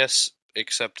radius,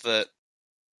 except that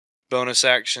bonus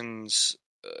actions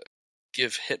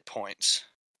give hit points.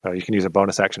 Oh, you can use a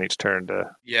bonus action each turn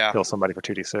to Yeah, kill somebody for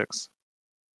 2d6.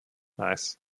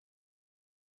 Nice.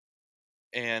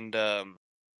 and All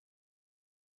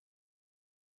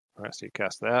right, so you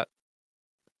cast that.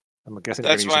 I'm guessing you're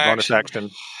going That's to use your my bonus action.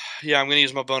 Yeah, I'm going to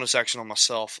use my bonus action on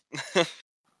myself. All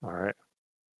right.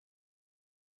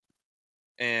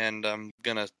 And I'm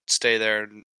going to stay there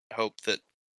and hope that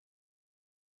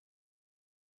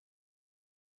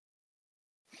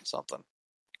something.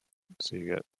 So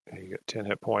you get 10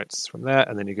 hit points from that,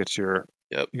 and then you get your.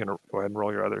 Yep. You're going to go ahead and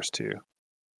roll your others too.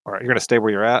 All right. You're going to stay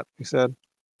where you're at, you said?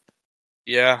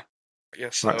 Yeah, I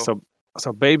guess so. All right.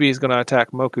 So Baby's going to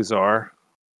attack Mokuzar.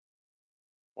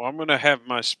 Well, I'm going to have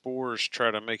my spores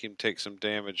try to make him take some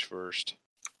damage first.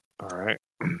 All right.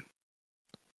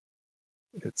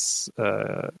 It's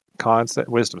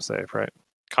wisdom save, right?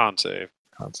 Con save.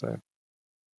 Con save.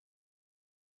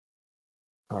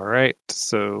 All right.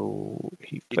 So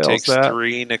he fails takes that.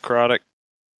 3 necrotic.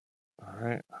 All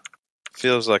right.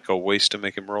 Feels like a waste to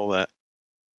make him roll that.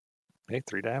 Hey,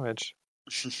 3 damage.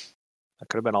 That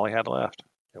could have been all he had left.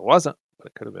 It wasn't, but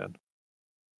it could have been.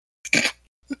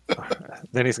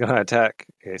 Then he's going to attack.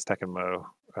 Okay, he's attacking Mo.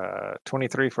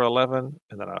 23 for 11,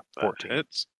 and then a 14. That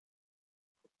hits.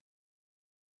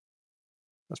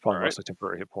 That's probably All right. mostly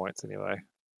temporary hit points anyway.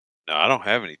 No, I don't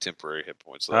have any temporary hit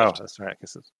points Oh, left. that's right,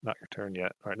 because it's not your turn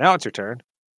yet. All right, now it's your turn.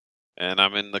 And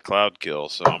I'm in the cloud kill,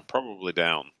 so I'm probably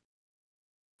down.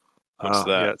 What's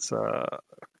that? Yeah, it's a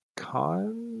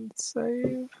con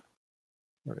save.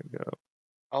 Where'd it go?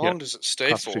 How long does it stay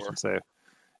for? Concentration save.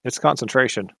 It's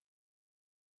concentration.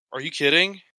 Are you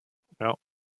kidding? No.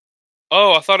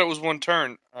 Oh, I thought it was one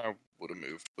turn. I would have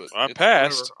moved, but I it's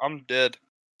passed. whatever. I'm dead.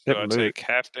 Do Yep, I move. take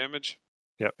half damage?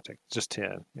 Yep, take just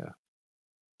 10. Yeah.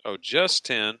 Oh, just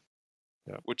 10.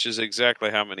 Yep. Which is exactly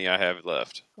how many I have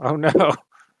left. Oh no. All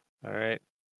right.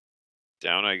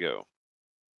 Down I go.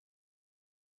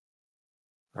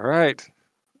 All right.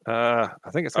 I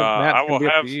think it's Matt. I will be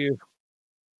up have- to you.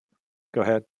 Go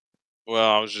ahead. Well,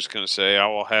 I was just going to say, I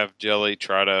will have Jelly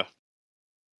try to,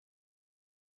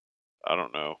 I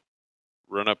don't know,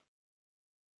 run up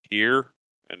here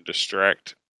and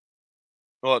distract.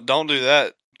 Well, don't do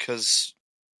that because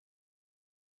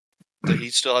he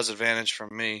still has advantage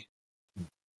from me.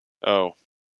 Oh,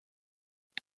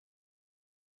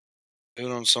 Do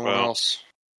it on someone Well. else.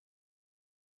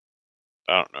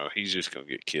 I don't know. He's just going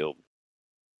to get killed.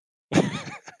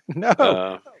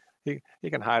 No. He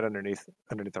can hide underneath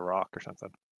a rock or something.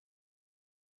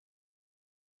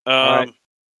 right.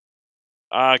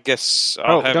 I guess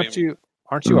I'll have him.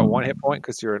 Aren't you at 1 hit point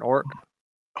because you're an orc?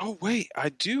 Oh, wait, I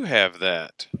do have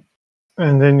that.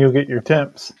 And then you'll get your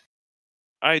temps.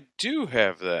 I do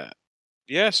have that.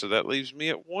 Yeah, so that leaves me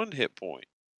at 1 hit point.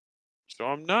 So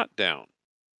I'm not down.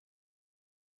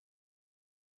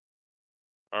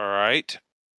 All right.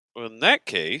 Well, in that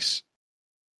case,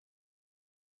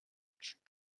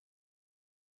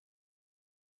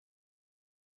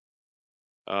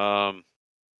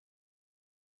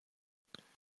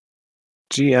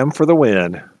 GM for the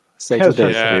win. Save the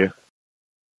day Yeah. for you.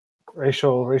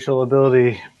 Racial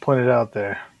ability pointed out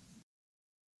there.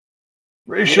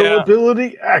 Racial Yeah.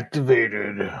 ability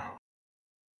activated.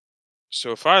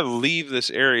 so if I leave this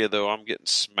area, though, I'm getting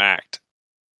smacked.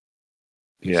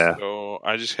 Yeah. So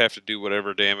I just have to do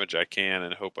whatever damage I can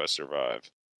and hope I survive.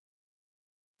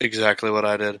 Exactly what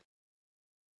I did.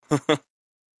 All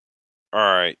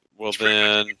right. Well, It's pretty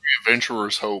then.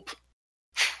 Adventurer's Hope.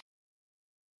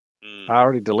 I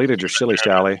already deleted your shilly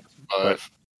shally. But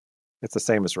It's the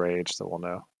same as rage, so we'll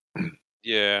know.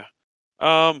 Yeah.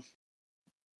 I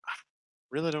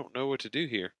really don't know what to do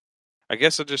here. I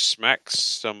guess I'll just smack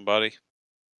somebody.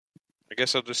 I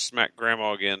guess I'll just smack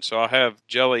Grandma again. So I'll have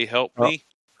Jelly help me.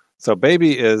 So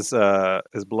baby is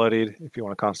bloodied if you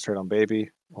want to concentrate on baby,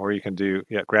 or you can do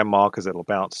grandma because it'll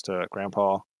bounce to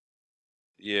grandpa.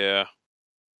 Yeah.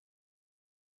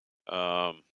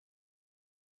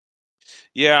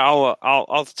 Yeah, I'll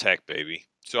attack baby.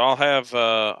 So I'll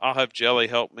have Jelly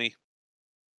help me,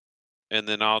 and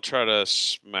then I'll try to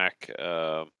smack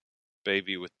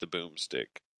baby with the boomstick.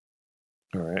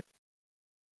 All right.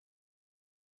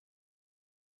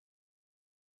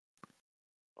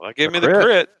 Well, that gave A me the crit.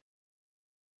 crit.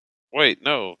 Wait,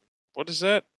 no. What is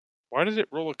that? Why did it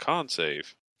roll a con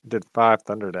save? Did 5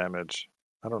 thunder damage.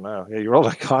 I don't know. Yeah, you rolled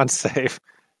a con save,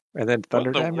 and then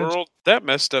thunder What in the damage. world? That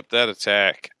messed up that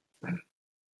attack.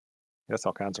 That's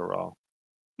all kinds of wrong.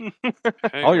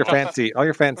 Hang All your on.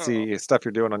 fancy stuff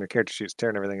you're doing on your character sheet's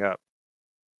tearing everything up.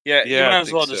 Yeah, Yeah, you I might as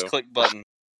think well so. just click button.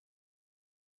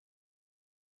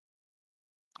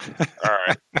 All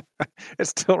right. It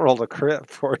still rolled a crit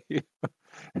for you.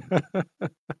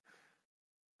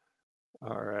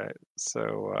 All right.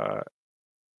 So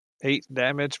 8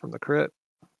 damage from the crit.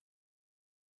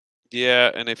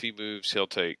 Yeah, and if he moves, he'll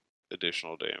take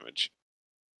additional damage.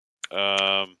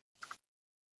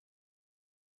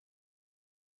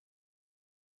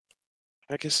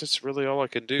 I guess that's really all I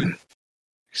can do.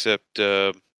 Except,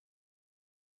 as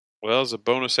a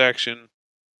bonus action,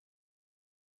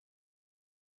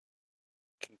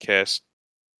 I can cast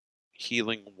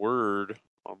Healing Word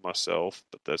on myself,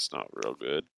 but that's not real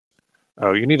good.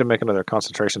 Oh, you need to make another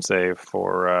concentration save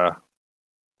for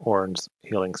Orin's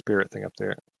healing spirit thing up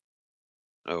there.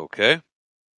 Okay.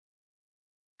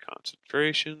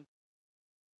 Concentration.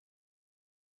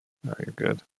 Oh, you're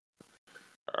good.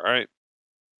 All right.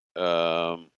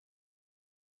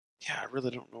 I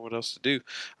really don't know what else to do.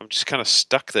 I'm just kind of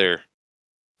stuck there.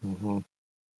 Mm-hmm.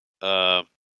 All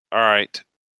right.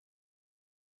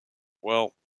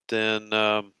 Well, then,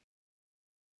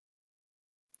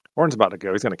 Orin's about to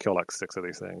go. He's going to kill like 6 of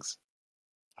these things.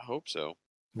 I hope so.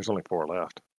 There's only 4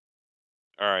 left.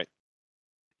 All right.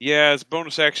 Yeah, as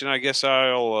bonus action, I guess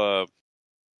I'll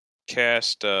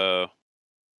cast. No,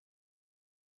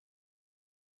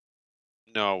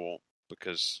 I won't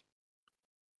because.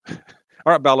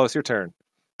 All right, Balos, your turn.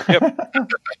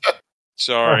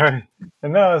 Sorry. All right.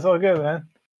 No, it's all good, man.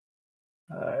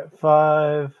 All right,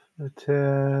 5,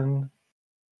 10,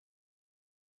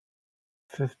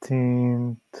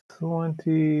 15,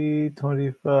 20,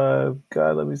 25.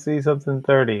 God, let me see something.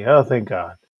 30. Oh, thank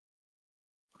God.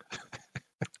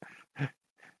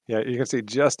 Yeah, you can see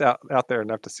just out there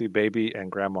enough to see Baby and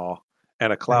Grandma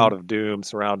and a cloud of doom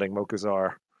surrounding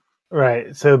Mokuzar.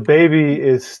 Right. So Baby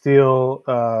is still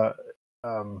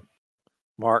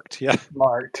Marked, yeah.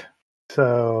 marked.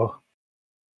 So,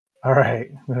 all right.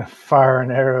 I'm going to fire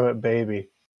an arrow at Baby.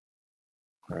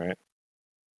 All right.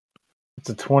 It's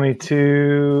a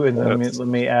 22, and then Yes. let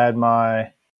me add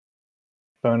my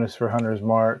bonus for Hunter's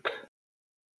Mark.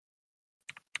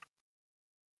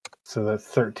 So that's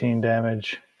 13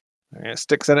 damage. It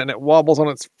sticks in it and it wobbles on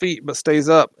its feet but stays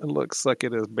up. It looks like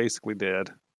it is basically dead.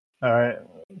 All right.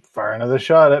 Fire another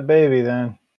shot at Baby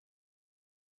then.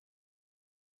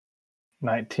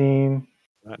 19.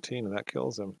 19, and that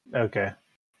kills him. Okay.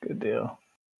 Good deal.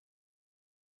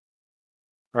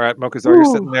 All right, Mokuzar, you're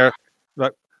sitting there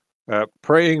like,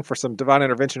 praying for some divine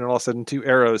intervention, and all of a sudden 2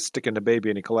 arrows stick into Baby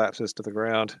and he collapses to the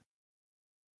ground.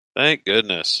 Thank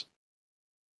goodness.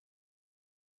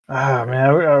 Ah,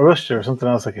 man, I wish there was something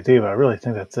else I could do, but I really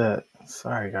think that's it.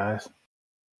 Sorry, guys.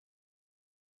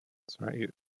 That's right.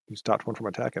 You stopped one from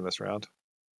attacking this round.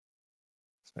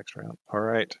 This next round. All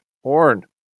right. Orn.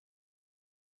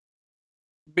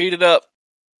 Beat it up.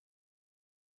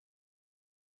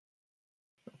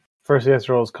 First, he has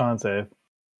to roll his con save.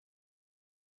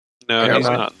 No, Yeah, he's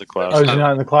but- not in the cloud. Oh, he's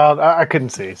not in the cloud? I couldn't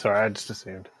see. Sorry, I just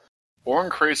assumed. Orin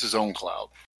creates his own cloud.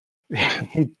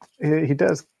 he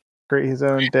does create his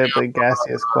own deadly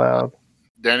gaseous cloud.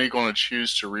 Danny going to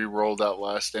choose to re-roll that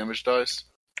last damage dice.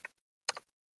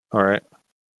 All right.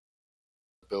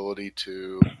 Ability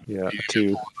to Yeah, you 2.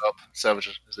 pull it up.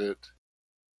 Savage, is it?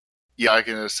 Yeah, I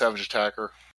can savage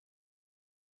attacker.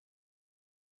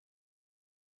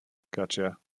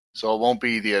 Gotcha. So it won't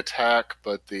be the attack,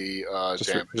 but the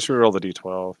damage. Just reroll the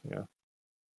d12. Yeah.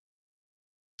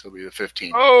 So it'll be the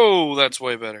 15. Oh, that's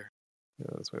way better.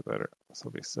 Yeah, that's way better. This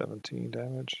will be 17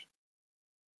 damage.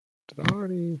 Did I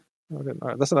already? No, I didn't. All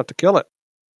right, that's enough to kill it.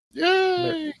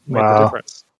 Yay! Made the Wow.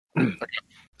 difference.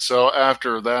 So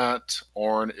after that,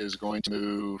 Orin is going to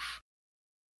move.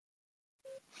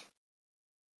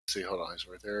 Let's see, hold on, he's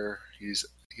right there. He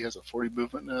has a 40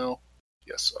 movement now.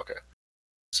 Yes, okay.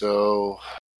 So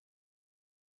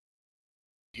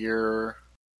here,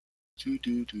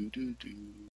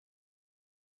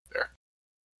 there.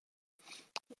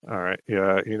 All right.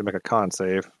 Yeah, you need to make a con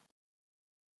save.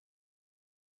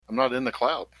 I'm not in the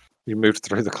cloud. You moved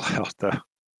through the cloud, though.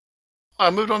 I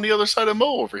moved on the other side of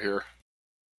Mo over here.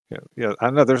 Yeah.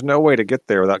 I know. There's no way to get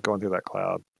there without going through that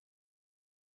cloud.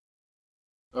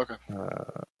 Okay.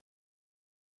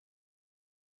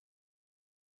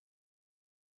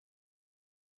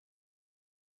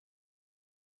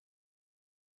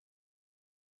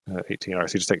 18. All right,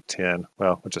 so you just take 10.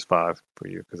 Well, which is 5 for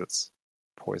you because it's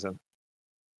poison.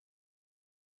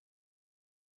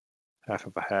 Half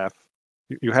of a half.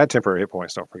 You had temporary hit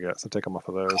points, don't forget, so take them off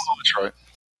of those. Oh, that's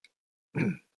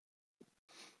right.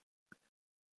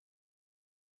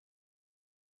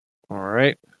 All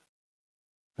right.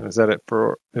 And is that it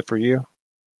for you?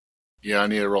 Yeah, I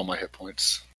need to roll my hit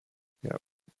points. Yep.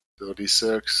 Ability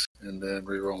 6, and then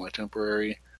re-roll my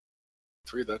temporary.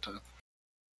 3 that time.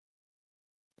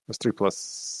 That's 3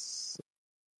 plus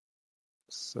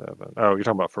 7. Oh, you're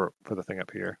talking about for the thing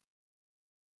up here.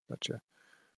 Gotcha.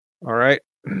 All right.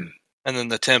 And then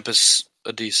the temp is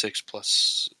a d6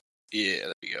 plus. Yeah,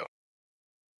 there you go.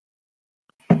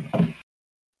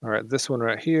 All right, this one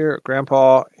right here,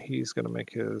 Grandpa, he's going to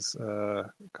make his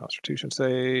Constitution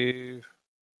save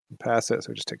and pass it,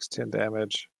 so he just takes 10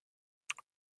 damage.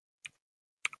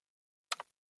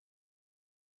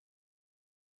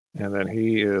 And then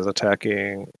he is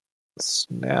attacking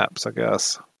Snaps, I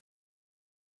guess.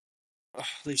 At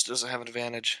least doesn't have an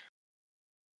advantage.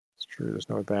 It's true, there's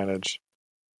no advantage.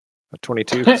 A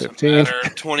 22 for 15. Matter.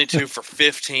 22 for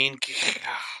 15.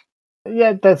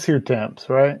 Yeah, that's your temps,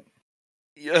 right?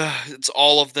 Yeah, it's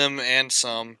all of them and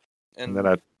some. And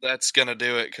then that's going to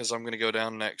do it because I'm going to go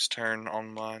down next turn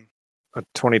on mine. a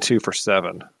 22 for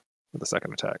 7 for the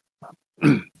second attack.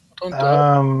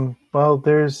 Well,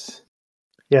 there's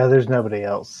nobody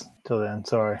else till then.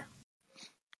 Sorry.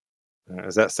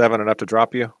 Is that 7 enough to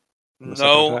drop you?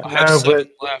 No, I have No, 7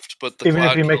 left, but the Even if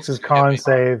cloud he makes kills his are con heavy.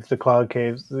 save, the cloud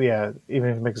caves. Yeah, even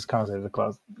if he makes his con save, the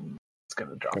cloud it's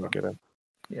gonna drop Gonna him. get in.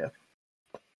 Yeah.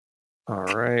 All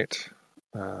right.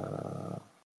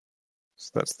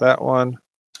 So that's that one.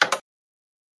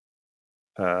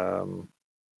 The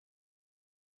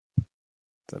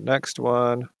next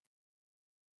one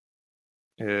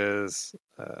is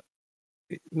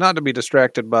not to be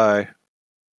distracted by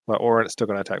Orin. It's still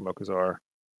going to attack Mokuzar.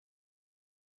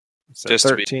 It's a Just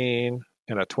to be- 13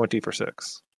 and a 20 for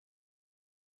 6.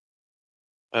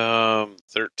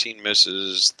 13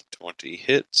 misses, 20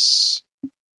 hits.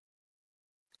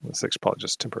 The 6 probably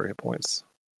just temporary hit points.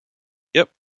 Yep.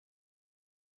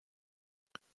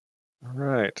 All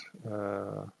right.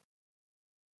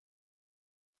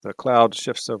 The cloud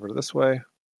shifts over to this way.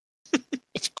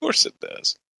 Of course it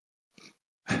does.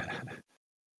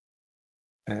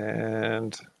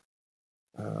 And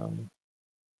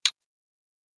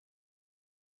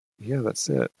yeah, that's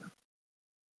it.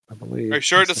 I believe. Are you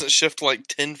sure it doesn't shift like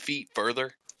 10 feet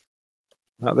further?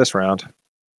 Not this round.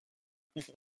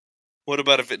 What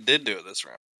about if it did do it this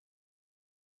round?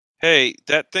 Hey,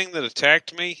 that thing that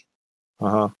attacked me,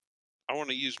 I want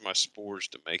to use my spores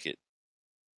to make it.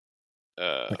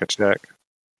 Make a check.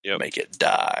 Yep. Make it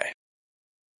die.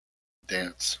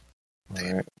 Dance.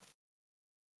 All right.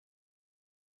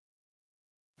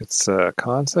 It's a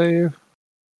con save.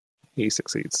 He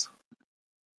succeeds.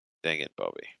 Dang it,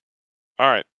 Bobby. All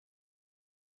right.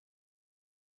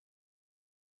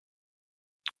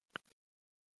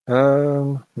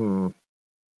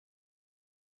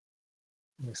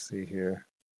 Let me see here.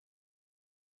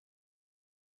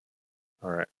 All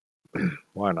right.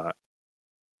 Why not?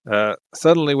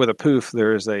 Suddenly, with a poof,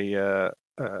 there's a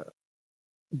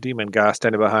demon guy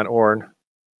standing behind Orn, Of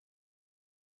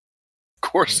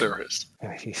course there is.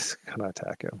 and he's gonna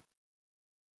attack him.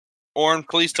 Orin,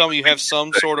 please tell me you have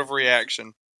some sort of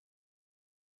reaction.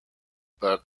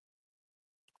 But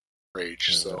rage,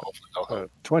 so hopefully that'll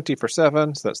help. 20 for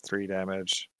 7, so that's 3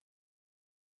 damage.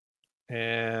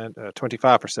 And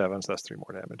 25 for 7, so that's 3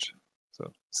 more damage.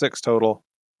 So 6 total.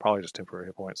 Probably just temporary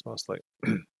hit points, mostly.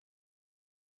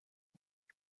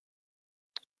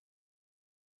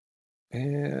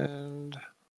 And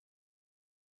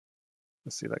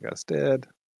let's see, that guy's dead.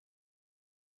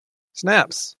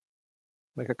 Snaps.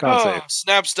 Make a con save.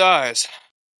 Snaps dies.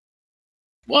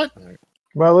 What?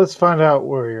 Well, let's find out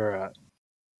where you're at.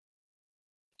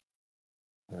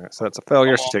 All right, so that's a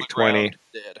failure. I'm So on take the 20. ground,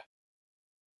 dead.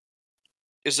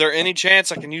 Is there any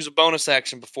chance I can use a bonus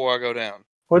action before I go down?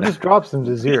 Well, it just drops him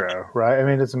to 0, right? I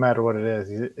mean, it doesn't matter what it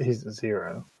is. He's a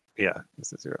 0. Yeah,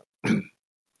 this is 0.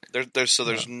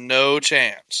 There's no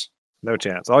chance. No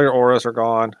chance. All your auras are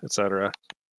gone, etc.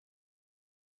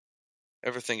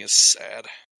 Everything is sad.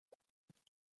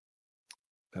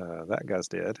 That guy's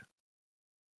dead.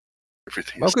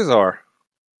 Everything is Mokuzar.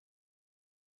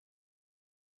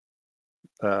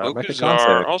 Make a con Mokuzar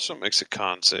save. also makes a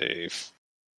con save.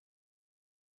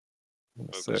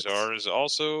 6. Mokuzar is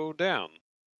also down.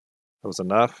 That was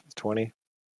enough. 20.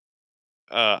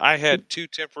 I had 2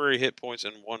 temporary hit points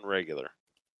and 1 regular.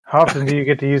 How often do you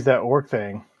get to use that orc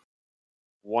thing?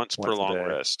 Once per Once a long day.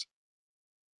 rest.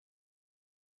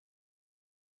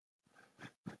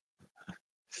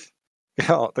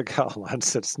 The guy online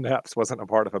said Snaps wasn't a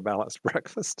part of a balanced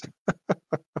breakfast.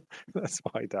 That's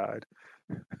why he died.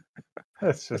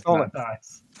 That's just Only- not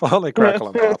nice. If only Crackle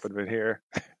and Pop had been here.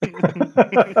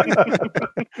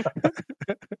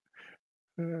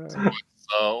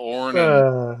 Orin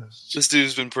and This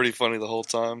dude's been pretty funny the whole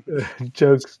time.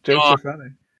 Jokes are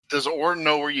funny. does Orin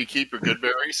know where you keep your good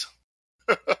berries?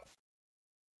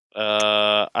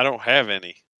 I don't have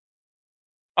any.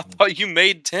 I thought you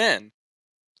made 10.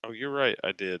 Oh, you're right.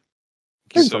 I did.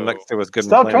 Keep So- them next to his good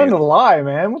Stop and trying to plenty. lie,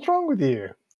 man. What's wrong with you?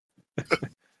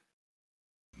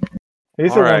 He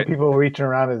used to All want right. people reaching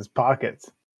around in his pockets.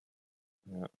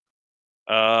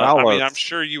 I mean, Valos.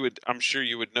 I'm sure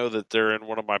you would know that they're in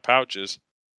one of my pouches.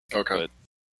 Okay.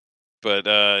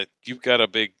 But you've got a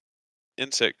big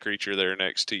insect creature there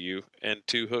next to you and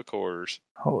 2 hook horrors.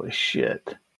 Holy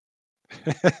shit.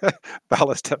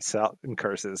 Vala steps out and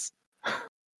curses.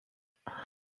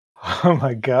 Oh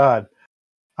my god.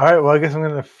 Alright, well I guess I'm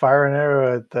gonna fire an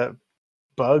arrow at that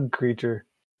bug creature.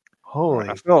 Holy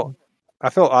I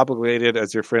feel obligated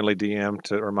as your friendly DM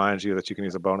to remind you that you can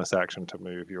use a bonus action to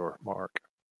move your mark.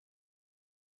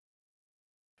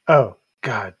 Oh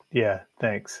god, yeah,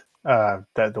 thanks. That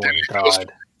the one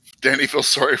died. Danny feels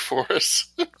sorry for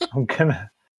us. I'm gonna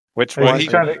Which Well, one?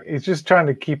 he's just trying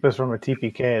to keep us from a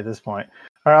TPK at this point.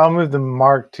 Alright, I'll move the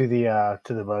mark to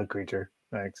the bug creature.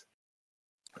 Thanks.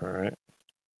 All right.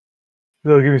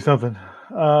 They'll give me something.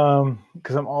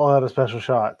 Because I'm all out of special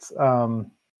shots.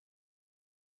 And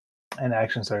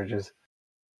action surges.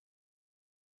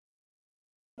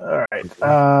 Alright.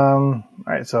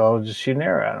 Alright, so I'll just shoot an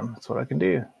arrow at him. That's what I can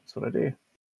do. That's what I do.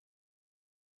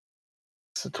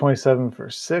 So 27 for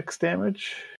 6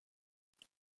 damage.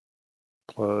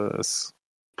 Plus,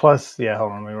 Yeah,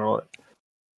 hold on, let me roll it.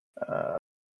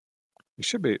 you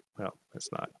should be. Well, it's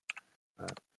not.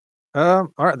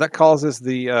 All right, that causes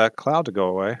the cloud to go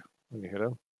away when you hit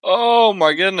him. Oh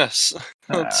my goodness!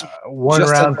 One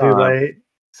Just round in too time. late.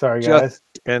 Sorry, Just- guys.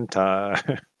 In time.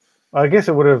 I guess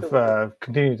it would have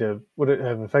continued to. Would it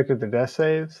have affected the death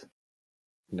saves?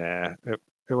 Nah, it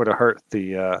would have hurt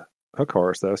the hook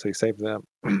horse though, so you saved them.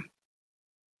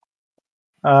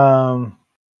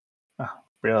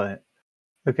 Brilliant.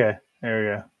 Okay, there we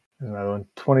go. There's another one.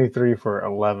 23 for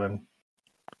 11.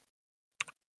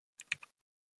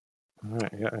 All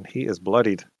right, yeah, and he is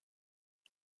bloodied.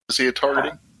 Is he a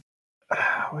targeting?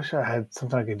 I wish I had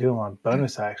something I could do on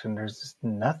bonus action. There's just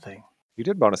nothing. You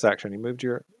did bonus action. You moved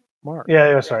your mark.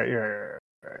 Yeah, that's right. You're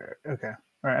okay.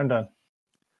 All right, I'm done.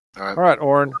 All right. All right,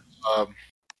 Orin.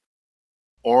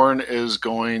 Orin is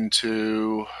going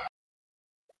to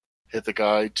hit the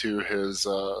guy to his Hit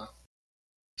the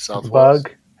southwest.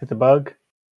 bug. Hit the bug.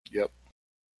 Yep.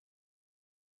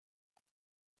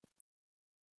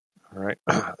 All right,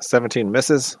 17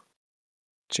 misses.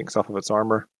 Chinks off of its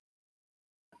armor.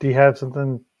 Do you have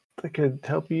something that could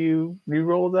help you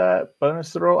re-roll that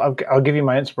bonus roll? I'll give you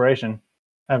my inspiration.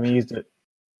 I haven't used it.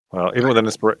 Well, even with an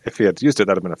if he had used it,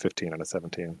 that'd have been a 15 and a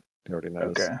 17. He already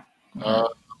knows. Okay.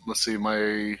 Let's see.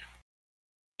 You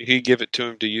can give it to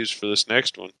him to use for this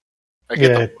next one. I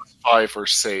get Yeah. the +5 for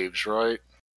saves, right?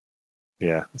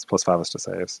 Yeah, it's +5 to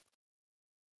saves.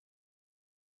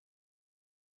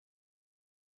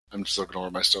 I'm just looking over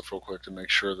my stuff real quick to make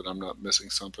sure that I'm not missing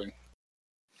something.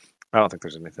 I don't think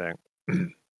there's anything.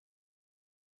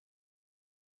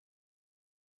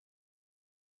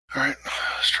 All right,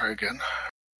 let's try again.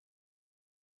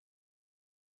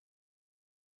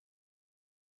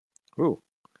 Ooh.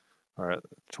 All right,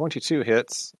 22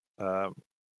 hits. For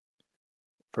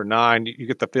 9, you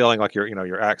get the feeling like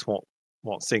your axe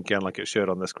won't sink in like it should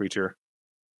on this creature.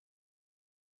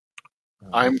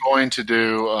 I'm going to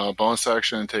do a bonus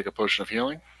action and take a potion of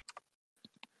healing.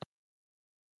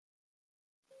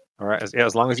 All right,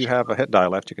 as long as you have a hit die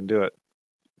left, you can do it.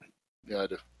 Yeah, I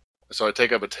do. So I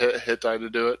take up a hit die to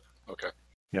do it? Okay.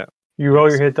 You roll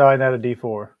your hit die and add a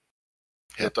d4.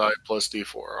 Hit die plus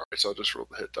d4. All right, so I'll just roll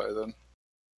the hit die then.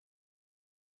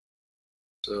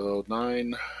 So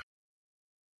 9.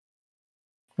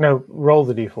 No, roll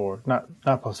the d4, not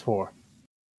 +4.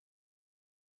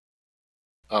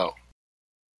 Oh,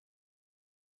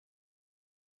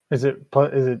 It's a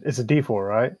d4,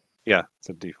 right? Yeah, it's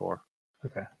a D4.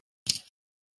 Okay.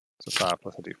 It's a 5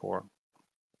 plus a D4.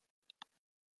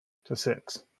 So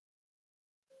 6.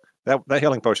 That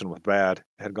healing potion was bad.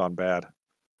 It had gone bad.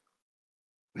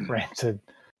 Rancid.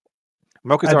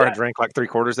 Mokuzar had drank like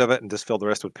 3/4 of it and just filled the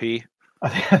rest with pee. I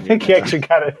think he actually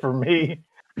got it for me.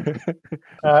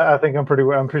 I think I'm pretty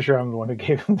sure I'm the one who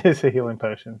gave him this healing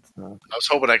potion. I was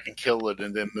hoping I can kill it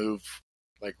and then move,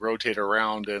 like rotate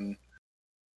around and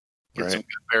get Right. some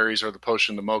good berries or the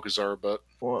potion to Mokuzar, but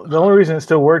Well, the only reason it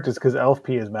still worked is because elf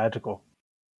pee is magical.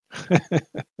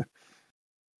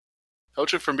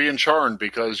 coach it from being charmed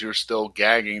because you're still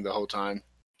gagging the whole time.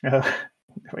 What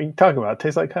are you talking about? It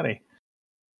tastes like honey.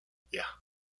 Yeah.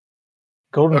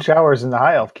 Golden Okay. showers in the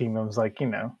high elf kingdoms,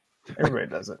 everybody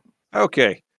does it.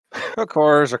 Okay. Hook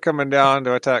horrors are coming down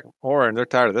to attack Orin. They're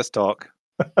tired of this talk.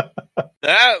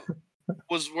 That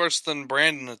was worse than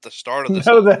Brandon at the start of this.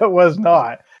 No, that was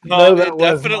not. No, that it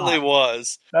was definitely not.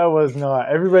 was. That was not.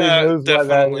 Everybody knows what that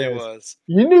Definitely is. was.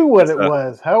 You knew what it That's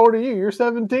was. How old are you? You're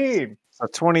 17. So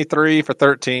 23 for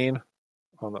 13.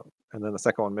 And then the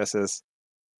second one misses.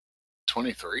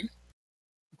 23?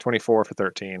 24 for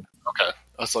 13. Okay.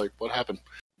 I was like, what happened?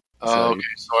 So Okay,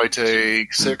 so I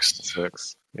take 6.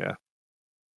 6. Yeah.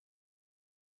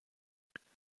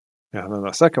 Yeah, and then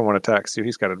the second one attacks you.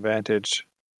 He's got advantage.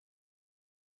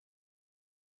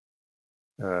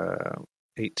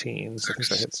 18, so I think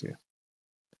that hits you.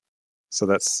 So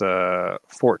that's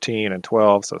 14 and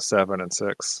 12, so 7 and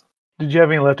 6. Did you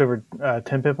have any leftover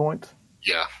 10 pit points?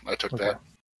 Yeah, I took Okay. that.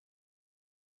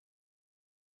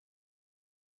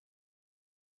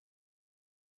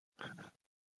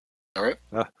 All right.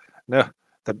 No,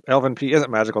 the Elven P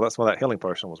isn't magical. That's why that healing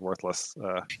potion was worthless.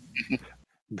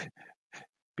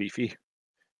 Beefy.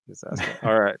 Just asking.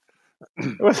 All right.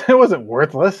 It wasn't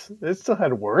worthless. It still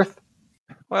had worth.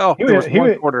 Well, He there was went- he one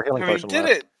went- quarter healing I mean, potion did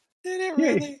left. it? Did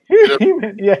it He-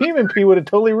 really? Human P would have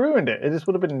totally ruined it. It just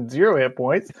would have been 0 hit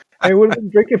points, and he would have been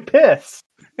drinking piss.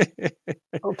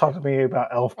 Don't talk to me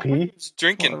about Elf P. He's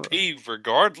drinking Whatever. pee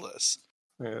regardless.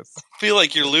 Yes. I feel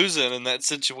like you're losing in that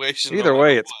situation. Either no way,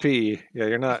 matter it's what. P. Yeah,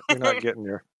 you're not getting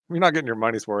your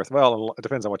money's worth. Well, it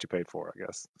depends on what you paid for, I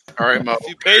guess. All right, Mo. If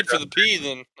you paid for the pee,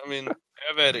 then I mean,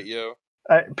 have at it, yo.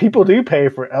 People do pay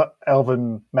for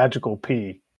Elven magical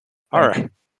P. All right.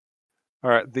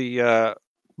 The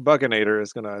Buginator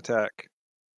is going to attack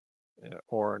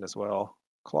Orin as well.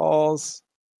 Claws.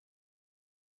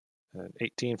 And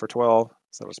 18 for 12,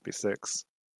 so it'll just be 6.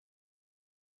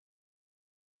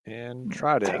 And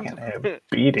Trident. Taking a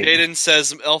beating. Caden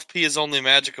says Elf pee is only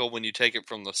magical when you take it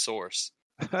from the source.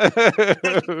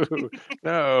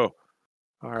 No.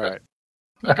 All right.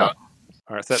 I got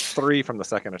All right, so that's 3 from the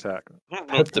second attack. I don't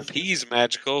know if the pea's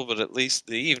magical, but at least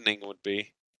the evening would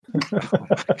be. Oh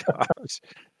my gosh.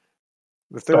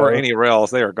 If there were any rails,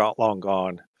 they are long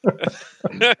gone.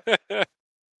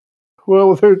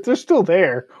 Well, they're still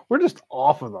there. We're just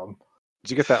off of them.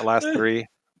 Did you get that last 3,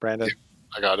 Brandon?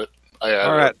 I got it. I added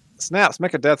All right. Snaps,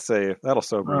 make a death save. That'll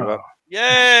sober you Oh. up.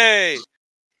 Yay!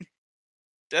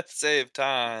 Death save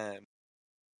time.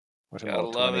 What's a Gotta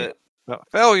roll, love 20? it. No,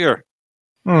 failure.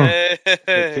 Hmm. Get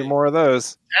Hey. 2 more of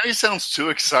those. Danny sounds too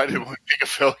excited when we make a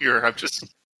failure. I'm just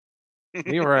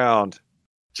New round.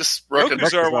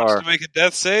 recognizing. Mokuzar wants Mokuzar. to make a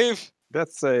death save.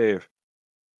 Death save.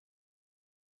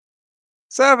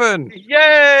 7.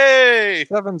 Yay!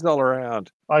 7's all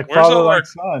around. Like Where's father, all like our-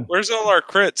 son. Where's all our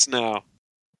crits now?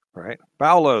 Right.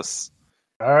 Baulos.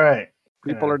 All right.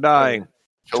 People Yeah. are dying.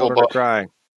 Kill a Children are bug. crying.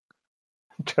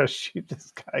 Just shoot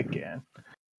this guy again.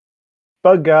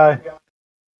 Bug guy.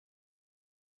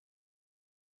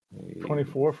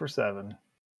 24 for 7.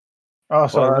 Oh,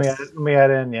 sorry. Plus- Let me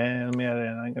add in. Yeah, let me add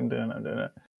in. I'm doing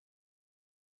it.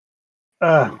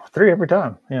 3 every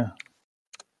time. Yeah.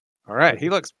 All right. He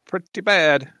looks pretty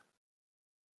bad.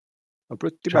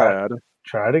 Pretty Try- bad.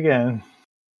 Try it again.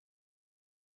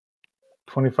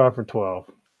 25 for 12.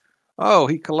 Oh,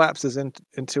 he collapses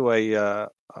into a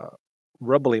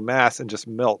rubbly mass and just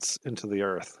melts into the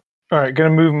earth. All right, gonna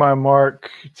move my mark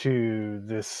to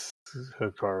this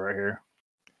hook car right here.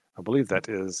 I believe that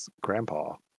is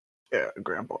Grandpa. Yeah,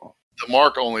 Grandpa. The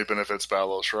mark only benefits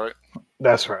Balos, right?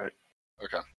 That's right.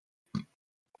 Okay.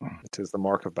 It is the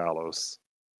mark of Balos.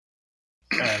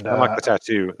 And Unlike the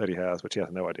tattoo that he has, which he has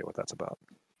no idea what that's about.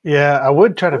 yeah, I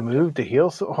would try to move to heal.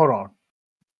 So hold on.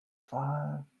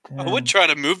 5, 10, I would try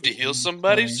to move to heal 15,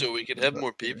 somebody 20, so we could have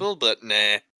more people, but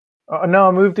nah. No,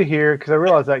 I moved to here because I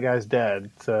realized that guy's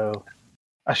dead. So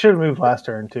I should have moved last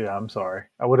turn too. I'm sorry.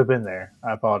 I would have been there.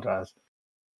 I apologize.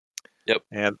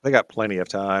 And they got plenty of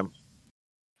time.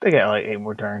 They got like 8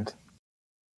 more turns.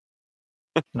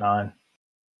 9.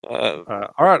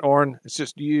 All right, Orn, it's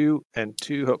just you and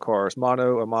 2 hook cars.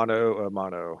 Mono, a mono, a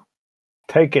mono.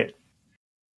 Take it.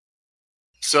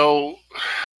 So,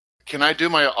 can I do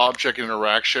my object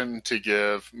interaction to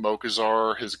give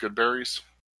Mokuzar his good berries?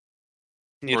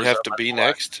 You'd Or is have that to my be plan?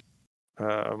 next.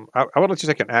 I would let you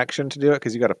take an action to do it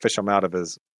because you got to fish him out of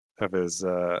his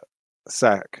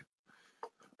sack.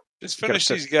 Just You gotta finish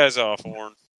fit- these guys off,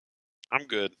 Warren. I'm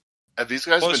good. Have these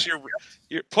guys Plus,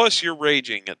 been? you're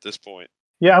raging at this point.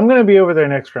 Yeah, I'm gonna be over there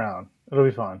next round. It'll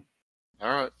be fun. All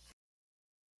right.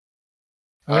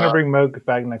 I'm gonna bring Moke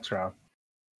back next round.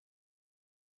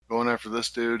 Going after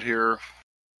this dude here.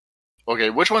 Okay,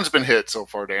 which one's been hit so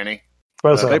far, Danny?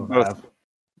 Both of They them both- have.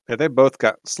 Yeah, they both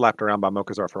got slapped around by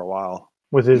Mokuzar for a while.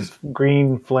 With his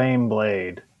green flame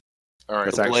blade. All right,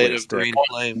 That's The actually blade a of stick. green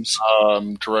flames.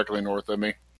 directly north of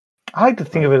me. I like to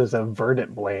think of it as a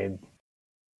verdant blade.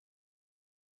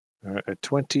 All right, a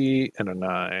 20 and a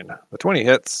 9. The 20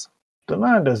 hits The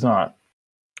 9 does not.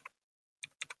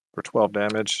 for 12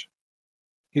 damage.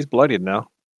 He's bloodied now.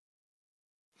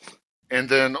 And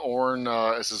then Orn,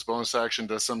 as his bonus action,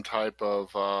 does some type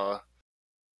of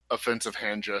offensive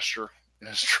hand gesture in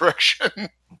his direction.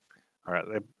 All right,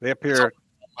 they appear.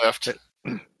 Left.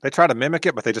 They try to mimic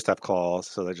it, but they just have claws,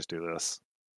 so they just do this.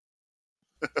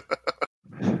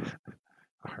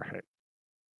 All right.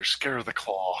 You're scared of the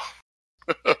claw.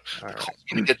 All The right. claw's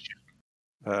gonna get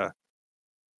you.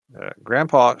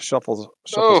 Grandpa shuffles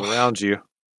around you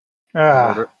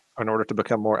in order to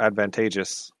become more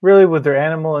advantageous. Really, with their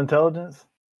animal intelligence?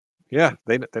 Yeah,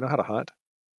 they know how to hunt.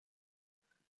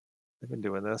 They've been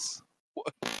doing this.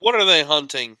 What are they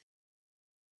hunting?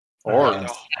 Orn. Random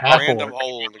Half-orc.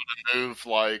 hole. Move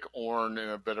like Orn in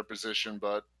a better position,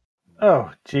 but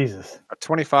Oh, Jesus. A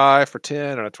 25 for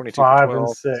 10 and a 22 5 for 12.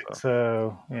 and 6,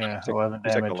 so yeah, 11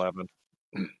 You take damage. 11.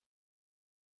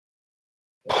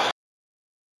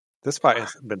 This fight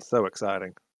has been so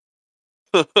exciting.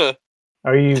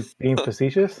 Are you being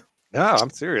facetious? No, I'm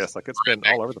serious. Like, it's been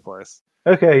all over the place.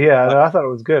 Okay, yeah, no, I thought it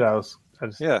was good. I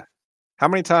just Yeah. How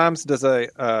many times does a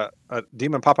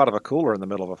demon pop out of a cooler in the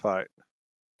middle of a fight?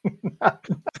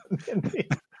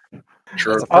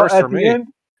 sure. That's a first at for the me. end,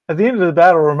 at the end of the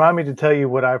battle, remind me to tell you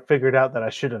what I figured out that I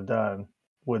should have done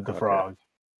with the Okay. frog.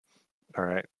 All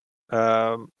right.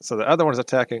 So the other one's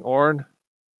attacking Orn.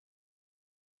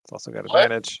 It's also got What?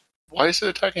 advantage. Why is it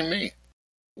attacking me?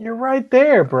 You're right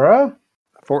there, bro.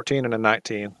 14 and a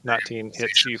 19. 19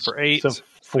 hits you for 8. So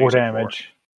 4 you take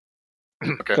damage.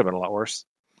 Could have been a lot worse.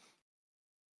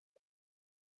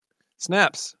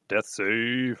 Snaps. Death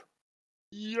save.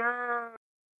 Yeah.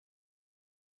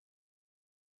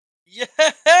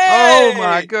 Oh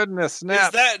my goodness.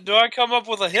 Snaps. Do I come up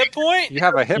with a hit point? You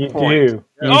have a hit You point. do.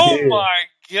 You Oh do. my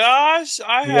gosh,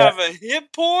 I Yeah. have a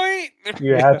hit point?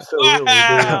 You absolutely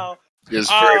Wow. Is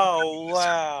very Oh,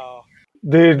 wow.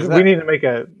 do. Dude, Is we that- need to make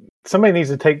somebody needs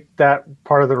to take that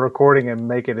part of the recording and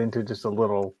make it into just a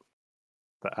little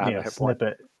I have a hit point.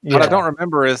 snippet. What I Yeah. don't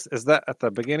remember is that at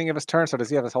the beginning of his turn? So does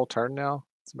he have his whole turn now?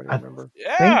 Somebody I- remember?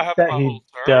 Yeah, I think have that my he whole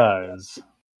turn. does.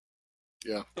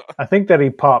 Yeah. I think that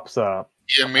he pops up.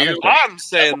 he immediately. I'm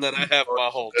saying that I have my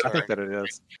whole I think turn. that it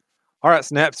is. All right,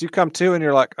 Snaps, you come to and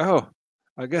you're like, oh,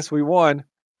 I guess we won.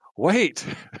 Wait.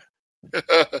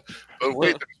 But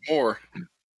wait, there's more.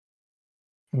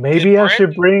 Maybe Did I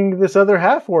should Brandon- bring this other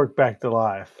half orc back to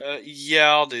life. Yeah,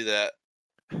 I'll do that.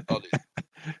 I'll do that.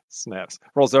 Snaps.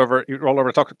 Rolls over. You roll over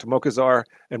to talk to Mokuzar,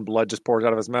 and blood just pours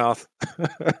out of his mouth.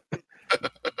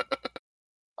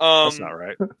 That's not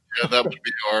right. Yeah, that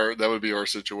would be our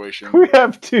situation. We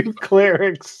have 2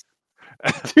 clerics.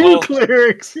 2 Well-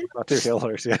 clerics. Not two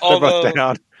healers. Yeah, they're Although- both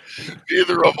down.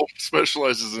 Neither of them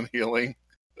specializes in healing.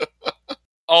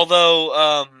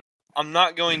 Although, I'm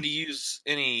not going to use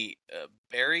any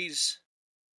berries.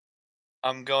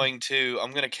 I'm going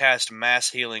to cast Mass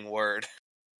Healing Word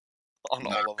on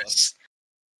all of us.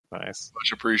 Nice.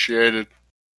 Much appreciated.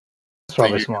 That's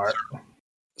probably Thank you. smart.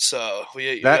 So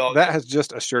we all That has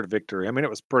just assured victory. I mean, it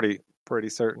was pretty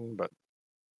certain, but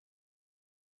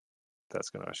that's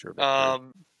going to assure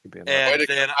victory. You'd be in and Way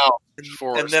to then come out, and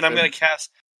Forrest. then I'm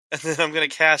gonna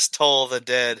cast Toll of the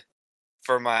Dead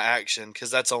for my action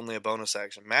because that's only a bonus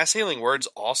action. Mass Healing Word's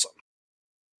awesome.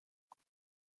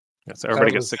 Yeah, so everybody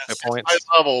That gets was- 6 hit points.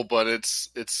 high level, but it's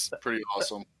pretty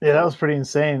awesome. Yeah, that was pretty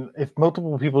insane. If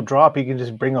multiple people drop, you can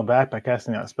just bring them back by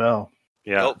casting that spell.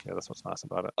 Yeah, Nope. yeah, that's what's nice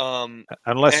about it. and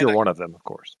Unless you're I- one of them, of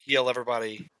course. Heal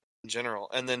everybody in general,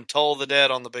 and then Toll of the Dead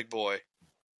on the big boy.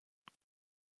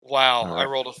 Wow, All right. I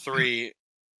rolled a 3.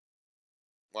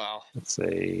 Wow, Let's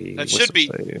see. That what's should it be-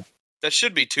 say? that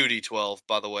should be 2d12,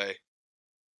 by the way.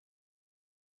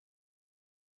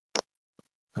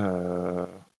 Should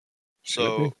it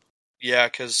So be? yeah,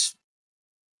 because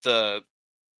the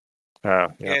Oh,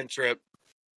 yeah. cantrip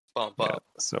bump yeah. up,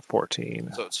 So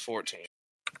 14. so it's 14.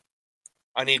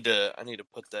 I need to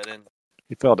put that in.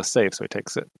 He failed to save, so he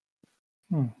takes it.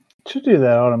 Should do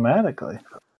that automatically.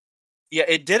 Yeah,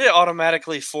 it did it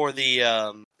automatically for the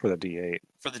For the D8.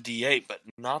 D8, but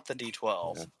not the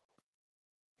D12. Yeah.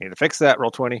 Need to fix that.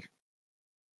 Roll 20.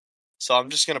 So I'm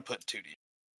just gonna put 2D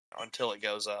until it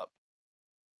goes up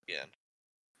again.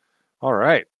 All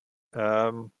right. What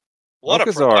a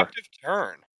Mokuzar. productive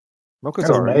turn! That's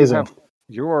Mokuzar, amazing.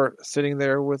 you're sitting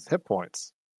there with hit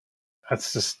points.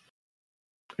 That's just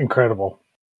incredible.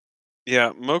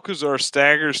 Yeah, Mokuzar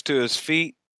staggers to his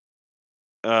feet.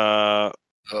 What?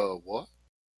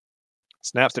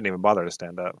 Snaps didn't even bother to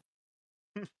stand up.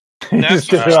 He Naps just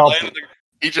did it just all, landed the-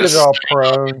 He did just it all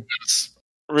prone.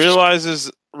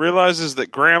 Realizes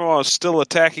that Grandma is still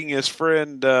attacking his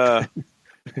friend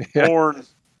Yeah. Orn,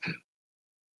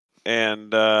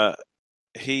 and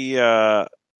he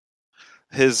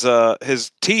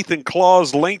his teeth and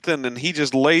claws lengthen, and he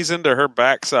just lays into her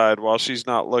backside while she's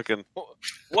not looking.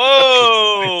 Whoa!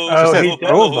 Oh, Said, he does.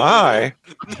 "Oh my!"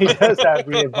 He does have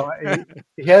the advantage.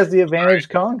 He has the advantage,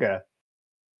 Conga.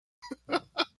 A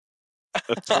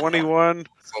 21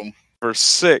 So for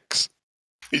 6.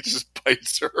 he just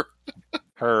bites her.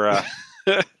 Her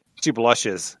she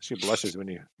blushes. She blushes when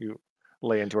you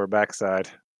lay into her backside.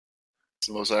 It's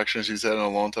the most action she's had in a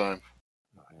long time.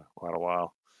 Quite a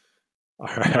while. All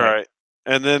All right.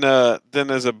 And then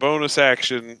as a bonus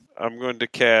action, I'm going to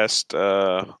cast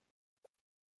I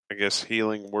guess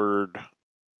Healing Word.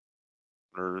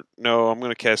 Or no, I'm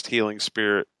going to cast Healing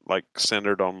Spirit, like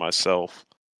centered on myself.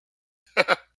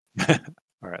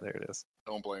 All right, there it is.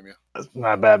 Don't blame you. That's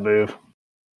not a bad move.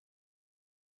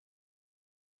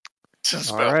 This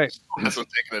All spell right. hasn't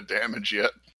taken a damage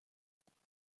yet.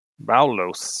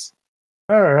 Baulos.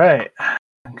 All right.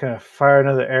 I'm going to fire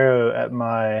another arrow at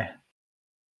my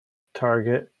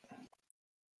target.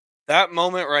 That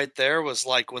moment right there was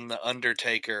like when the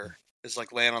Undertaker is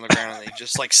like laying on the ground and he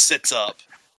just like sits up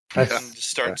and That's, just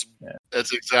starts.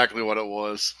 That's exactly what it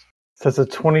was. that's a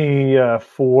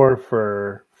 24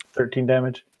 for 13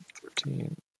 damage.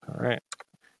 13. All right.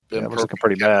 Been Yeah, it was looking perfect.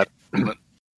 pretty bad.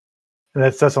 And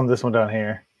that's on this one down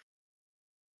here.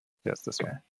 Yes, this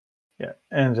one. Yeah.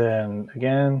 And then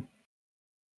again,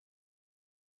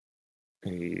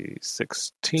 A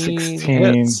 16. 16.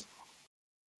 Hits.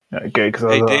 Okay, because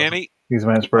I Hey, was Danny. use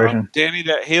my inspiration. Danny,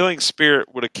 that Healing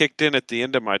Spirit would have kicked in at the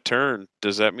end of my turn.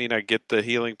 Does that mean I get the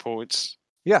healing points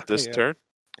Yeah. this yeah. turn?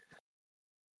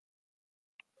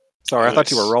 Sorry, I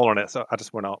thought you were Nice. rolling it, so I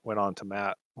just went on to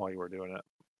Matt while you were doing it.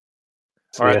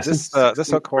 So All right, yeah, this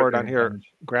 16 hook horror down 13 here,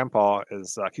 damage. Grandpa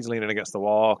is he's leaning against the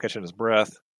wall, catching his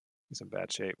breath. He's in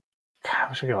bad shape. God, I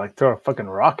wish I could like throw a fucking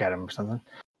rock at him or something.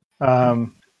 5,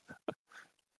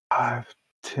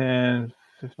 10, Are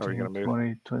you 15, gonna move?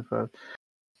 20, 25.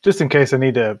 Just in case I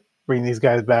need to bring these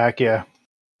guys back, yeah.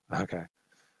 Okay.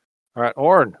 All right,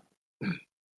 Orn.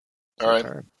 All right.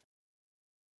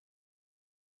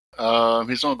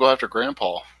 He's going to go after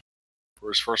Grandpa for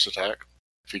his first attack,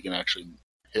 if he can actually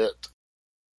hit.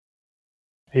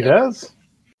 He Yeah. does?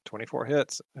 24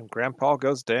 hits, and Grandpa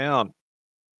goes down.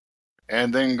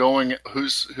 And then going,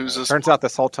 who's this? Turns out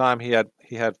this whole time he had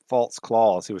false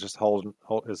claws. He was just holding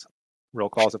his real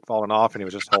claws had fallen off, and he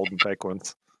was just holding fake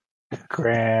ones.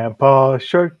 Grandpa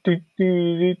Shark. Doo,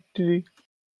 doo, doo, doo.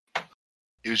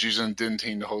 He was using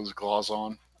dentine to hold his claws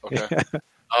on. Okay.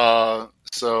 Yeah.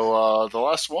 So the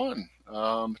last one,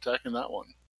 attacking that one.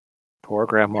 Poor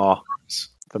Grandma,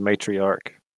 the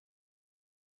matriarch.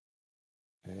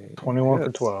 21 for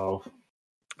Hits. 12.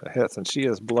 It hits, and she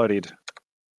is bloodied.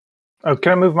 Oh,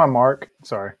 can I move my mark?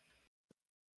 Sorry.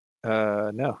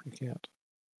 No, you can't.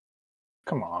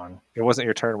 Come on. It wasn't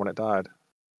your turn when it died.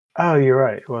 Oh, you're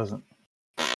right. It wasn't.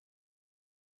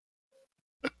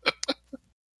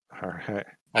 All right.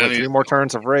 And Only he- 3 more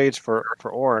turns of rage for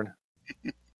Orn.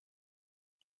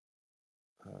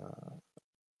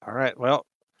 All right. Well,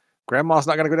 Grandma's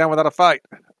not going to go down without a fight.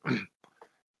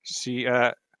 She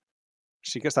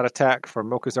gets that attack from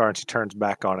Mokuzar and she turns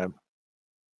back on him.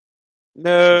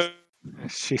 No.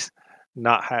 She's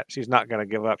not going to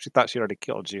give up. She thought she already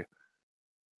killed you.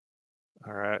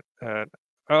 All right.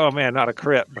 Oh man, not a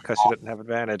crit because she didn't have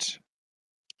advantage.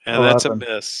 And that's a 11.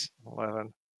 miss.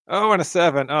 11. Oh, and a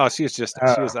 7. Oh, she's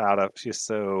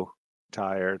so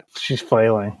tired. She's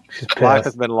flailing. She's Life pissed.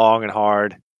 has been long and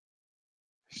hard.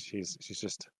 She's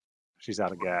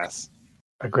out of gas.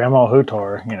 A Grandma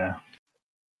Hutor, you know.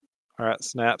 All right,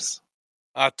 Snaps.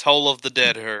 Toll of the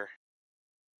Dead her.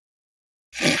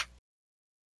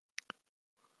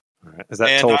 All right. Is that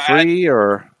And toll free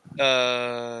or?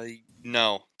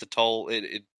 No, the toll.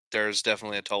 It there's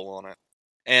definitely a toll on it,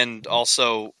 and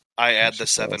also I add the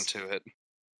 7 to it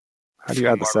How do you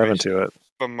add the 7 to it?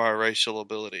 from my racial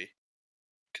ability,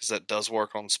 because that does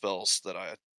work on spells that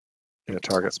I. Yeah,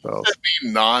 target spells. That'd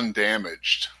be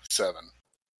non-damaged 7.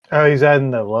 Oh, he's adding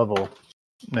the level.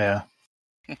 Yeah.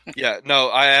 Yeah, no,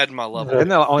 I add my level. Isn't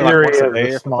that only like Fury once a of day the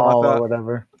or something small like or that?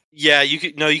 whatever. Yeah, you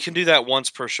can do that once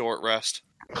per short rest.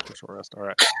 Short rest. All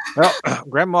right. Well,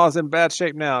 Grandma's in bad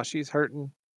shape now. She's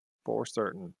hurting for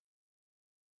certain.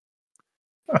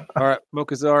 All right,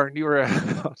 Mokuzar, you were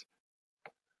out.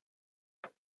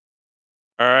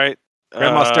 All right.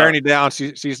 Grandma's staring you down.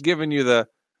 She's giving me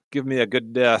a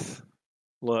good death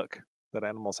look that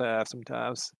animals have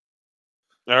sometimes.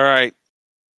 All right.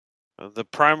 The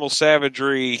primal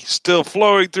savagery still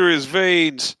flowing through his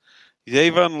veins.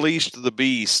 They've unleashed the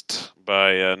beast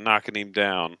by knocking him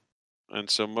down. And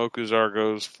so Mokuzar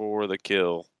goes for the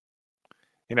kill.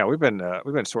 You know, we've been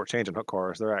shortchanging hook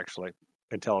horrors. They're actually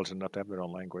intelligent enough to have their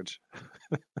own language.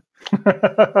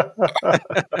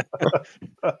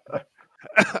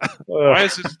 Why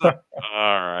is this not?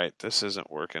 All right, this isn't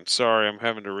working. Sorry, I'm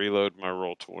having to reload my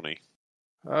Roll20.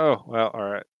 Oh, well, all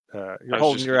right. You're was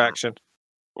holding just your gonna- action.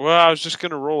 Well, I was just going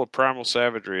to roll a Primal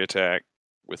Savagery attack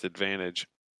with advantage.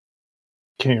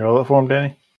 Can you roll it for him,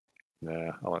 Danny?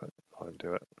 Nah, I'll let him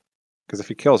do it. Because if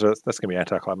he kills her, that's going to be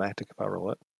anticlimactic if I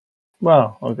roll it.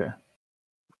 Well, okay.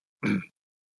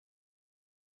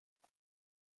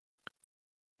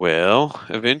 Well,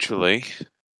 eventually.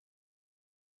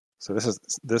 So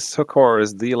this hook horror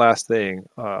is the last thing.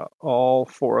 All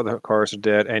 4 of the hook horrors are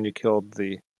dead, and you killed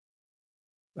the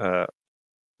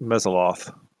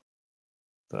Mesoloth,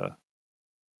 the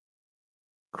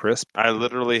crisp. I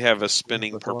literally have a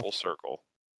spinning That's all. purple circle.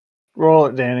 Roll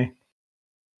it, Danny.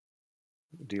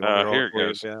 Do you want me to roll Here it it for you,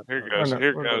 goes. Dan? Here it goes. Here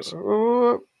it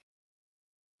goes.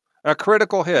 A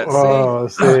critical hit. Oh,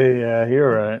 see, yeah,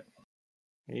 you're right.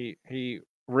 He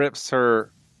rips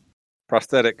her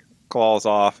prosthetic claws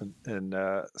off and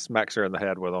smacks her in the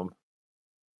head with them.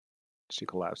 She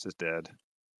collapses dead.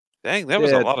 Dang, that was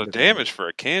a Dead. lot of damage for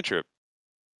a cantrip.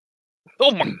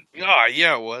 Oh my god!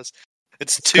 Yeah, it was.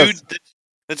 It's It's two. 'cause-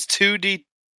 It's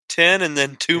 2d10 and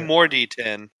then 2 more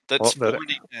d10. That's Well,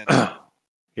 4d10.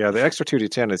 Yeah, the extra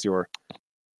 2d10 is your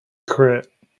Crit.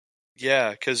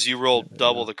 Yeah, because you rolled Yeah.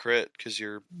 double the crit because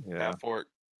you're yeah. half orc.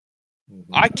 Mhm.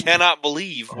 I cannot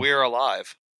believe we're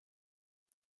alive.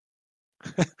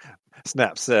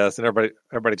 Snap says, and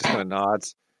everybody just kind of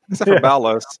nods, except for Yeah.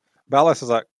 Balos. Balos is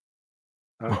like,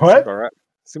 What? Seemed all right.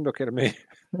 Seemed okay to me.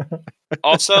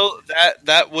 Also,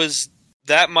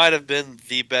 that might have been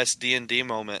the best D&D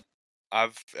moment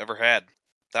I've ever had.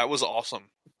 That was awesome.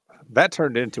 That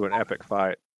turned into an epic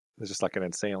fight. It was just like an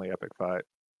insanely epic fight.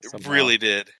 It somehow. really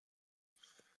did.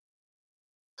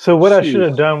 So what I Shoot. should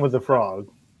have done with the frog,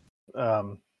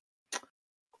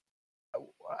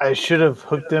 I should have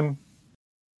hooked him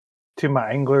to my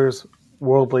angler's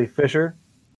worldly fisher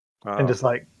and just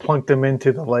like plunked him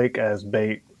into the lake as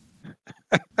bait.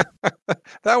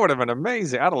 That would have been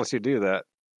amazing. I'd let you do that.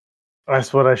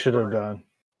 That's what I should have done.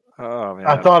 Oh man,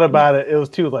 I thought about it. It was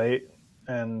too late,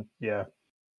 and yeah,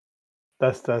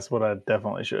 that's what I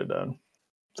definitely should have done.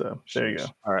 So there you go.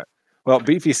 All right. Well,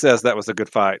 Beefy says that was a good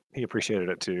fight. He appreciated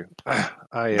it too.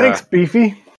 Thanks,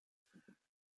 Beefy.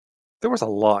 There was a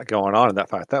lot going on in that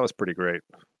fight. That was pretty great.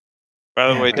 By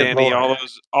the Yeah, way, good Danny, lord.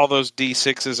 all those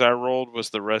D6s I rolled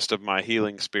was the rest of my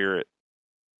healing spirit.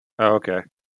 Oh, okay.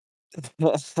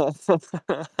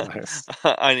 Nice.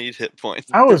 I need hit points.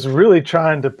 I was really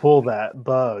trying to pull that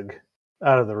bug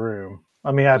out of the room.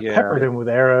 I mean, I Yeah. peppered him with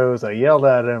arrows. I yelled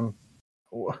at him.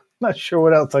 Not sure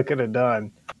what else I could have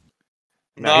done.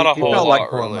 Not a he whole felt lot, like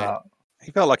Pull him really. out.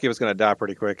 He felt like he was going to die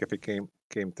pretty quick if he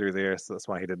came through there, so that's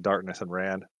why he did darkness and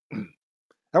ran.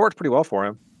 That worked pretty well for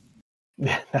him.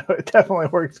 Yeah, no, it definitely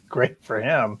worked great for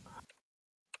him.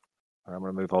 I'm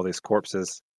going to move all these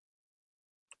corpses.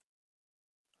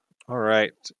 All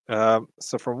right.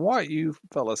 So from what you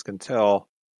fellas can tell,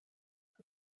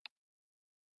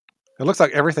 it looks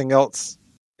like everything else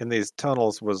in these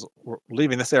tunnels was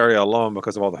leaving this area alone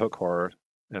because of all the hook horror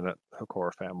in the hook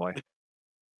horror family.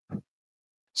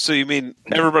 So you mean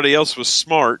everybody else was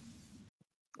smart?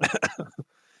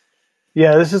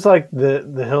 Yeah, this is like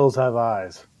the hills have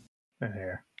eyes in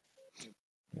here.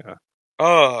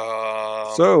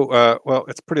 So, well,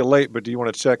 it's pretty late, but do you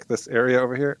want to check this area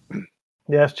over here?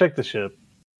 Yeah, let's check the ship.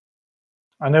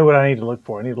 I know what I need to look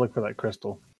for. I need to look for that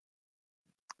crystal.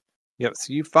 Yep.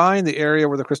 So you find the area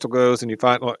where the crystal goes, and you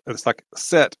find it's like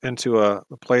set into a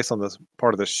place on this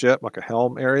part of the ship, like a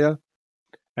helm area,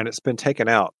 and it's been taken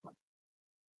out.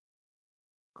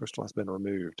 Crystal has been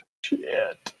removed.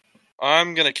 Shit.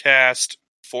 I'm going to cast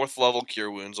 4th level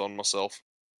Cure Wounds on myself.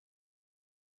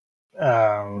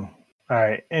 All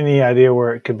right. Any idea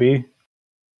where it could be?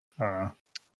 I don't know.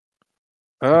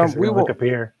 I guess We will. look up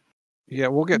here. Yeah,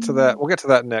 we'll get to that. We'll get to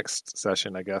that next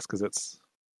session, I guess, because it's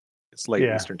late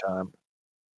Yeah. Eastern time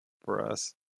for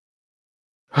us.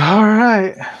 All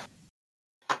right.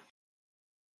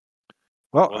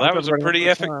 Well, I that hope was a everybody pretty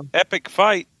had a good time. epic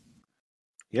fight.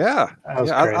 Yeah, That was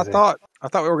yeah. I crazy. thought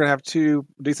we were gonna have 2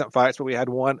 decent fights, but we had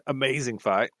one amazing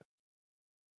fight.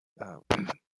 I'm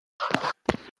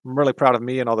really proud of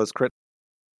me and all those crits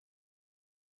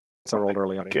I rolled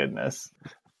early on. Goodness.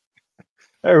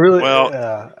 I really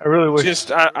wish.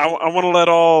 Just I want to let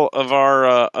all of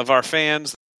our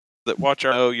fans that watch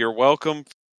our know you're welcome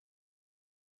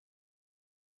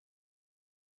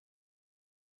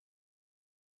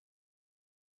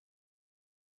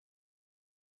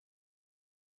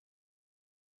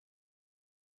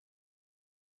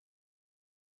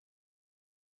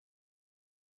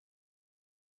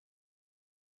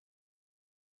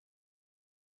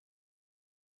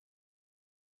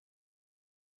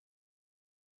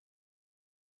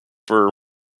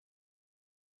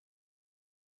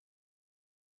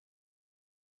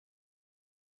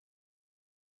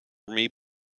for me.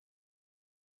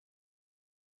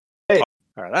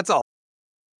 All right, that's all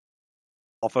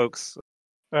folks.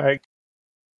 All right.